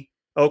newbie.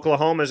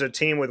 Oklahoma is a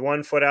team with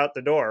one foot out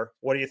the door.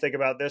 What do you think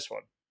about this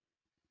one?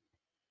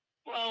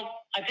 Well,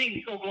 I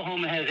think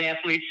Oklahoma has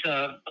athletes.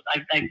 I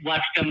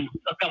watched them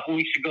a couple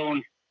weeks ago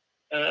in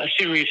a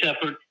serious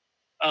effort.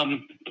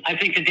 I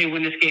think that they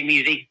win this game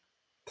easy.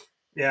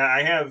 Yeah,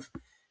 I have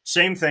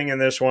same thing in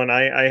this one.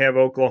 I have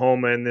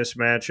Oklahoma in this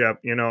matchup.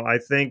 I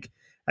think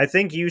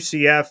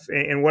UCF,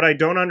 and what I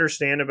don't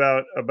understand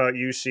about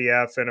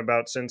UCF and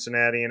about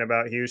Cincinnati and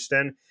about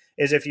Houston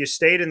is if you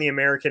stayed in the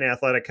American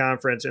Athletic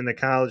Conference and the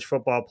college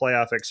football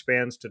playoff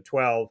expands to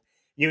 12,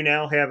 you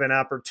now have an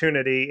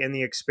opportunity in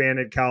the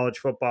expanded college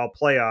football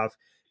playoff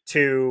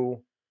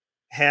to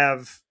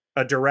have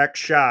a direct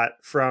shot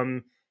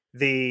from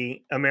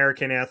the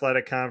American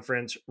Athletic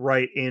Conference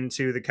right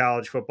into the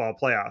college football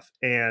playoff.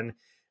 And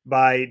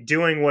by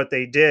doing what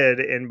they did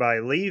and by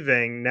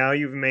leaving, now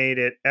you've made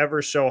it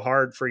ever so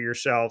hard for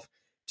yourself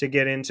to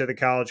get into the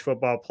college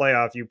football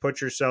playoff. You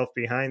put yourself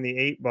behind the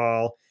 8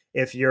 ball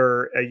if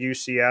you're a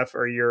UCF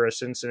or you're a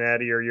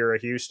Cincinnati or you're a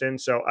Houston.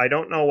 So I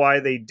don't know why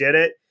they did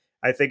it.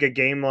 I think a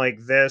game like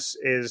this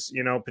is,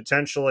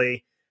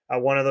 potentially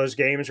one of those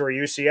games where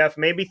UCF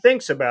maybe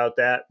thinks about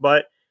that,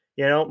 but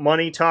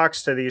money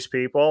talks to these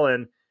people,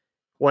 and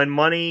when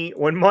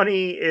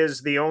money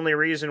is the only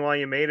reason why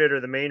you made it or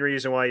the main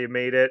reason why you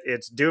made it,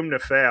 it's doomed to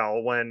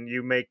fail when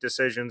you make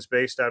decisions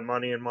based on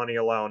money and money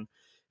alone.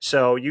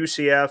 So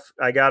UCF,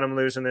 I got them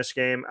losing this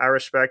game. I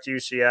respect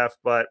UCF,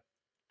 but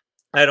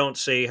I don't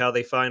see how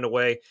they find a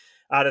way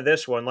out of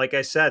this one. Like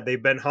I said,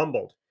 they've been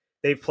humbled.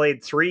 They've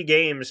played 3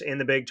 games in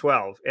the Big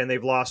 12, and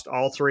they've lost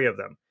all 3 of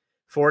them.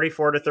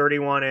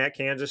 44-31 at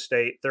Kansas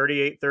State,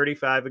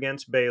 38-35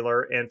 against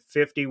Baylor, and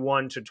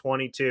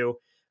 51-22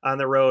 on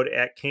the road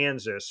at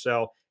Kansas.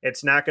 So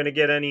it's not going to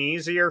get any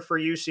easier for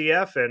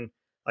UCF. And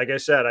like I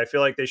said, I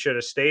feel like they should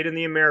have stayed in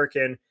the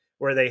American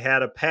where they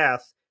had a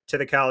path to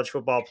the college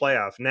football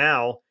playoff.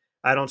 Now,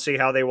 I don't see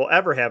how they will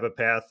ever have a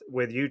path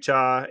with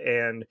Utah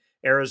and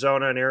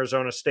Arizona and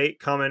Arizona State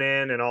coming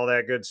in and all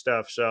that good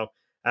stuff. So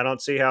I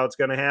don't see how it's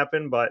going to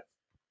happen, but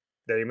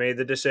they made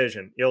the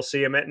decision. You'll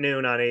see them at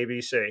noon on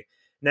ABC.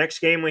 Next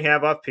game we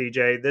have up,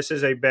 PJ. This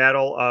is a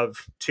battle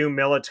of 2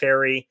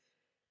 military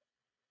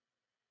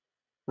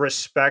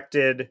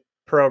respected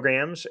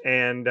programs,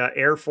 and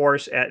Air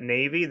Force at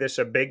Navy. This is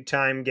a big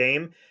time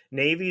game.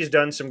 Navy's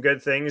done some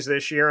good things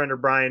this year under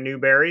Brian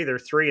Newberry. They're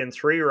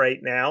 3-3 right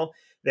now.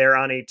 They're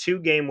on a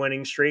 2-game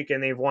winning streak,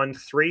 and they've won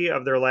 3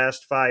 of their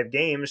last 5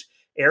 games.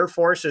 Air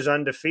Force is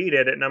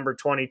undefeated at number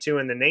 22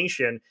 in the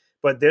nation,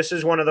 but this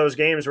is one of those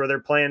games where they're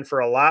playing for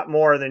a lot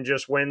more than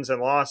just wins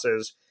and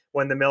losses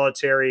when the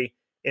military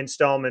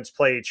installments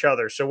play each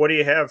other. So what do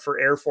you have for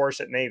Air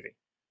Force at Navy?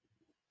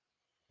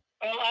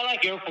 Well, I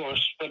like Air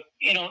Force, but,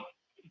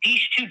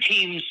 these two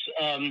teams,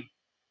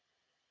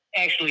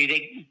 actually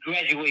they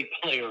graduate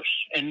players,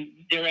 and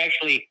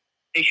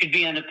they should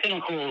be on the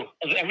pinnacle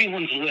of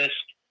everyone's list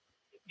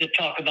to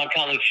talk about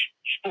college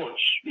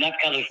sports, not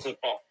college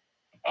football.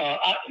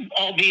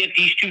 Albeit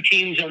these two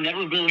teams are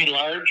never very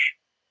large.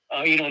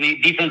 The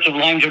defensive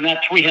lines are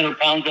not 300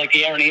 pounds like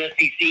they are in the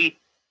SEC,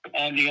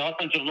 and the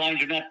offensive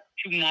lines are not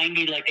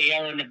 290 like they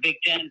are in the Big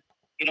Ten.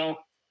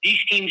 These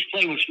teams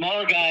play with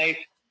smaller guys.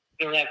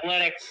 They're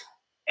athletic,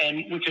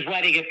 and which is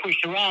why they get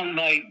pushed around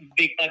by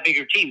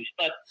bigger teams.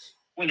 But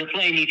when they're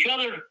playing each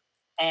other,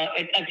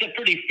 it's a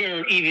pretty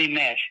fair, even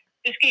match.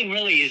 This game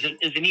really is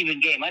an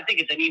even game. I think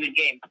it's an even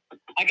game.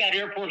 I got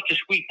Air Force to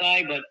squeak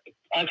by, but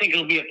I think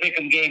it'll be a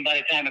pick'em game by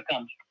the time it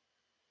comes.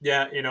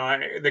 Yeah,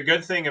 the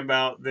good thing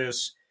about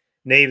this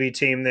Navy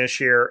team this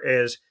year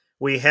is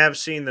we have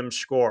seen them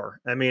score.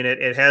 I mean,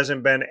 it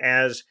hasn't been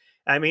as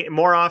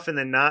more often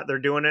than not they're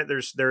doing it.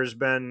 There's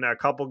been a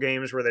couple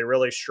games where they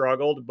really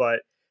struggled,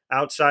 but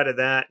outside of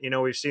that,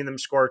 we've seen them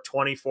score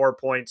 24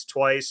 points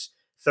twice,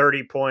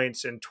 30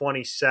 points, and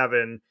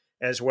 27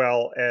 as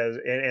well as,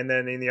 and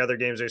then in the other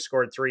games they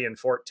scored 3 and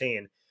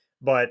 14.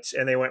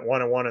 And they went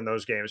 1-1 in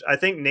those games. I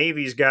think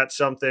Navy's got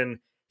something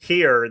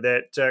here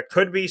that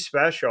could be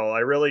special. I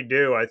really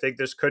do. I think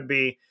this could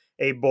be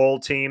a bowl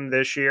team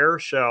this year.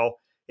 So,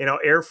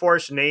 Air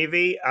Force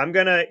Navy, I'm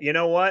going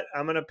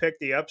to pick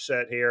the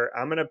upset here.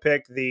 I'm going to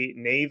pick the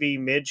Navy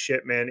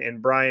midshipman and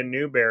Brian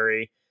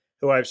Newberry,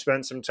 who I've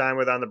spent some time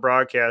with on the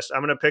broadcast. I'm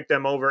going to pick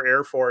them over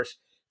Air Force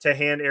to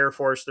hand Air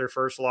Force their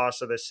first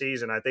loss of the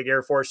season. I think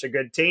Air Force is a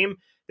good team.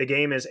 The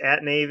game is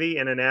at Navy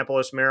in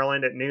Annapolis,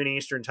 Maryland at noon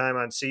Eastern time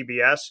on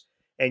CBS.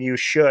 And you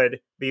should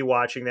be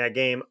watching that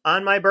game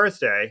on my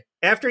birthday.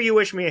 After you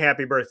wish me a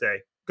happy birthday,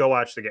 go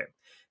watch the game.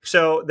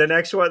 So the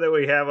next one that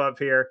we have up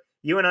here,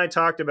 you and I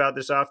talked about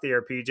this off the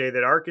air, PJ,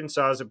 that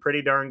Arkansas is a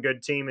pretty darn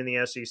good team in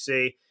the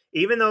SEC.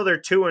 Even though they're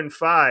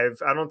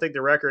 2-5, I don't think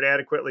the record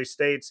adequately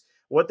states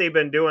what they've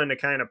been doing to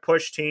kind of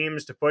push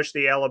teams, to push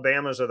the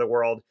Alabamas of the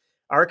world.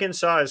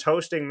 Arkansas is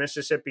hosting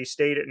Mississippi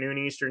State at noon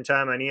Eastern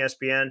time on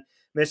ESPN.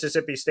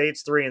 Mississippi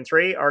State's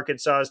 3-3.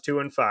 Arkansas is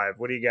 2-5.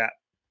 What do you got?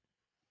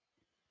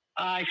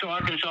 I saw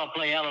Arkansas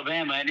play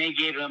Alabama, and they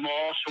gave them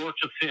all sorts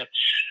of fits.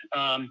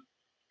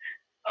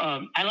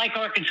 I like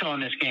Arkansas in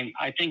this game.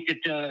 I think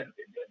that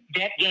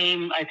that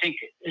game,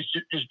 is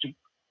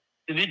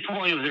the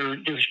midpoint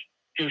of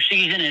their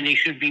season, and they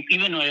should be,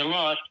 even though they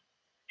lost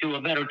to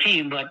a better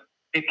team, but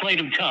they played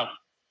them tough,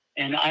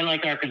 and I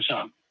like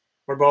Arkansas.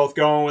 We're both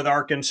going with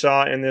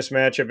Arkansas in this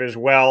matchup as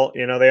well.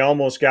 They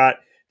almost got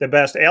the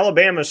best.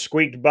 Alabama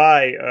squeaked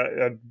by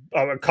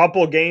a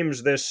couple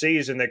games this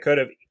season that could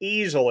have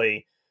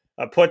easily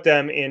put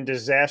them in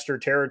disaster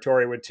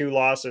territory with 2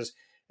 losses.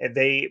 And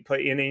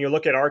you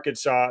look at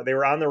Arkansas, they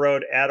were on the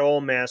road at Ole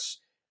Miss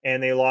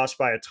and they lost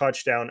by a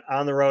touchdown.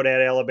 On the road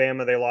at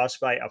Alabama, they lost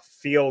by a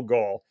field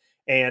goal.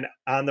 And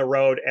on the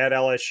road at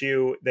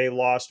LSU, they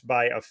lost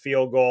by a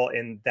field goal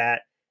in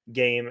that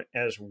game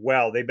as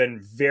well. They've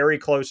been very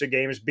close at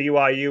games.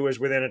 BYU is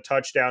within a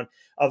touchdown.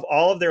 Of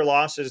all of their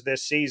losses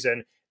this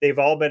season, they've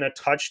all been a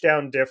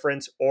touchdown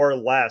difference or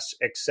less,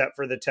 except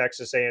for the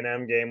Texas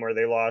A&M game where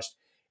they lost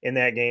in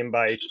that game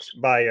by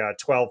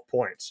 12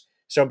 points.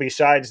 So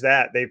besides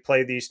that, they've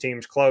played these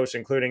teams close,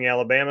 including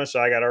Alabama. So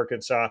I got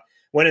Arkansas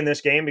winning this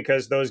game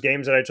because those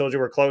games that I told you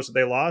were close,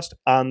 they lost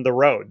on the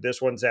road.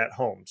 This one's at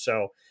home.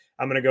 So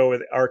I'm going to go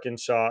with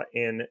Arkansas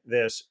in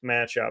this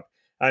matchup.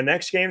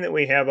 Next game that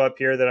we have up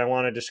here that I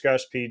want to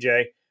discuss,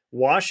 PJ,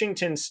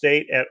 Washington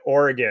State at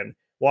Oregon.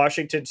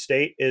 Washington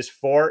State is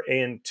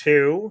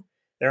 4-2.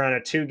 They're on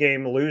a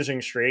 2-game losing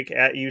streak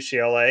at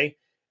UCLA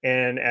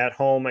and at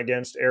home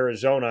against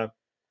Arizona.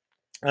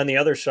 On the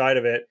other side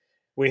of it,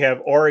 we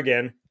have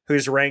Oregon,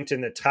 who's ranked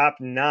in the top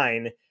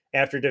 9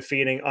 after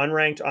defeating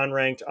unranked,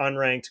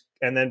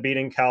 and then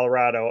beating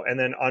Colorado, and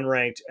then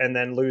unranked, and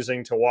then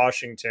losing to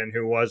Washington,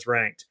 who was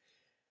ranked.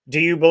 Do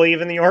you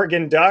believe in the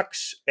Oregon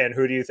Ducks, and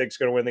who do you think is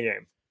going to win the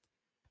game?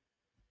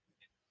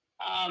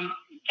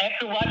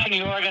 After watching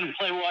the Oregon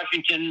play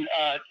Washington,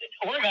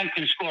 Oregon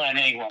can score on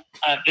anyone.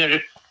 They're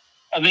an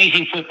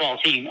amazing football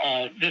team,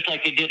 just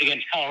like they did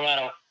against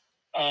Colorado.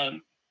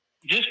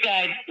 This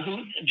guy,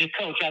 the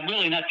coach, I'm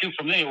really not too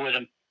familiar with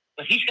him,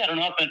 but he's got an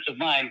offensive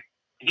mind,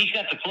 and he's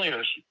got the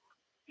players.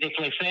 They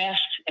play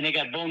fast, and they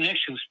got Bo Nix,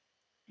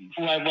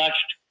 who I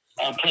watched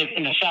play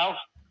in the South.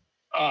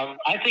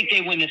 I think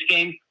they win this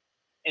game.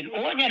 And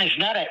Oregon is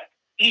not an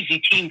easy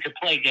team to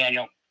play,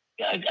 Daniel.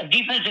 A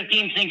defensive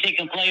team thinks they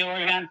can play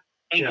Oregon,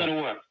 ain't going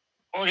to work.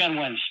 Oregon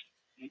wins.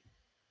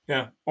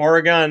 Yeah.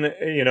 Oregon,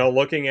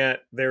 looking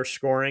at their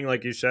scoring,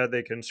 like you said,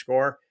 they can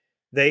score.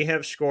 They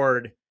have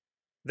scored.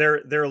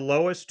 Their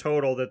lowest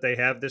total that they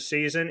have this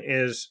season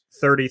is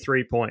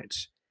 33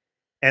 points.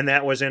 And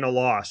that was in a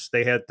loss.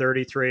 They had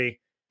 33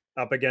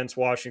 up against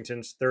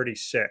Washington's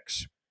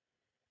 36.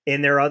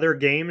 In their other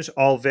games,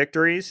 all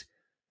victories,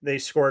 they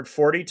scored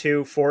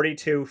 42,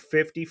 42,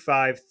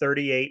 55,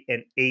 38,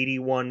 and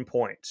 81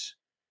 points.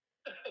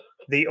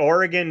 The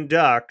Oregon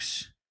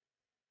Ducks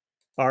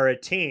are a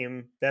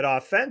team that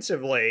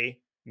offensively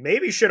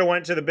maybe should have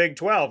went to the Big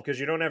 12 because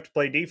you don't have to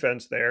play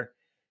defense there.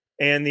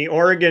 And the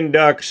Oregon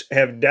Ducks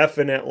have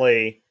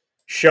definitely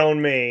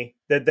shown me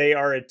that they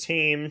are a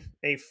team,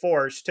 a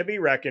force to be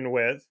reckoned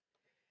with.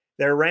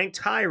 They're ranked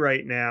high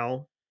right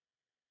now,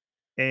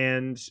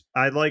 and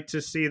I'd like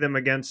to see them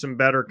against some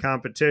better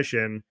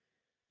competition.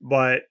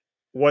 But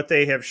what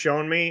they have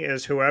shown me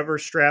is whoever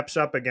straps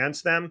up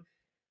against them,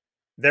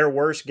 their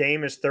worst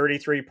game is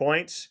 33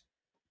 points.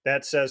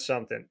 That says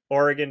something.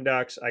 Oregon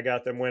Ducks, I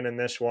got them winning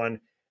this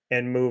one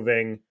and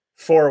moving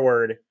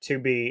forward to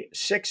be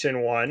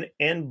 6-1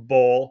 and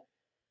bowl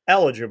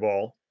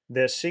eligible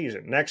this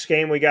season. Next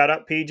game we got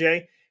up,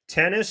 PJ,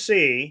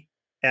 Tennessee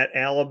at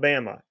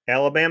Alabama.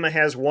 Alabama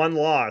has one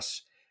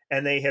loss,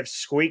 and they have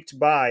squeaked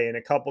by in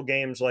a couple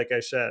games, like I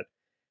said.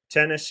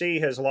 Tennessee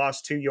has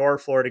lost to your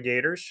Florida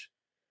Gators,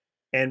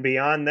 and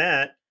beyond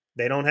that,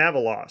 they don't have a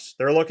loss.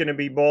 They're looking to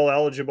be bowl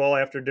eligible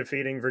after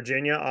defeating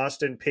Virginia,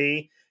 Austin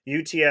Peay,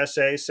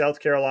 UTSA, South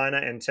Carolina,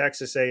 and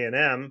Texas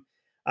A&M.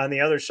 On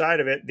the other side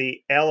of it,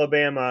 the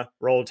Alabama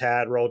roll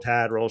tide,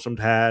 roll some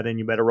tide, and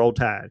you better roll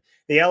tide.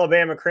 The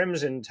Alabama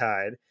Crimson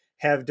Tide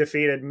have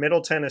defeated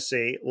Middle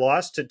Tennessee,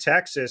 lost to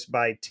Texas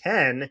by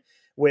 10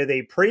 with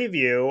a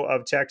preview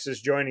of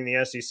Texas joining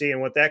the SEC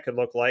and what that could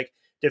look like.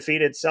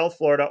 Defeated South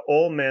Florida,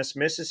 Ole Miss,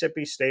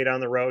 Mississippi State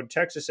on the road,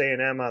 Texas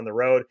A&M on the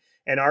road,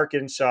 and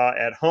Arkansas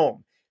at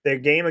home. Their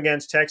game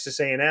against Texas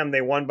A&M,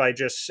 they won by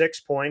just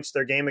 6 points.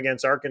 Their game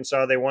against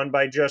Arkansas, they won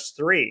by just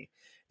 3.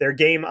 Their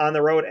game on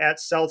the road at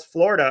South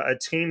Florida, a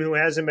team who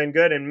hasn't been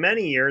good in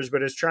many years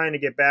but is trying to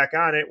get back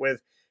on it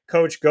with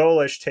Coach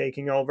Golish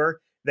taking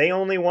over, they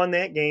only won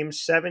that game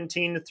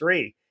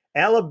 17-3.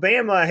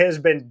 Alabama has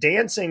been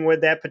dancing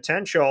with that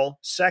potential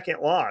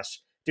second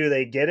loss. Do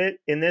they get it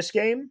in this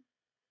game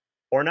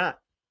or not?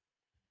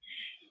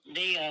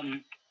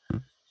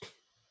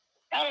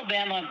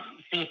 Alabama,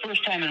 for the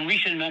first time in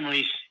recent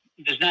memories,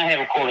 does not have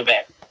a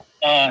quarterback.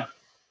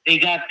 They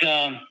got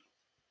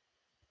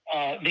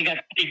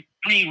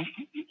three.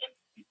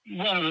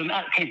 One of them,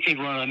 I can't say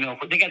one of them,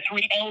 but they got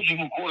 3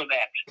 eligible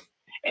quarterbacks.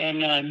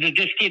 And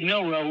this kid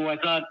Milrow, who I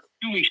thought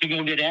 2 weeks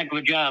ago did a heck of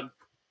a job,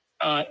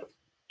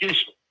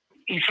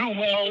 he threw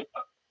well,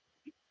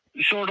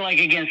 sort of like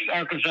against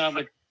Arkansas,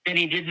 but then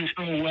he didn't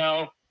throw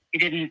well. He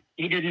didn't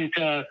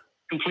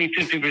complete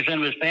 50%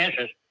 of his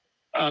passes.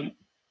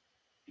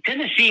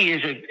 Tennessee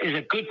is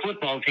a good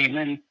football team,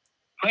 and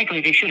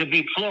frankly, they should have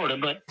beat Florida.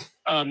 But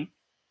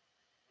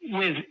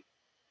with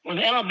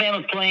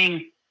Alabama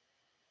playing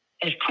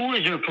as poor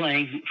as they're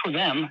playing for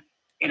them,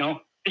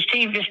 this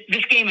game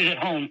is at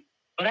home.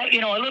 But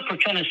I look for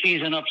Tennessee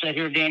as an upset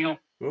here, Daniel.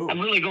 Ooh. I'm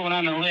really going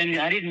on a limb.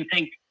 I didn't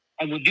think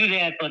I would do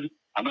that, but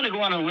I'm going to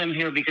go on a limb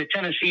here because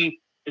Tennessee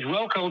is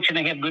well coached and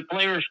they have good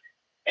players,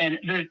 and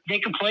they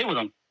can play with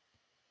them.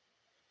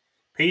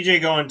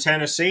 PJ going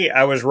Tennessee.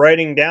 I was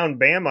writing down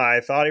Bama.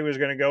 I thought he was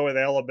going to go with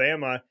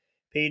Alabama.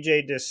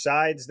 PJ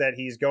decides that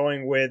he's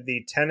going with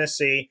the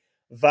Tennessee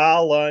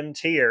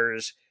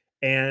Volunteers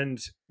and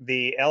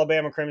the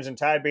Alabama Crimson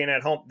Tide being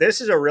at home.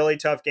 This is a really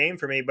tough game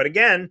for me. But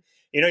again,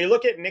 you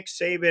look at Nick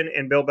Saban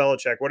and Bill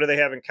Belichick. What do they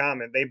have in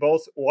common? They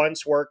both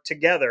once worked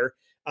together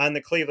on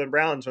the Cleveland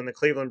Browns when the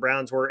Cleveland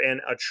Browns were an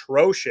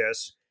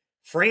atrocious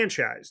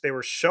franchise. They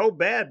were so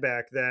bad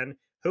back then.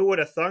 Who would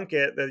have thunk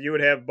it that you would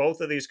have both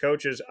of these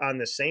coaches on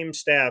the same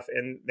staff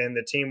and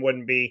the team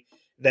wouldn't be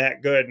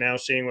that good now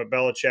seeing what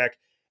Belichick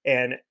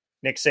and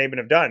Nick Saban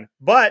have done.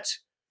 But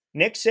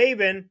Nick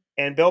Saban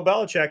and Bill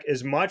Belichick,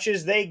 as much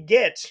as they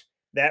get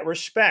that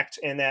respect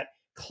and that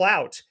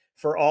clout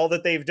for all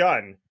that they've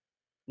done,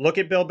 look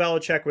at Bill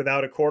Belichick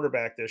without a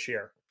quarterback this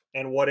year.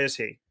 And what is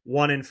he?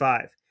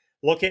 1-5.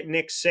 Look at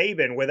Nick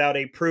Saban without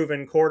a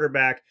proven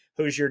quarterback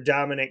who's your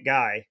dominant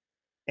guy.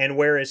 And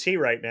where is he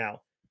right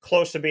now?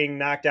 Close to being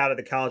knocked out of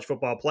the college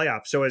football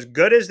playoff. So as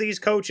good as these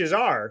coaches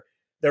are,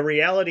 the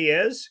reality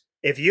is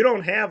if you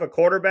don't have a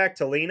quarterback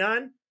to lean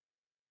on,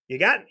 you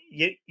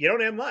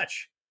don't have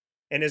much.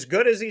 And as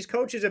good as these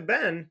coaches have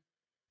been,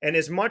 and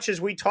as much as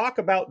we talk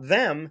about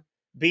them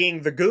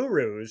being the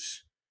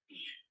gurus,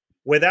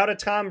 without a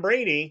Tom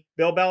Brady,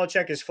 Bill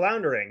Belichick is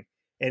floundering.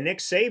 And Nick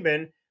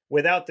Saban,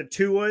 without the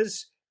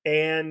Tuas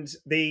and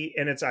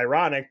it's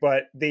ironic,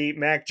 but the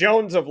Mac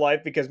Jones of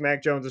life, because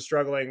Mac Jones is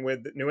struggling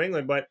with New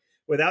England, but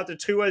without the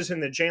Tuas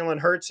and the Jalen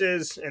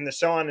Hurtses and the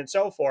so on and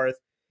so forth,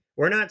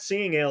 we're not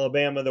seeing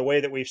Alabama the way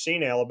that we've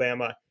seen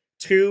Alabama.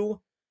 2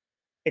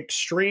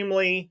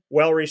 extremely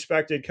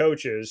well-respected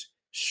coaches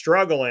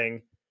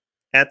struggling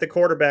at the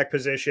quarterback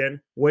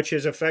position, which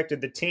has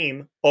affected the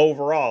team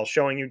overall,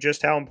 showing you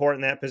just how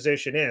important that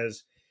position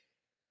is.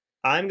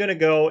 I'm going to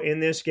go in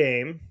this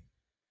game,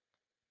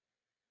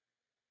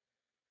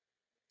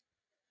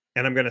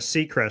 and I'm going to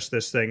Seacrest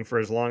this thing for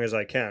as long as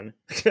I can.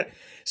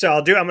 So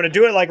I'm going to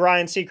do it like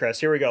Ryan Seacrest.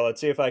 Here we go.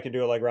 Let's see if I can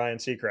do it like Ryan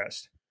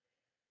Seacrest.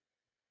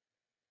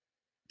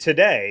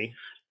 Today,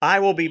 I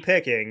will be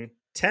picking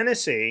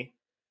Tennessee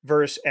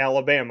versus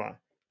Alabama.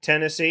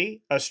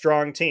 Tennessee, a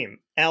strong team.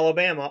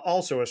 Alabama,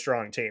 also a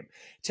strong team.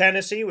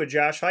 Tennessee with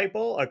Josh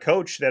Heupel, a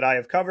coach that I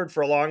have covered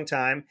for a long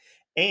time,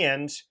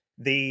 and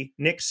the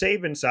Nick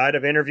Saban side.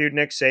 I've interviewed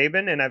Nick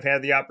Saban, and I've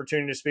had the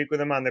opportunity to speak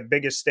with him on the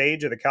biggest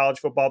stage of the college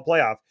football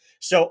playoff.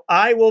 So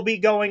I will be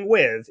going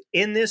with,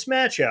 in this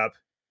matchup,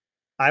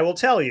 I will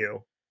tell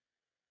you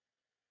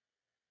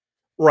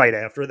right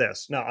after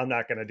this. No, I'm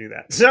not going to do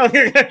that.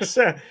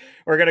 So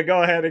we're going to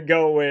go ahead and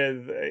go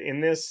with, in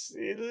this,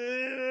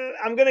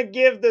 I'm going to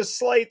give the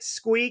slight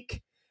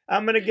squeak.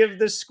 I'm going to give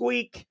the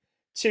squeak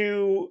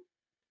to,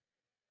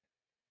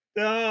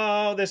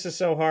 oh, this is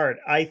so hard.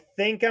 I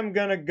think I'm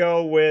going to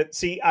go with,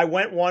 see, I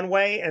went one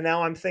way and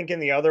now I'm thinking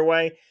the other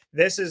way.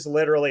 This is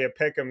literally a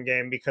pick'em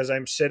game because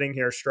I'm sitting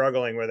here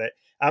struggling with it.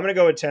 I'm going to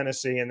go with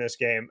Tennessee in this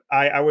game.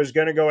 I was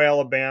going to go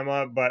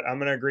Alabama, but I'm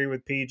going to agree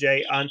with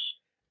PJ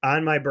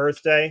on my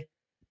birthday.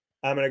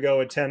 I'm going to go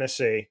with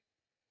Tennessee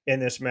in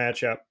this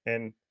matchup,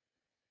 and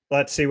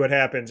let's see what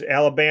happens.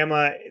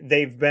 Alabama,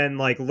 they've been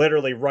like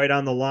literally right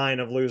on the line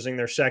of losing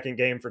their second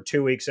game for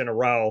 2 weeks in a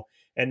row,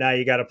 and now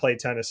you got to play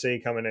Tennessee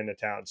coming into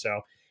town.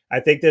 So I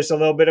think there's a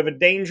little bit of a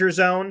danger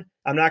zone.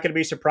 I'm not going to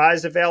be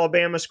surprised if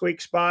Alabama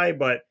squeaks by,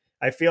 but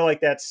I feel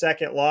like that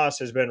second loss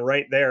has been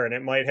right there, and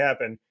it might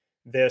happen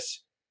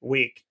this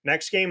week.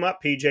 Next game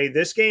up, PJ.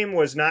 This game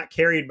was not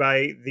carried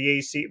by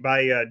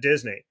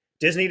Disney.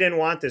 Disney didn't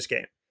want this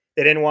game.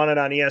 They didn't want it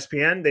on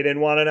ESPN. They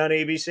didn't want it on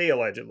ABC,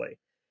 allegedly.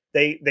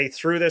 They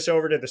threw this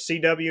over to the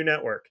CW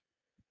network.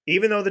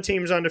 Even though the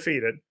team's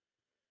undefeated,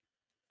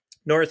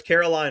 North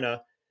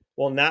Carolina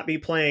will not be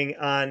playing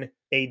on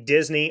a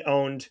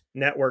Disney-owned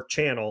network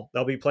channel.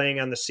 They'll be playing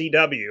on the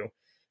CW.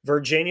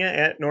 Virginia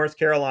at North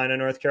Carolina.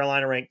 North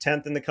Carolina ranked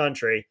 10th in the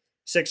country.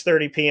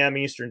 6:30 p.m.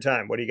 Eastern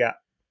time. What do you got?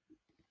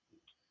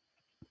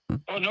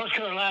 Well, North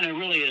Carolina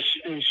really is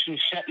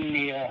setting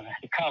the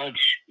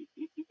college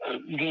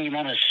game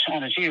on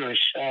its ears.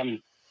 I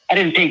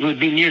didn't think it would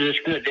be near this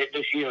good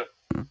this year.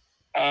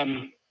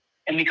 And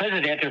because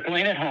of that, they're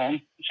playing at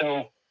home.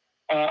 So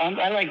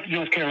I like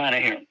North Carolina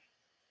here.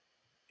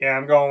 Yeah,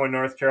 I'm going with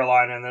North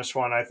Carolina in this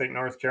one. I think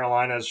North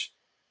Carolina's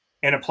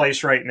in a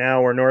place right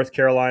now where North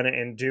Carolina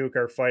and Duke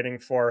are fighting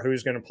for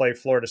who's going to play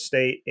Florida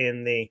State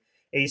in the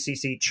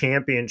ACC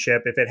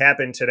championship. If it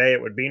happened today,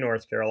 it would be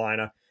North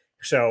Carolina.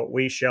 So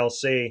we shall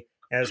see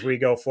as we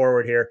go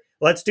forward here.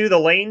 Let's do the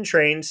lane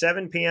train,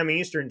 7 p.m.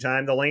 Eastern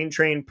time. The lane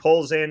train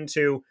pulls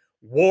into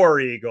War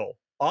Eagle,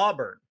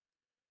 Auburn,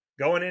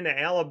 going into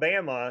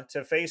Alabama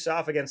to face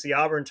off against the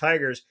Auburn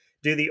Tigers.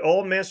 Do the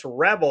Ole Miss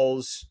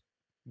Rebels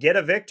get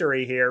a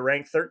victory here,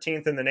 ranked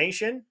 13th in the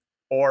nation,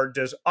 or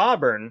does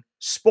Auburn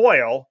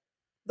spoil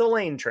the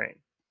lane train?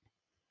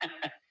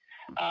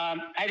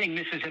 I think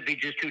Mississippi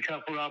just too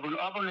tough for Auburn.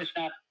 Auburn is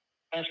not,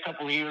 last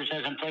couple of years,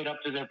 hasn't played up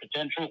to their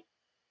potential.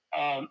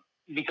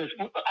 Because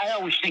I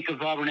always think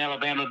of Auburn,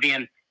 Alabama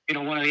being,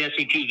 one of the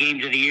SEC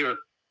games of the year.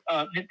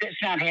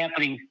 That's not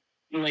happening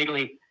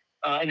lately.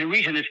 And the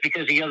reason is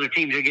because the other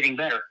teams are getting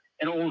better.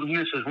 And Ole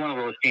Miss is one of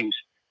those teams.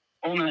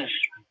 Ole Miss.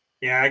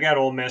 Yeah, I got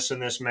Ole Miss in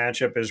this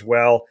matchup as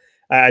well.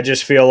 I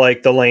just feel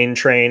like the lane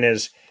train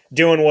is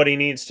doing what he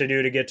needs to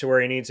do to get to where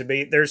he needs to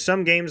be. There's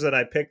some games that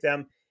I picked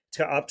them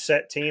to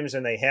upset teams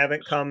and they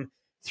haven't come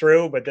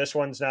through, but this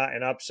one's not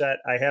an upset.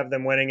 I have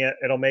them winning it.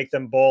 It'll make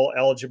them bowl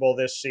eligible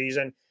this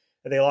season.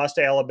 They lost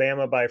to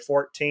Alabama by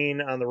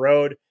 14 on the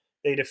road.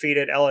 They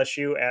defeated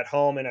LSU at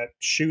home in a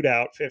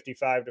shootout,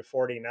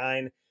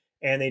 55-49,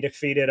 and they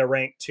defeated a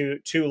ranked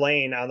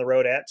Tulane on the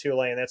road at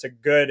Tulane. That's a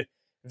good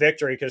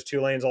victory because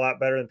Tulane's a lot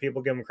better than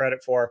people give them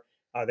credit for.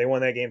 They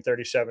won that game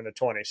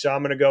 37-20. So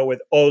I'm going to go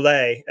with Ole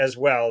as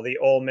well, the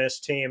Ole Miss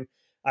team.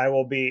 I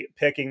will be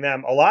picking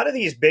them. A lot of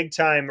these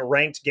big-time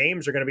ranked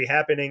games are going to be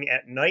happening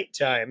at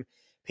nighttime.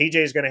 PJ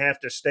is going to have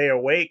to stay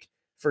awake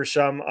for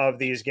some of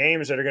these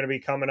games that are going to be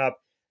coming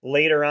up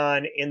later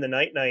on in the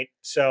night.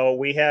 So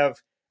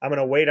I'm going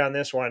to wait on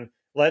this one.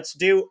 Let's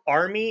do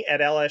Army at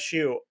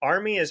LSU.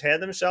 Army has had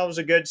themselves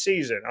a good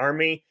season.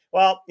 Army,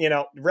 well,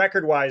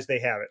 record-wise, they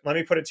have it. Let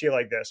me put it to you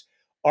like this.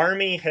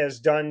 Army has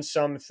done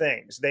some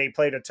things. They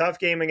played a tough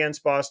game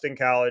against Boston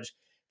College.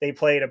 They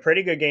played a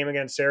pretty good game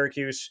against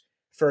Syracuse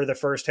for the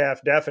first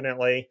half,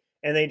 definitely.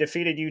 And they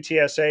defeated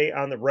UTSA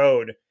on the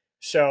road.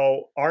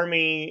 So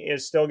Army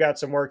has still got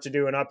some work to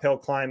do, an uphill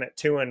climb at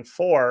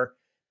 2-4.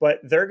 But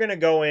they're going to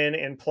go in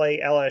and play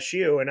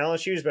LSU, and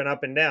LSU's been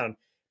up and down.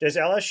 Does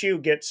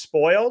LSU get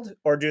spoiled,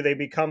 or do they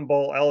become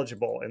bowl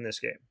eligible in this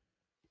game?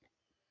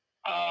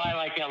 I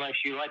like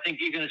LSU. I think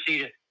you're going to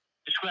see the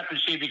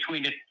discrepancy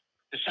between the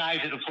size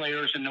of the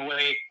players and the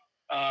way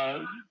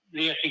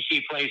the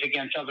SEC plays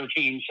against other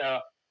teams.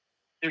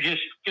 They're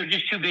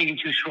just too big and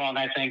too strong,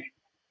 I think,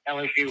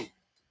 LSU.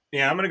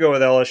 Yeah, I'm going to go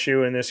with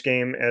LSU in this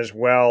game as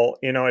well.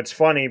 It's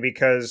funny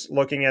because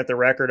looking at the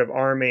record of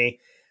Army,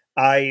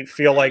 I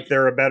feel like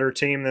they're a better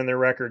team than their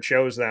record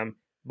shows them.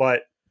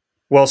 But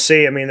we'll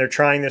see. I mean, they're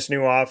trying this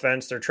new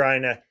offense. They're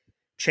trying to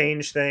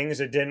change things.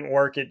 It didn't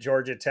work at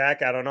Georgia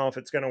Tech. I don't know if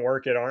it's going to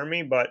work at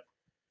Army, but,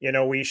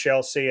 we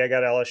shall see. I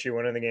got LSU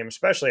winning the game,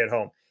 especially at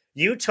home.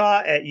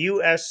 Utah at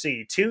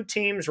USC. Two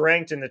teams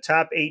ranked in the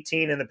top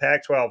 18 in the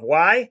Pac-12.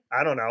 Why?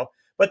 I don't know,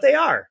 but they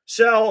are.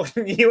 So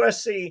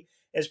USC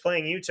is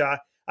playing Utah.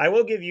 I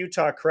will give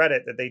Utah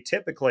credit that they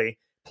typically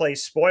play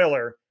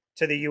spoiler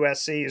to the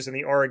USCs and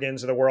the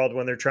Oregons of the world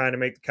when they're trying to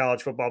make the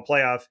college football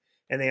playoff,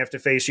 and they have to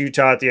face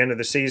Utah at the end of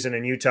the season,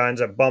 and Utah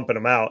ends up bumping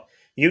them out.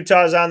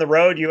 Utah's on the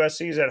road,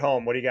 USC's at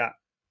home. What do you got?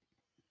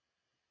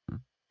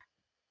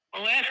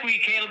 Well, last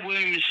week Caleb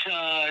Williams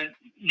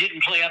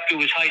didn't play up to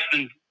his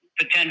Heisman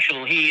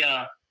potential. He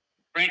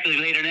frankly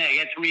laid an egg. He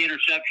had 3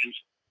 interceptions.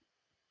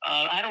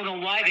 I don't know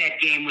why that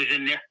game was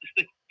in there.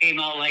 Came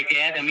out like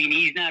that. I mean,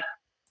 he's not.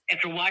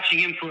 After watching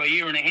him for a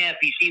year and a half,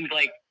 he seems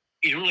like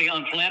he's really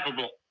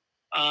unflappable.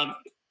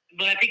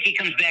 But I think he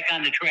comes back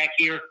on the track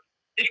here.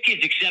 This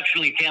kid's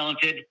exceptionally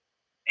talented,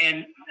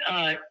 and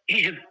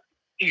he's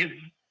a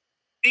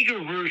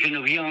bigger version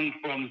of Young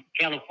from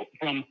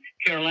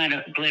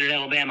Carolina, who played at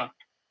Alabama.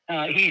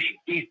 He's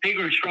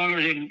bigger and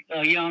stronger than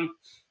Young,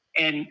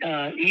 and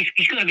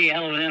he's going to be a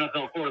hell of an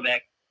NFL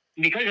quarterback.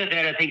 Because of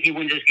that, I think he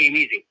wins this game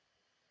easy.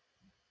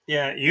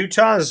 Yeah,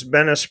 Utah's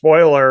been a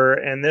spoiler,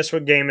 and this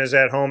game is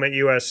at home at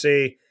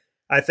USC.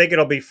 I think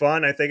it'll be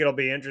fun. I think it'll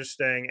be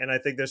interesting, and I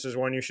think this is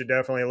one you should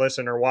definitely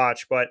listen or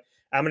watch. But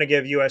I'm going to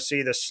give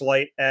USC the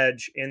slight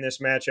edge in this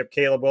matchup.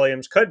 Caleb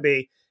Williams could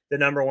be the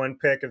number 1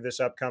 pick of this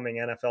upcoming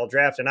NFL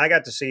draft, and I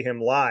got to see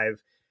him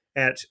live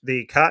at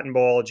the Cotton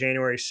Bowl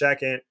January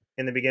 2nd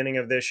in the beginning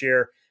of this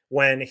year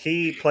when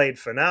he played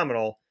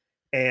phenomenal,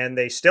 and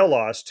they still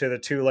lost to the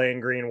Tulane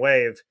Green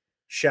Wave.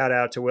 Shout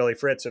out to Willie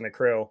Fritz and the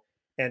crew,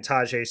 and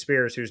Tajay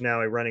Spears, who's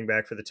now a running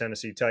back for the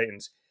Tennessee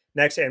Titans.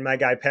 Next, and my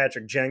guy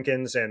Patrick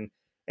Jenkins and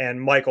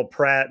Michael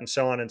Pratt and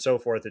so on and so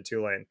forth at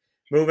Tulane.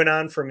 Moving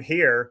on from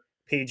here,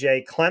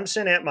 PJ,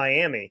 Clemson at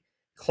Miami.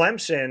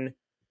 Clemson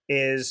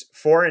is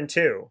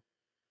 4-2.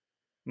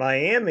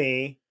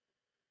 Miami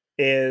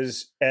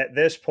is at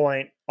this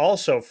point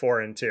also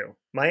 4-2.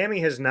 Miami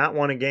has not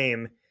won a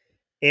game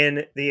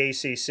in the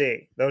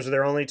ACC. Those are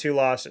their only 2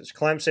 losses.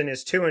 Clemson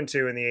is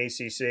 2-2 in the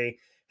ACC,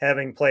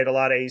 having played a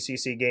lot of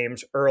ACC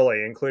games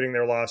early, including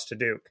their loss to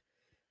Duke.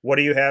 What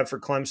do you have for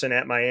Clemson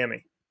at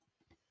Miami?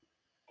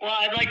 Well,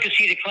 I'd like to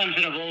see the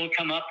Clemson of old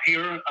come up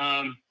here.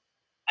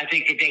 I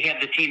think that they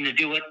have the team to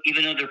do it,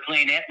 even though they're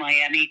playing at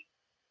Miami.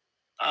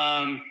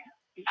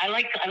 I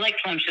like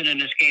Clemson in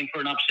this game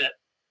for an upset.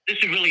 This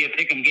is really a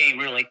pick'em game,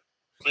 really,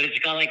 but it's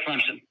got like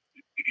Clemson.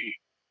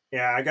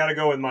 Yeah, I got to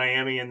go with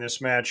Miami in this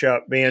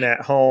matchup, being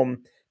at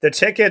home. The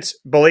tickets,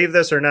 believe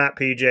this or not,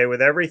 PJ,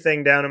 with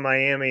everything down in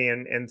Miami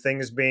and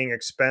things being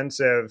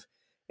expensive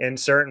in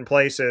certain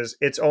places,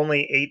 it's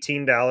only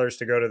 $18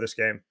 to go to this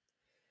game.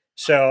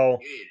 So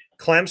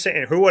Clemson,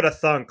 and who would have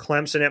thunk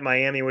Clemson at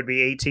Miami would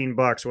be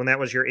 $18 when that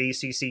was your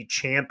ACC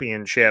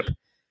championship,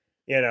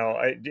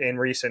 in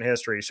recent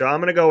history. So I'm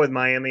going to go with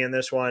Miami in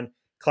this one.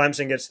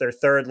 Clemson gets their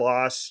 3rd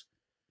loss.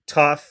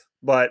 Tough,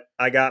 but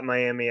I got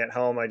Miami at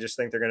home. I just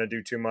think they're going to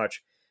do too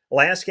much.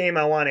 Last game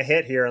I want to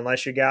hit here,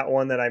 unless you got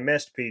one that I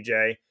missed,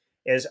 PJ,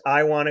 is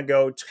I want to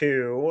go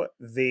to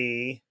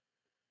the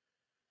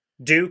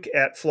Duke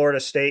at Florida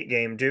State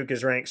game. Duke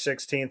is ranked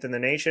 16th in the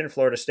nation.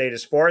 Florida State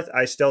is 4th.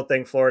 I still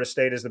think Florida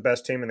State is the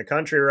best team in the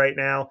country right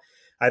now.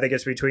 I think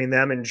it's between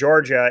them and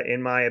Georgia,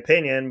 in my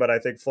opinion, but I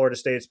think Florida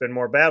State's been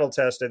more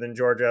battle-tested than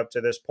Georgia up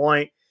to this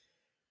point.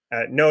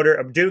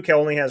 Duke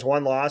only has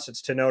 1 loss.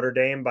 It's to Notre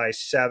Dame by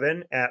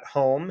 7 at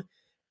home.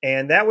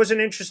 And that was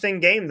an interesting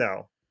game,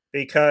 though,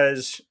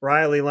 because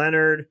Riley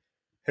Leonard,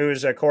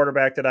 who's a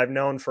quarterback that I've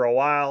known for a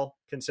while,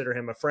 consider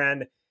him a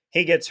friend,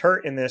 he gets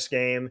hurt in this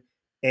game.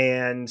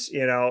 And,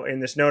 in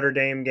this Notre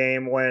Dame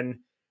game, when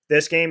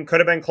this game could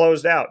have been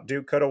closed out,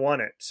 Duke could have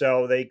won it.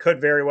 So they could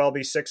very well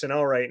be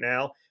 6-0 right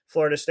now.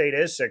 Florida State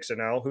is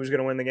 6-0. Who's going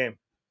to win the game?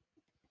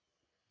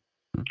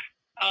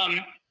 Well,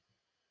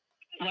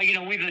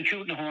 we've been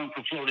tooting the horn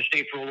for Florida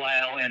State for a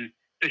while, and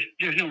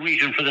there's no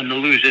reason for them to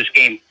lose this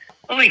game.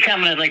 The only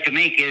comment I'd like to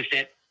make is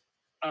that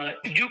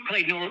Duke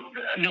played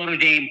Notre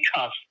Dame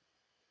tough,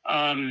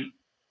 and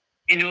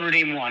Notre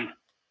Dame won.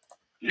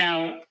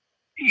 Now,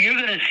 you're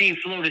going to see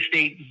Florida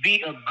State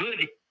beat a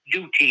good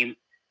Duke team,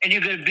 and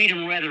you're going to beat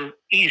them rather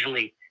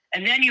easily.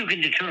 And then you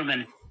can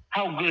determine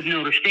how good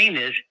Notre Dame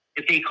is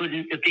if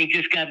they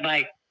just got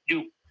by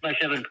Duke by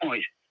 7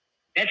 points.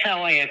 That's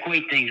how I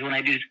equate things when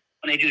I do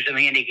some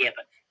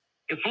handicapping.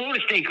 If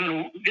Florida State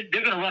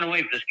they're going to run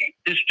away with this game.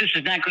 This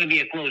is not going to be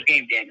a close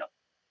game, Daniel,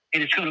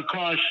 and it's going to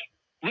cause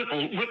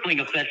rippling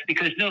effects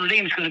because Notre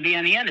Dame is going to be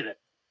on the end of it.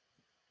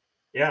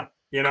 Yeah,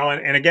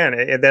 and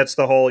again, that's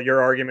the whole.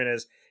 Your argument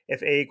is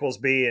if A equals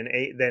B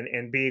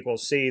and B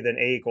equals C, then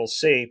A equals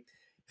C.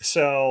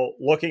 So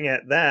looking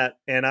at that,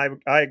 and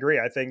I agree.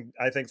 I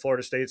think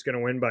Florida State's going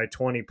to win by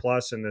 20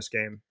 plus in this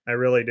game. I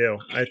really do.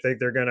 I think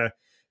they're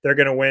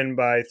gonna win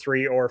by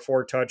 3 or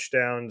 4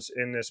 touchdowns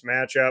in this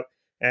matchup.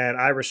 And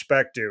I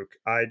respect Duke.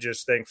 I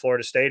just think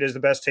Florida State is the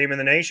best team in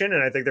the nation,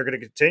 and I think they're going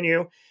to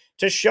continue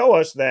to show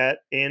us that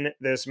in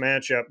this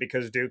matchup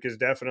because Duke has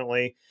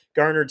definitely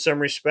garnered some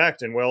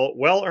respect and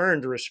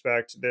well-earned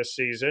respect this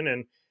season.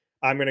 And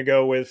I'm going to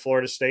go with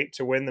Florida State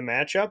to win the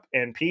matchup,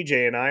 and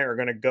PJ and I are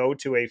going to go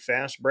to a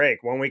fast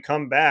break. When we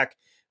come back,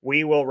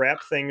 we will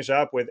wrap things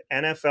up with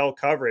NFL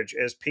coverage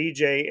as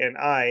PJ and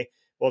I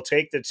we'll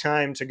take the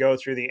time to go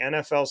through the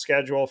NFL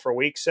schedule for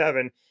Week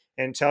 7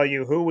 and tell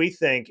you who we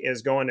think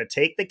is going to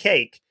take the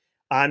cake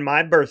on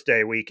my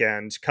birthday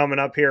weekend. Coming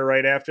up here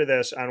right after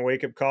this on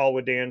Wake Up Call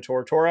with Dan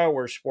Tortora,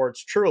 where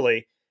sports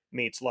truly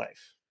meets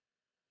life.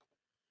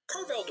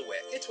 Carvel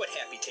DeWitt, it's what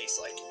happy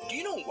tastes like. Do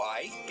you know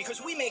why?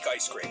 Because we make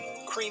ice cream.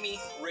 Creamy,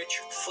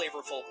 rich,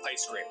 flavorful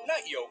ice cream.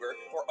 Not yogurt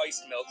or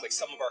iced milk like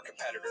some of our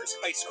competitors.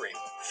 Ice cream.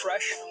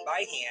 Fresh,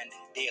 by hand,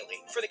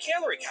 daily. For the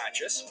calorie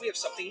conscious, we have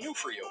something new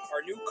for you. Our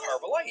new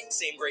Carvelite.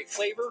 Same great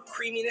flavor,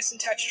 creaminess, and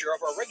texture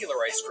of our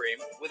regular ice cream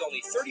with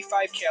only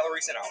 35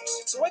 calories an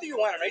ounce. So whether you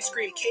want an ice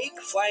cream cake,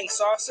 flying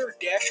saucer,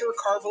 dasher,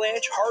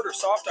 carvalanche, hard or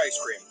soft ice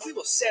cream, we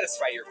will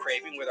satisfy your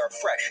craving with our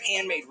fresh,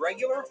 handmade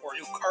regular or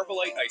new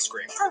Carvelite ice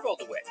cream.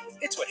 Carvel DeWitt.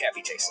 It's what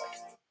happy tastes like.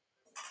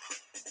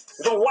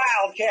 The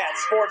Wildcat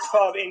Sports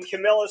Pub in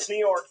Camillus, New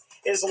York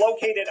is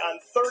located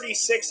on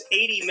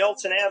 3680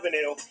 Milton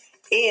Avenue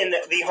in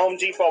the Home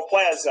Depot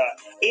Plaza.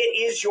 It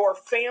is your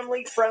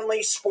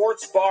family-friendly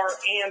sports bar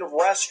and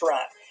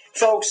restaurant.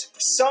 Folks,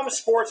 some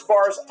sports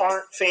bars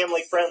aren't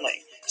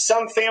family-friendly.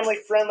 Some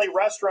family-friendly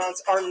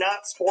restaurants are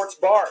not sports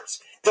bars.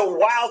 The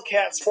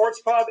Wildcat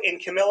Sports Pub in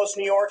Camillus,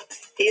 New York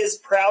is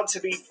proud to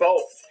be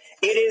both.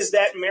 It is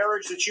that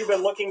marriage that you've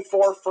been looking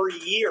for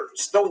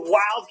years. The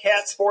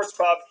Wildcat Sports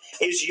Pub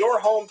is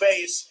your home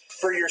base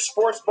for your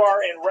sports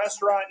bar and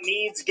restaurant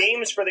needs,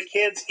 games for the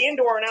kids,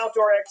 indoor and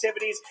outdoor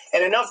activities,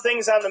 and enough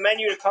things on the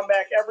menu to come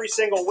back every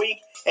single week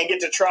and get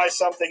to try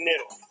something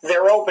new.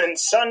 They're open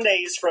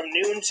Sundays from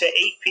noon to 8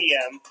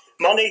 p.m.,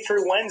 Monday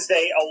through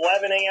Wednesday,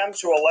 11 a.m.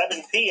 to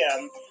 11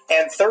 p.m.,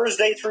 and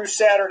Thursday through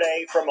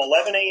Saturday from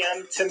 11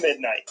 a.m. to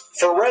midnight.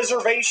 For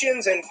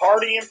reservations and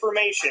party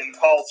information,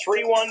 call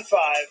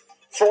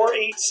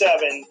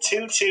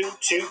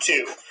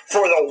 315-487-2222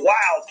 for the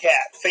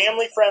Wildcat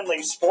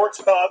family-friendly sports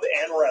pub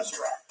and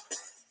restaurant.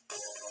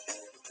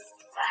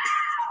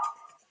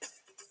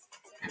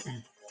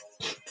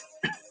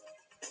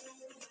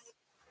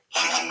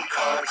 GG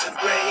Cards and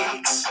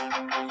Breaks.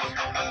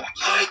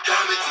 Like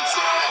diamonds and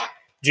salt.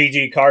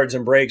 GG Cards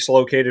and Breaks,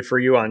 located for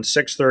you on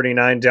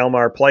 639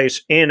 Delmar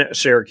Place in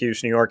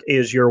Syracuse, New York,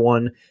 is your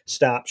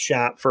one-stop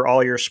shop for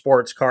all your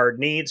sports card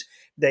needs.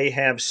 They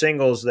have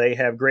singles, they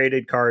have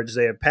graded cards,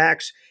 they have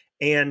packs,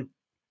 and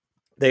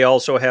they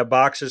also have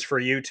boxes for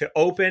you to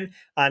open.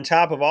 On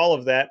top of all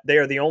of that, they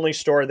are the only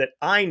store that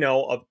I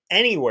know of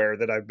anywhere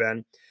that I've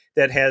been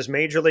that has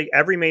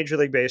every Major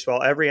League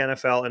Baseball, every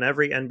NFL, and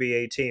every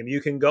NBA team.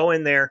 You can go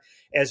in there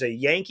as a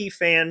Yankee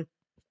fan,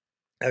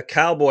 a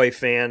Cowboy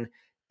fan,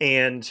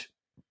 and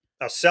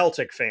a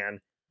Celtic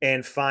fan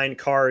and find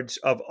cards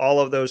of all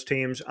of those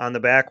teams on the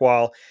back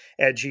wall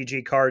at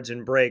GG Cards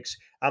and Breaks.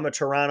 I'm a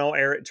Toronto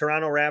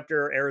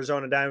Raptor,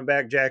 Arizona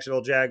Diamondback,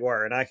 Jacksonville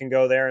Jaguar, and I can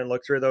go there and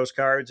look through those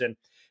cards and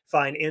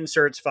find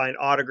inserts, find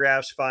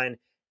autographs, find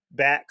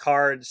bat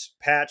cards,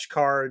 patch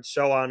cards,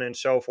 so on and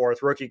so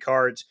forth, rookie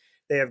cards.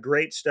 They have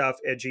great stuff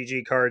at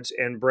GG Cards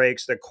and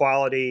Breaks. The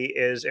quality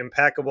is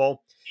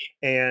impeccable,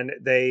 and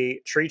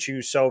they treat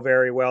you so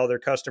very well. Their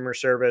customer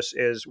service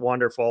is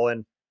wonderful,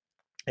 and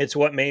it's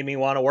what made me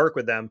want to work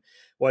with them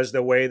was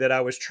the way that I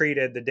was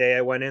treated the day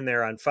I went in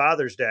there on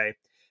Father's Day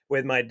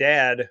with my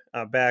dad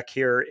back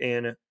here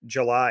in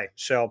July.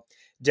 So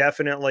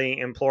definitely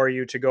implore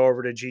you to go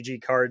over to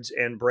GG Cards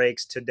and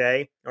Breaks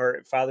today,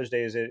 or Father's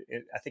Day I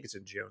think it's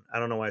in June. I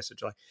don't know why I said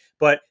July,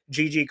 but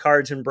GG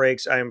Cards and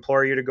Breaks, I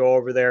implore you to go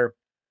over there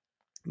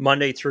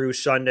Monday through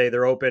Sunday.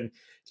 They're open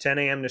 10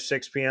 a.m. to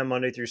 6 p.m.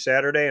 Monday through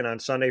Saturday, and on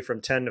Sunday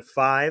from 10 to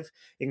 5.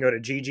 You can go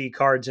to GG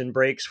Cards and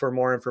Breaks for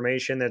more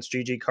information. That's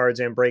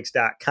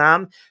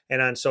ggcardsandbreaks.com,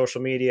 and on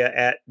social media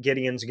at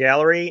Gideon's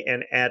Gallery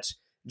and at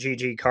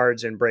GG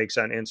Cards and Breaks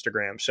on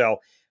Instagram.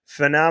 So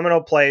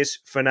phenomenal place,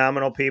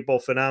 phenomenal people,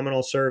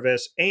 phenomenal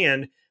service.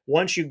 And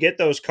once you get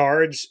those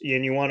cards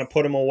and you want to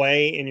put them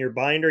away in your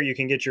binder, you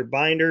can get your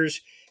binders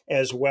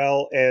as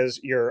well as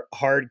your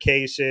hard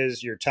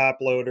cases, your top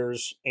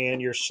loaders, and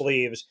your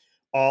sleeves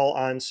all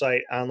on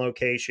site, on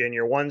location,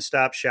 your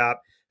one-stop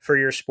shop for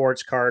your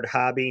sports card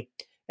hobby,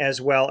 as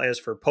well as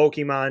for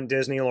Pokemon,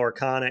 Disney,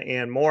 Lorcana,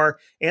 and more.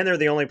 And they're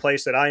the only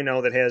place that I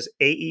know that has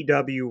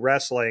AEW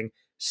wrestling,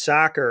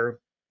 soccer,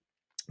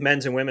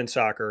 men's and women's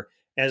soccer,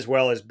 as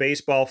well as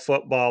baseball,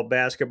 football,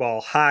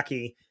 basketball,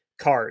 hockey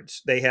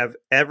cards. They have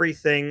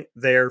everything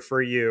there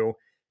for you,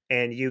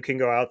 and you can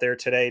go out there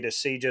today to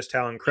see just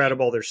how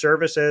incredible their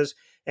service is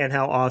and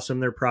how awesome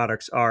their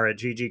products are at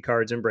GG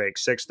Cards and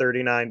Breaks,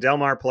 639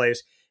 Delmar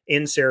Place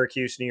in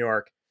Syracuse, New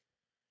York.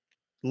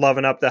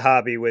 Loving up the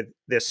hobby with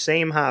this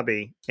same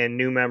hobby and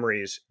new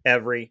memories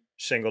every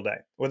single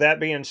day. With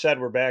that being said,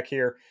 we're back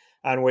here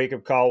on Wake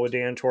Up Call with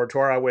Dan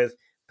Tortora with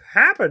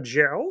Papa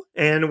Joe,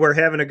 and we're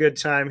having a good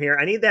time here.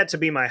 I need that to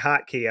be my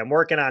hotkey. I'm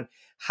working on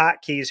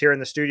hotkeys here in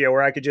the studio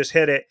where I could just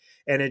hit it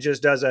and it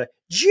just does a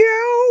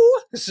Joe,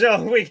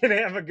 so we can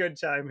have a good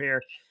time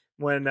here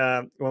when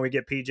we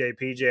get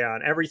PJ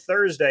on. Every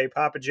Thursday,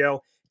 Papa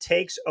Joe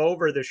takes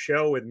over the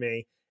show with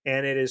me,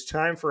 and it is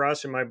time for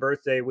us in my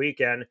birthday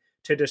weekend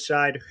to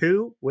decide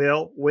who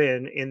will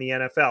win in the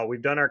NFL.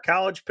 We've done our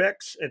college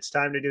picks. It's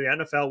time to do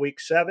NFL Week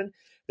 7.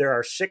 There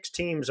are 6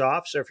 teams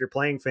off, so if you're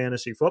playing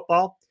fantasy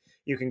football,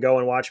 you can go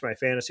and watch my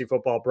fantasy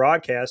football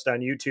broadcast on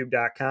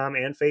youtube.com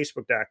and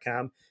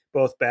facebook.com,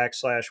 both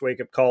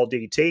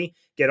 /WakeUpCallDT.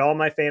 Get all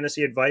my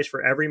fantasy advice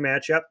for every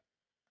matchup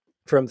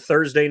from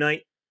Thursday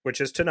night,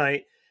 which is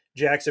tonight,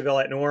 Jacksonville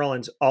at New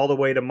Orleans, all the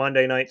way to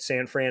Monday night,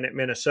 San Fran at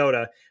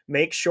Minnesota.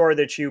 Make sure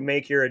that you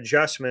make your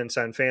adjustments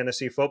on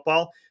fantasy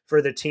football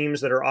for the teams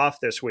that are off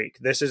this week.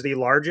 This is the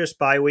largest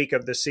bye week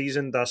of the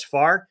season thus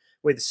far,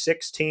 with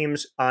 6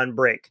 teams on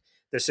break.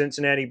 The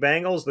Cincinnati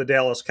Bengals, the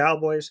Dallas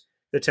Cowboys,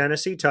 the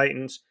Tennessee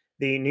Titans,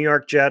 the New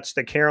York Jets,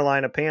 the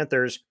Carolina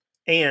Panthers,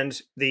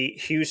 and the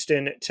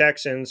Houston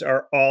Texans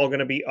are all going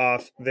to be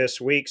off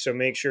this week. So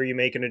make sure you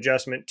make an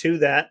adjustment to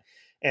that,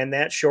 and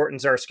that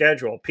shortens our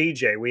schedule.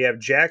 PJ, we have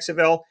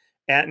Jacksonville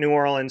at New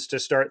Orleans to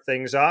start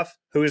things off.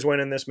 Who's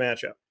winning this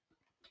matchup?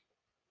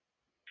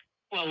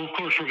 Well, of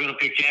course, we're going to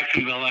pick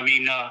Jacksonville. I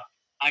mean,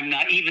 I'm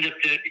not even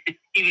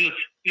if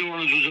New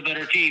Orleans was a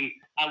better team,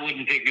 I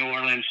wouldn't pick New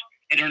Orleans,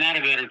 and they're not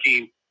a better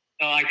team.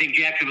 So I think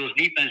Jacksonville's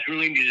defense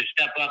really needs to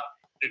step up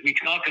as we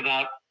talk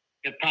about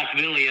the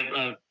possibility of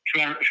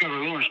Trevor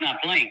Lawrence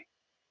not playing.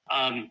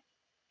 I'm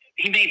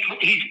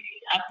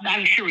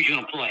sure he's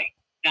going to play.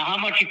 Now, how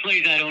much he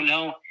plays, I don't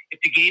know. If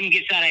the game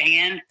gets out of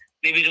hand,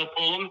 maybe they'll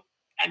pull him.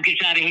 It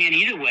gets out of hand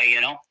either way,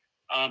 you know.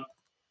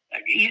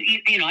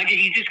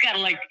 You just got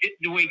to like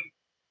the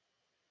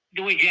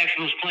way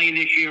Jacksonville's playing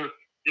this year,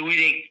 the way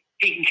they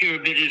taking care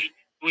of business,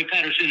 the way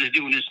Patterson is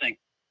doing this thing.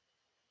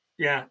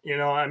 Yeah,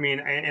 I mean,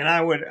 and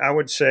I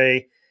would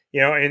say,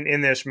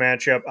 in this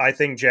matchup, I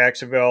think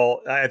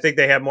Jacksonville, I think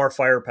they have more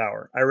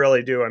firepower. I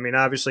really do. I mean,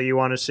 obviously you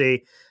want to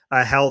see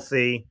a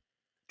healthy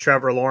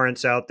Trevor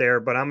Lawrence out there,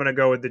 but I'm going to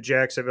go with the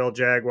Jacksonville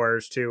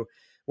Jaguars to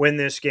win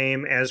this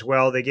game as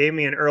well. They gave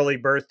me an early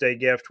birthday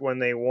gift when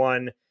they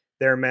won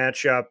their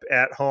matchup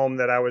at home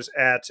that I was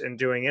at and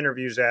doing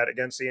interviews at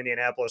against the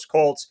Indianapolis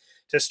Colts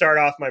to start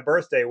off my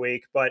birthday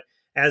week. But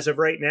as of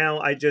right now,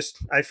 I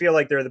feel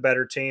like they're the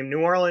better team.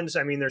 New Orleans,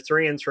 I mean, they're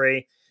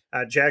 3-3.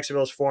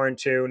 Jacksonville's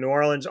 4-2. New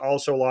Orleans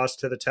also lost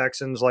to the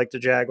Texans like the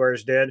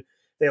Jaguars did.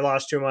 They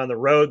lost to them on the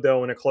road,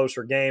 though, in a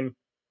closer game.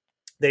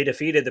 They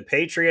defeated the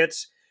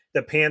Patriots,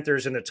 the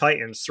Panthers, and the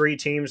Titans, 3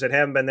 teams that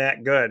haven't been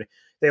that good.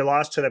 They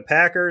lost to the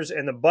Packers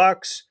and the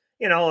Bucks,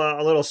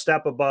 a little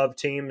step above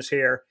teams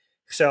here.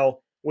 So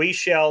we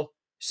shall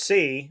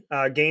see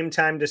a game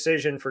time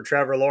decision for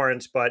Trevor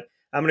Lawrence, but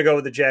I'm going to go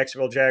with the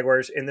Jacksonville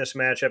Jaguars in this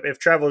matchup. If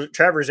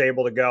Trevor's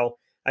able to go,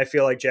 I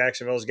feel like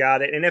Jacksonville's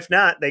got it. And if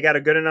not, they got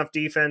a good enough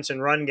defense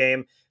and run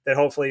game that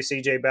hopefully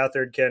C.J.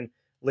 Beathard can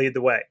lead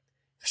the way.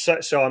 So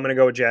I'm going to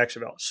go with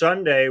Jacksonville.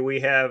 Sunday,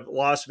 we have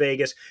Las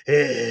Vegas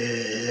Raiders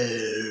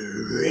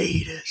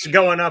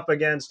going up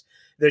against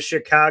the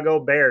Chicago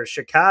Bears.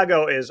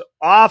 Chicago is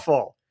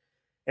awful,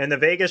 and the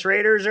Vegas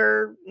Raiders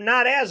are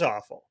not as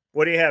awful.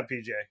 What do you have,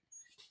 PJ?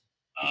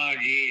 Oh,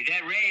 geez,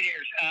 that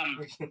Raiders.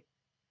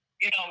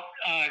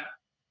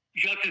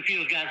 Justin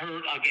Fields got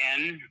hurt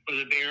again for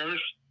the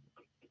Bears,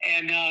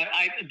 and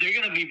they're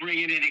going to be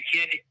bringing in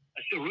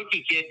a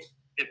rookie kid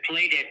that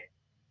played at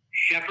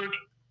Shepherd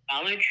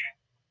College.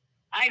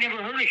 I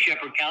never heard of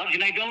Shepherd College,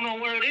 and I don't know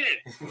where it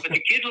is. But the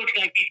kid looks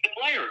like he's the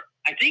player.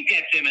 I think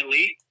that's him at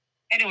least.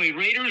 Anyway,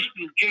 Raiders,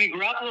 Jimmy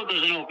Garoppolo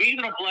doesn't know if he's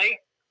going to play.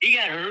 He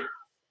got hurt,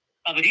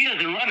 but he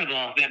doesn't run the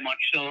ball that much.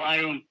 So I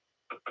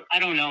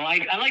don't know.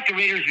 I like the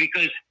Raiders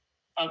because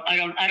I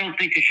don't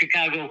think that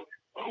Chicago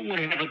would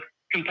have a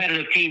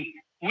competitive team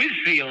with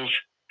Fields,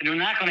 and they're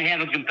not going to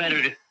have a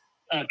competitive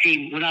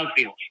team without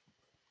Fields.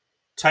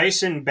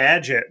 Tyson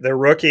Badgett, the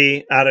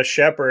rookie out of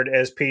Shepherd,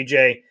 as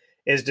PJ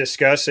is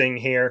discussing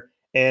here.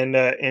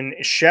 And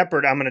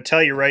Shepherd, I'm going to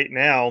tell you right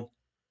now.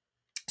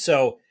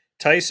 So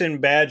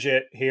Tyson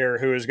Badgett here,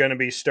 who is going to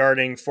be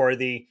starting for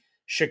the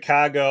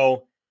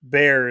Chicago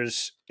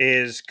Bears,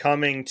 is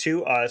coming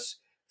to us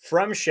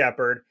from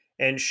Shepherd.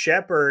 And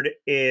Shepherd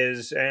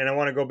is, and I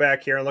want to go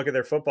back here and look at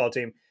their football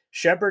team.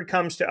 Shepherd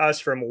comes to us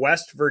from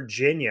West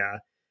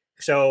Virginia.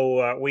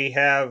 So we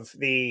have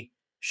the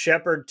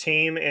Shepherd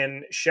team,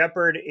 and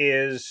Shepherd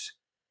is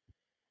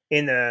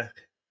in the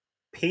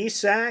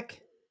PSAC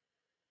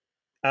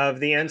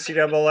of the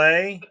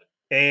NCAA,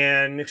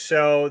 and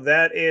so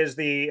that is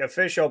the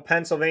official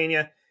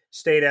Pennsylvania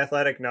State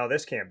Athletic. No,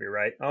 this can't be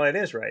right. Oh, it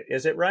is right.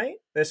 Is it right?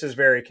 This is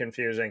very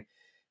confusing.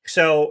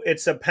 So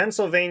it's a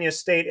Pennsylvania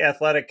State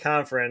Athletic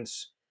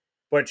Conference,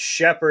 but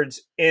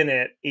Shepherd's in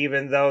it,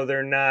 even though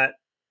they're not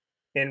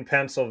in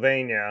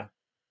Pennsylvania.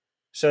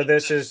 So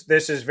this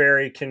is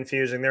very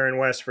confusing. They're in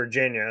West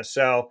Virginia.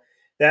 So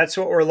that's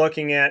what we're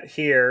looking at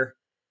here,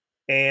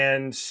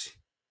 and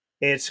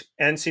it's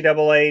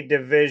NCAA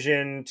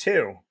Division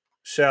II.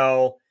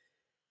 So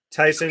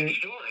Tyson, it's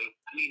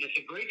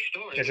a great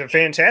story. It's a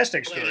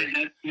fantastic story.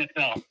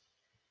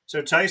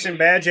 So Tyson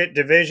Badgett,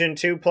 Division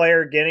II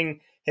player,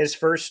 getting his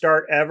first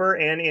start ever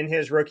and in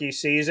his rookie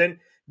season.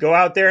 Go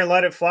out there and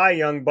let it fly,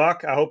 young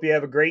buck. I hope you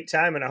have a great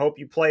time, and I hope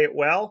you play it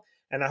well,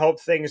 and I hope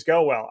things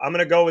go well. I'm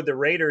going to go with the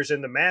Raiders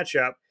in the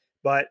matchup.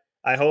 but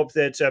I hope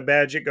that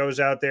Badgett goes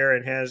out there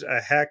and has a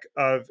heck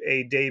of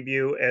a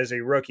debut as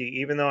a rookie.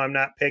 Even though I'm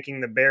not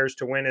picking the Bears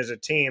to win as a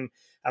team,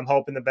 I'm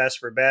hoping the best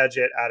for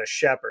Badgett out of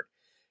Shepherd.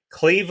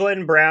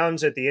 Cleveland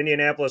Browns at the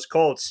Indianapolis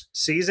Colts.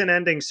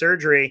 Season-ending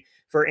surgery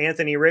for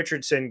Anthony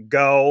Richardson.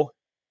 Go.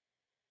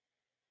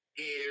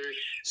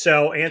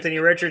 So Anthony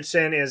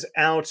Richardson is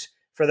out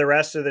for the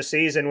rest of the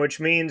season, which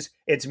means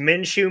it's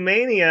Minshew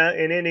Mania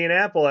in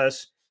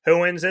Indianapolis. Who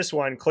wins this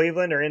one,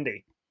 Cleveland or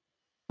Indy?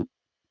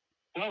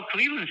 Well,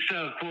 Cleveland's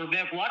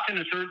quarterback Watson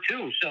is hurt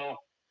too, so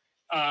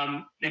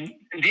and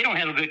they don't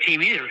have a good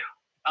team either.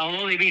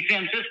 Although they beat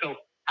San Francisco,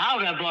 how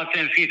that blocked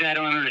San Francisco, I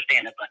don't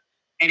understand it. But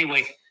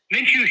anyway,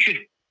 Minshew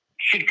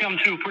should come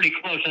through pretty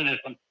close on this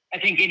one. I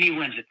think Indy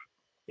wins it.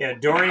 Yeah,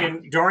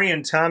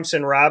 Dorian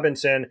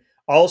Thompson-Robinson,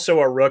 also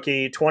a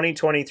rookie,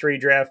 2023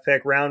 draft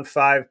pick, round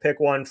 5, pick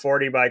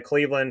 140 by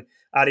Cleveland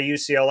out of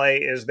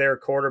UCLA, is their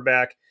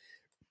quarterback.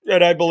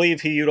 And I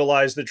believe he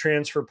utilized the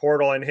transfer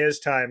portal in his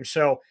time.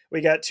 So we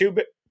got two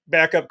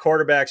backup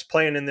quarterbacks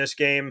playing in this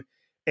game.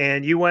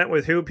 And you went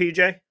with who,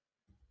 PJ?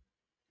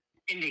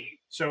 Indy.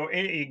 So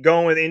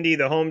going with Indy,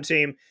 the home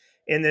team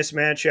in this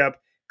matchup.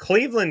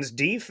 Cleveland's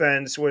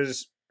defense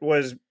was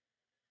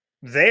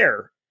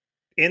there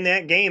in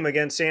that game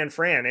against San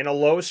Fran. In a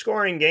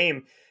low-scoring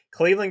game,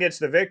 Cleveland gets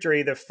the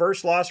victory. The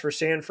first loss for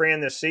San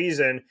Fran this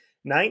season,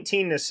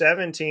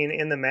 19-17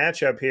 in the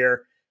matchup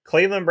here.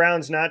 Cleveland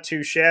Browns not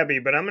too shabby,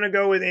 but I'm going to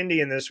go with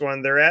Indy in this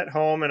one. They're at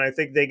home, and I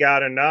think they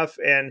got enough.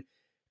 And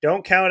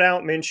don't count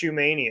out Minshew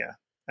Mania.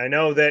 I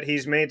know that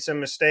he's made some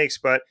mistakes,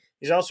 but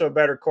he's also a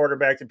better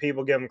quarterback than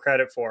people give him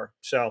credit for.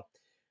 So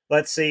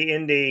let's see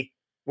Indy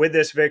with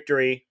this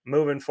victory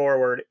moving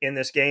forward in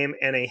this game,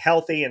 and a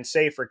healthy and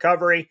safe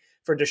recovery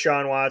for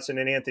Deshaun Watson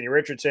and Anthony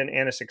Richardson,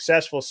 and a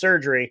successful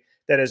surgery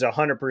that is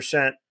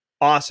 100%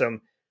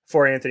 awesome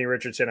for Anthony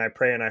Richardson. I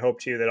pray and I hope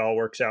to you that all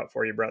works out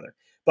for you, brother.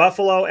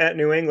 Buffalo at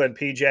New England,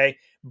 PJ.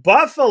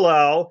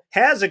 Buffalo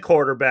has a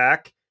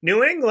quarterback.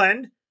 New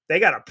England, they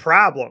got a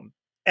problem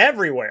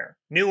everywhere.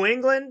 New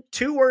England,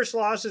 2 worst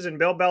losses in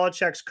Bill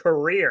Belichick's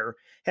career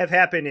have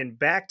happened in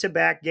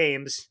back-to-back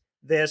games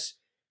this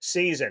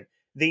season.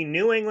 The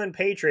New England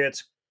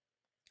Patriots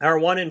are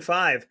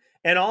 1-5,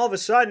 and all of a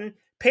sudden,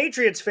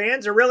 Patriots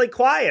fans are really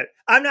quiet.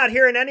 I'm not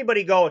hearing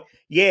anybody go,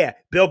 yeah,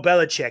 Bill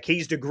Belichick,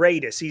 he's the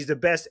greatest. He's the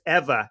best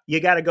ever. You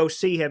got to go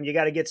see him. You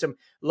got to get some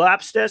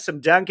lobster, some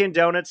Dunkin'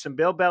 Donuts, some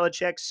Bill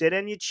Belichick, sit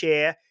in your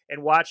chair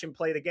and watch him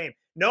play the game.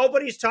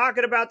 Nobody's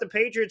talking about the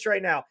Patriots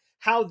right now.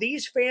 How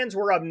these fans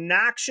were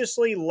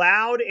obnoxiously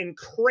loud and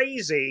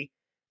crazy,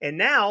 and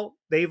now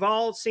they've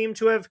all seemed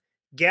to have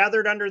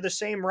gathered under the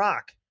same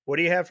rock. What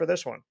do you have for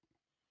this one?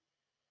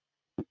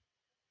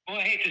 Well,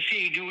 I hate to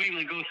see New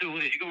England go through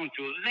what he's going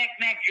through.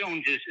 Mac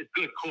Jones is a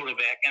good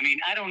quarterback. I mean,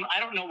 I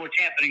don't know what's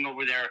happening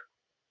over there,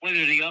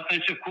 whether the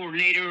offensive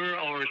coordinator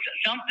or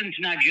something's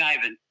not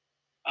jiving.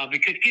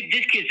 Because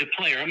this kid's a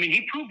player. I mean,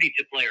 he proved he's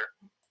a player.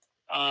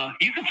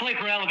 You can play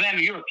for Alabama,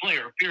 you're a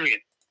player, period.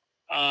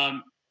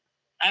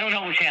 I don't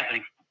know what's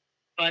happening.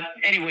 But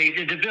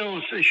anyway, the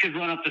Bills should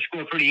run up the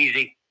score pretty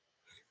easy.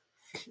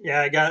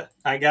 Yeah,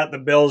 I got the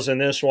Bills in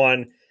this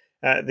one.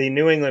 The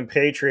New England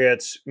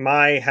Patriots,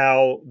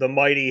 how the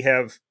mighty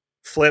have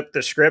flipped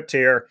the script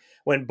here.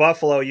 When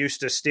Buffalo used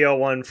to steal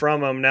one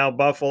from them, now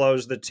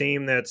Buffalo's the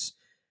team that's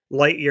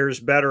light years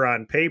better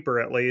on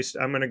paper, at least.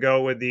 I'm going to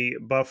go with the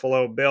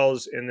Buffalo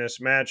Bills in this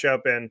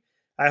matchup, and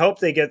I hope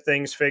they get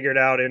things figured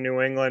out in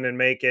New England and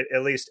make it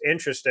at least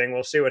interesting.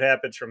 We'll see what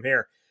happens from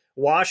here.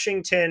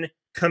 Washington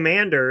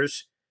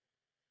Commanders,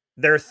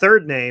 their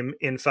third name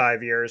in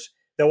 5 years.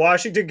 The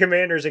Washington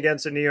Commanders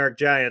against the New York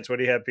Giants. What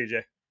do you have,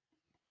 PJ?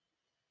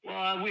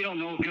 Well, we don't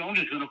know if Jones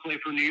is going to play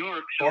for New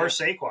York. So. Or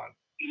Saquon.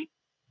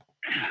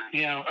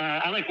 Yeah,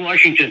 I like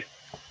Washington.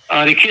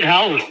 The kid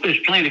Howell is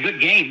playing a good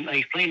game.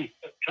 He's playing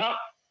tough.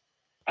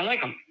 I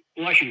like him.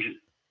 Washington.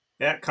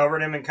 Yeah,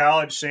 covered him in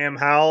college. Sam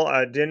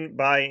Howell didn't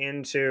buy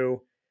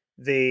into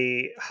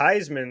the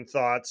Heisman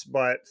thoughts,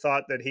 but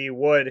thought that he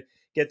would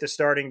get the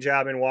starting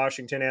job in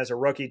Washington as a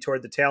rookie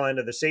toward the tail end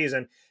of the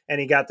season, and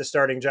he got the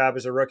starting job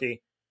as a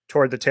rookie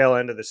toward the tail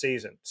end of the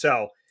season.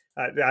 So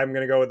I'm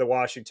going to go with the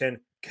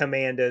Washington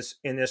Commanders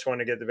in this one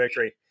to get the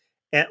victory.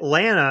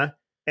 Atlanta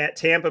at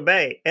Tampa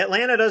Bay.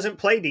 Atlanta doesn't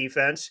play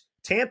defense.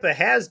 Tampa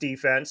has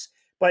defense,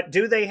 but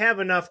do they have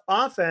enough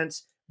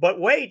offense? But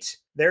wait,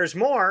 there's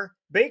more.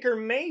 Baker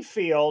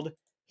Mayfield,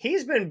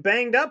 he's been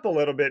banged up a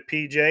little bit,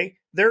 PJ.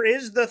 There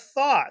is the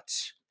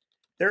thought.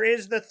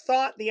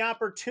 The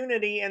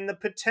opportunity, and the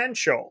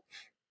potential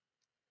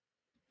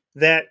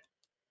that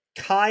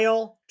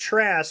Kyle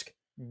Trask,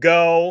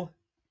 go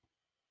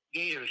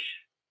Gators,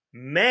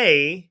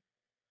 may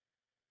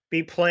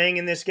be playing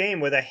in this game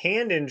with a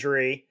hand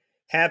injury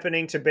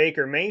happening to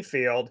Baker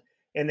Mayfield.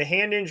 And the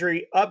hand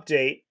injury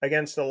update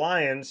against the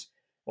Lions,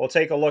 we'll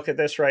take a look at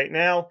this right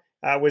now,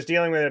 was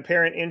dealing with an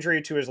apparent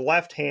injury to his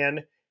left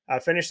hand,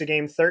 finished the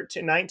game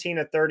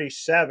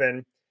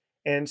 19-37.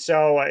 And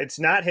so it's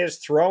not his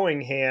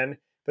throwing hand,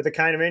 but the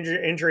kind of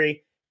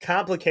injury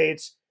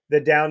complicates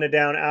the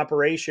down-to-down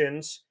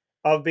operations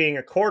of being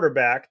a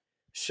quarterback.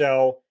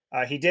 So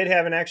he did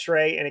have an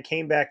x-ray and it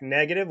came back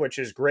negative, which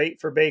is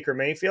great for Baker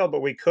Mayfield,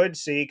 but we could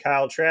see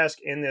Kyle Trask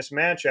in this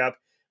matchup.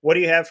 What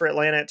do you have for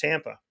Atlanta at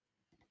Tampa?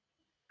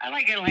 I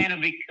like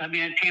Atlanta,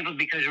 Tampa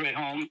because they're at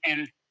home.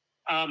 And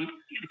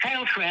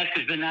Kyle Trask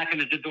has been knocking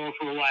at the door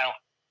for a while.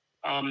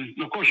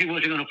 Of course, he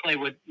wasn't going to play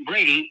with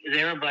Brady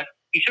there, but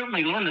he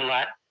certainly learned a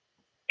lot.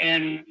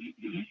 And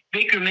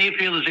Baker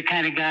Mayfield is the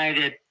kind of guy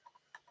that,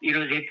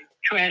 that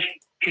Trask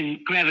can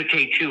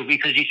gravitate to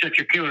because he's such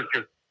a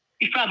character.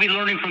 He's probably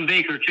learning from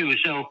Baker, too.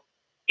 So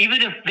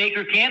even if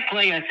Baker can't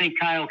play, I think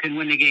Kyle can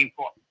win the game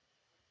for him.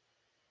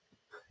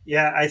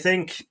 Yeah, I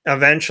think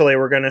eventually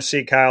we're going to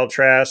see Kyle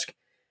Trask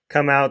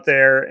come out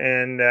there,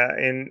 and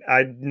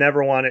I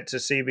never want it to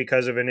see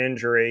because of an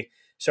injury.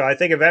 So I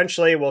think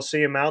eventually we'll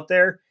see him out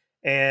there.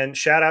 And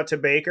shout out to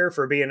Baker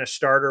for being a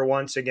starter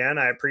once again.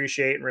 I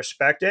appreciate and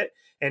respect it.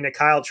 And to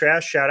Kyle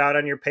Trask, shout out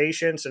on your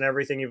patience and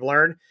everything you've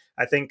learned.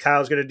 I think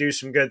Kyle's going to do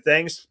some good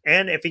things.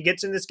 And if he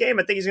gets in this game,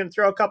 I think he's going to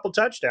throw a couple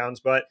touchdowns.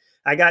 But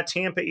I got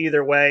Tampa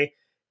either way.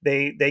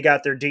 They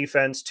got their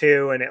defense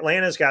too. And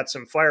Atlanta's got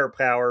some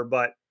firepower,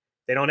 but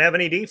they don't have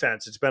any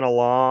defense. It's been a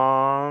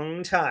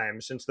long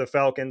time since the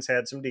Falcons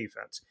had some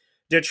defense.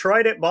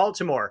 Detroit at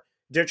Baltimore.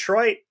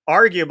 Detroit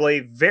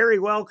arguably very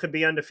well could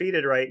be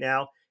undefeated right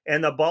now.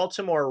 And the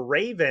Baltimore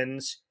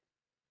Ravens,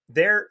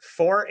 they're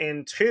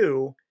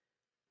 4-2.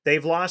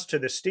 They've lost to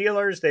the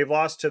Steelers. They've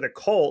lost to the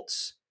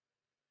Colts.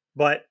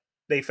 But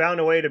they found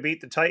a way to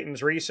beat the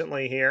Titans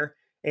recently here.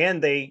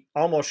 And they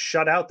almost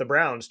shut out the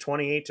Browns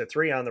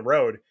 28-3 on the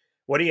road.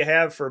 What do you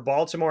have for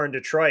Baltimore and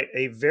Detroit?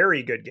 A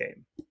very good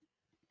game.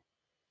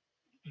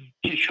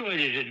 Detroit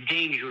is a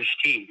dangerous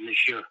team this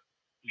year.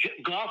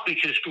 Goff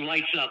just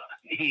lights up.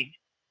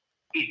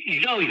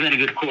 He's always been a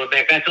good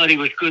quarterback. I thought he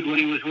was good when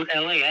he was with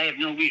LA. I have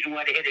no reason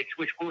why they had to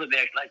switch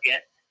quarterbacks like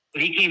that.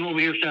 But he came over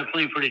here and started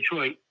playing for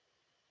Detroit.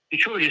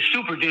 Detroit is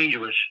super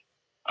dangerous.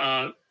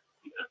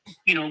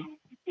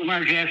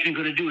 Lamar Jackson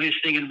going to do his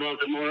thing in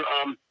Baltimore.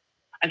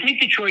 I think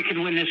Detroit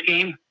can win this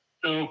game.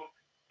 So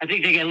I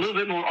think they got a little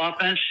bit more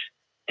offense,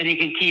 and they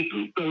can keep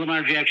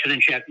Lamar Jackson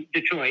in check.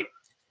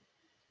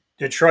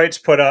 Detroit's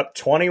put up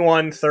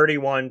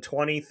 21-31,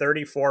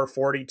 20-34,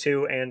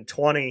 42, and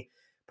 20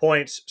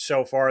 points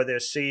so far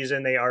this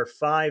season. They are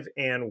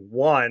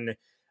 5-1.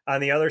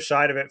 On the other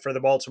side of it for the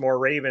Baltimore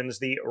Ravens,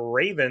 the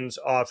Ravens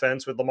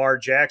offense with Lamar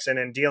Jackson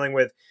and dealing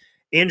with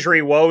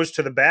injury woes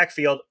to the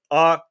backfield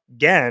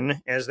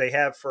again, as they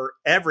have for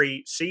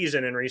every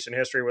season in recent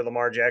history with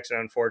Lamar Jackson,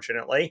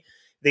 unfortunately.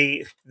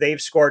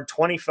 They've scored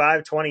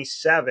 25,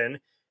 27,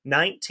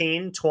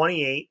 19,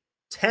 28,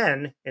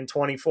 10, and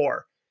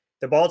 24.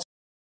 The Baltimore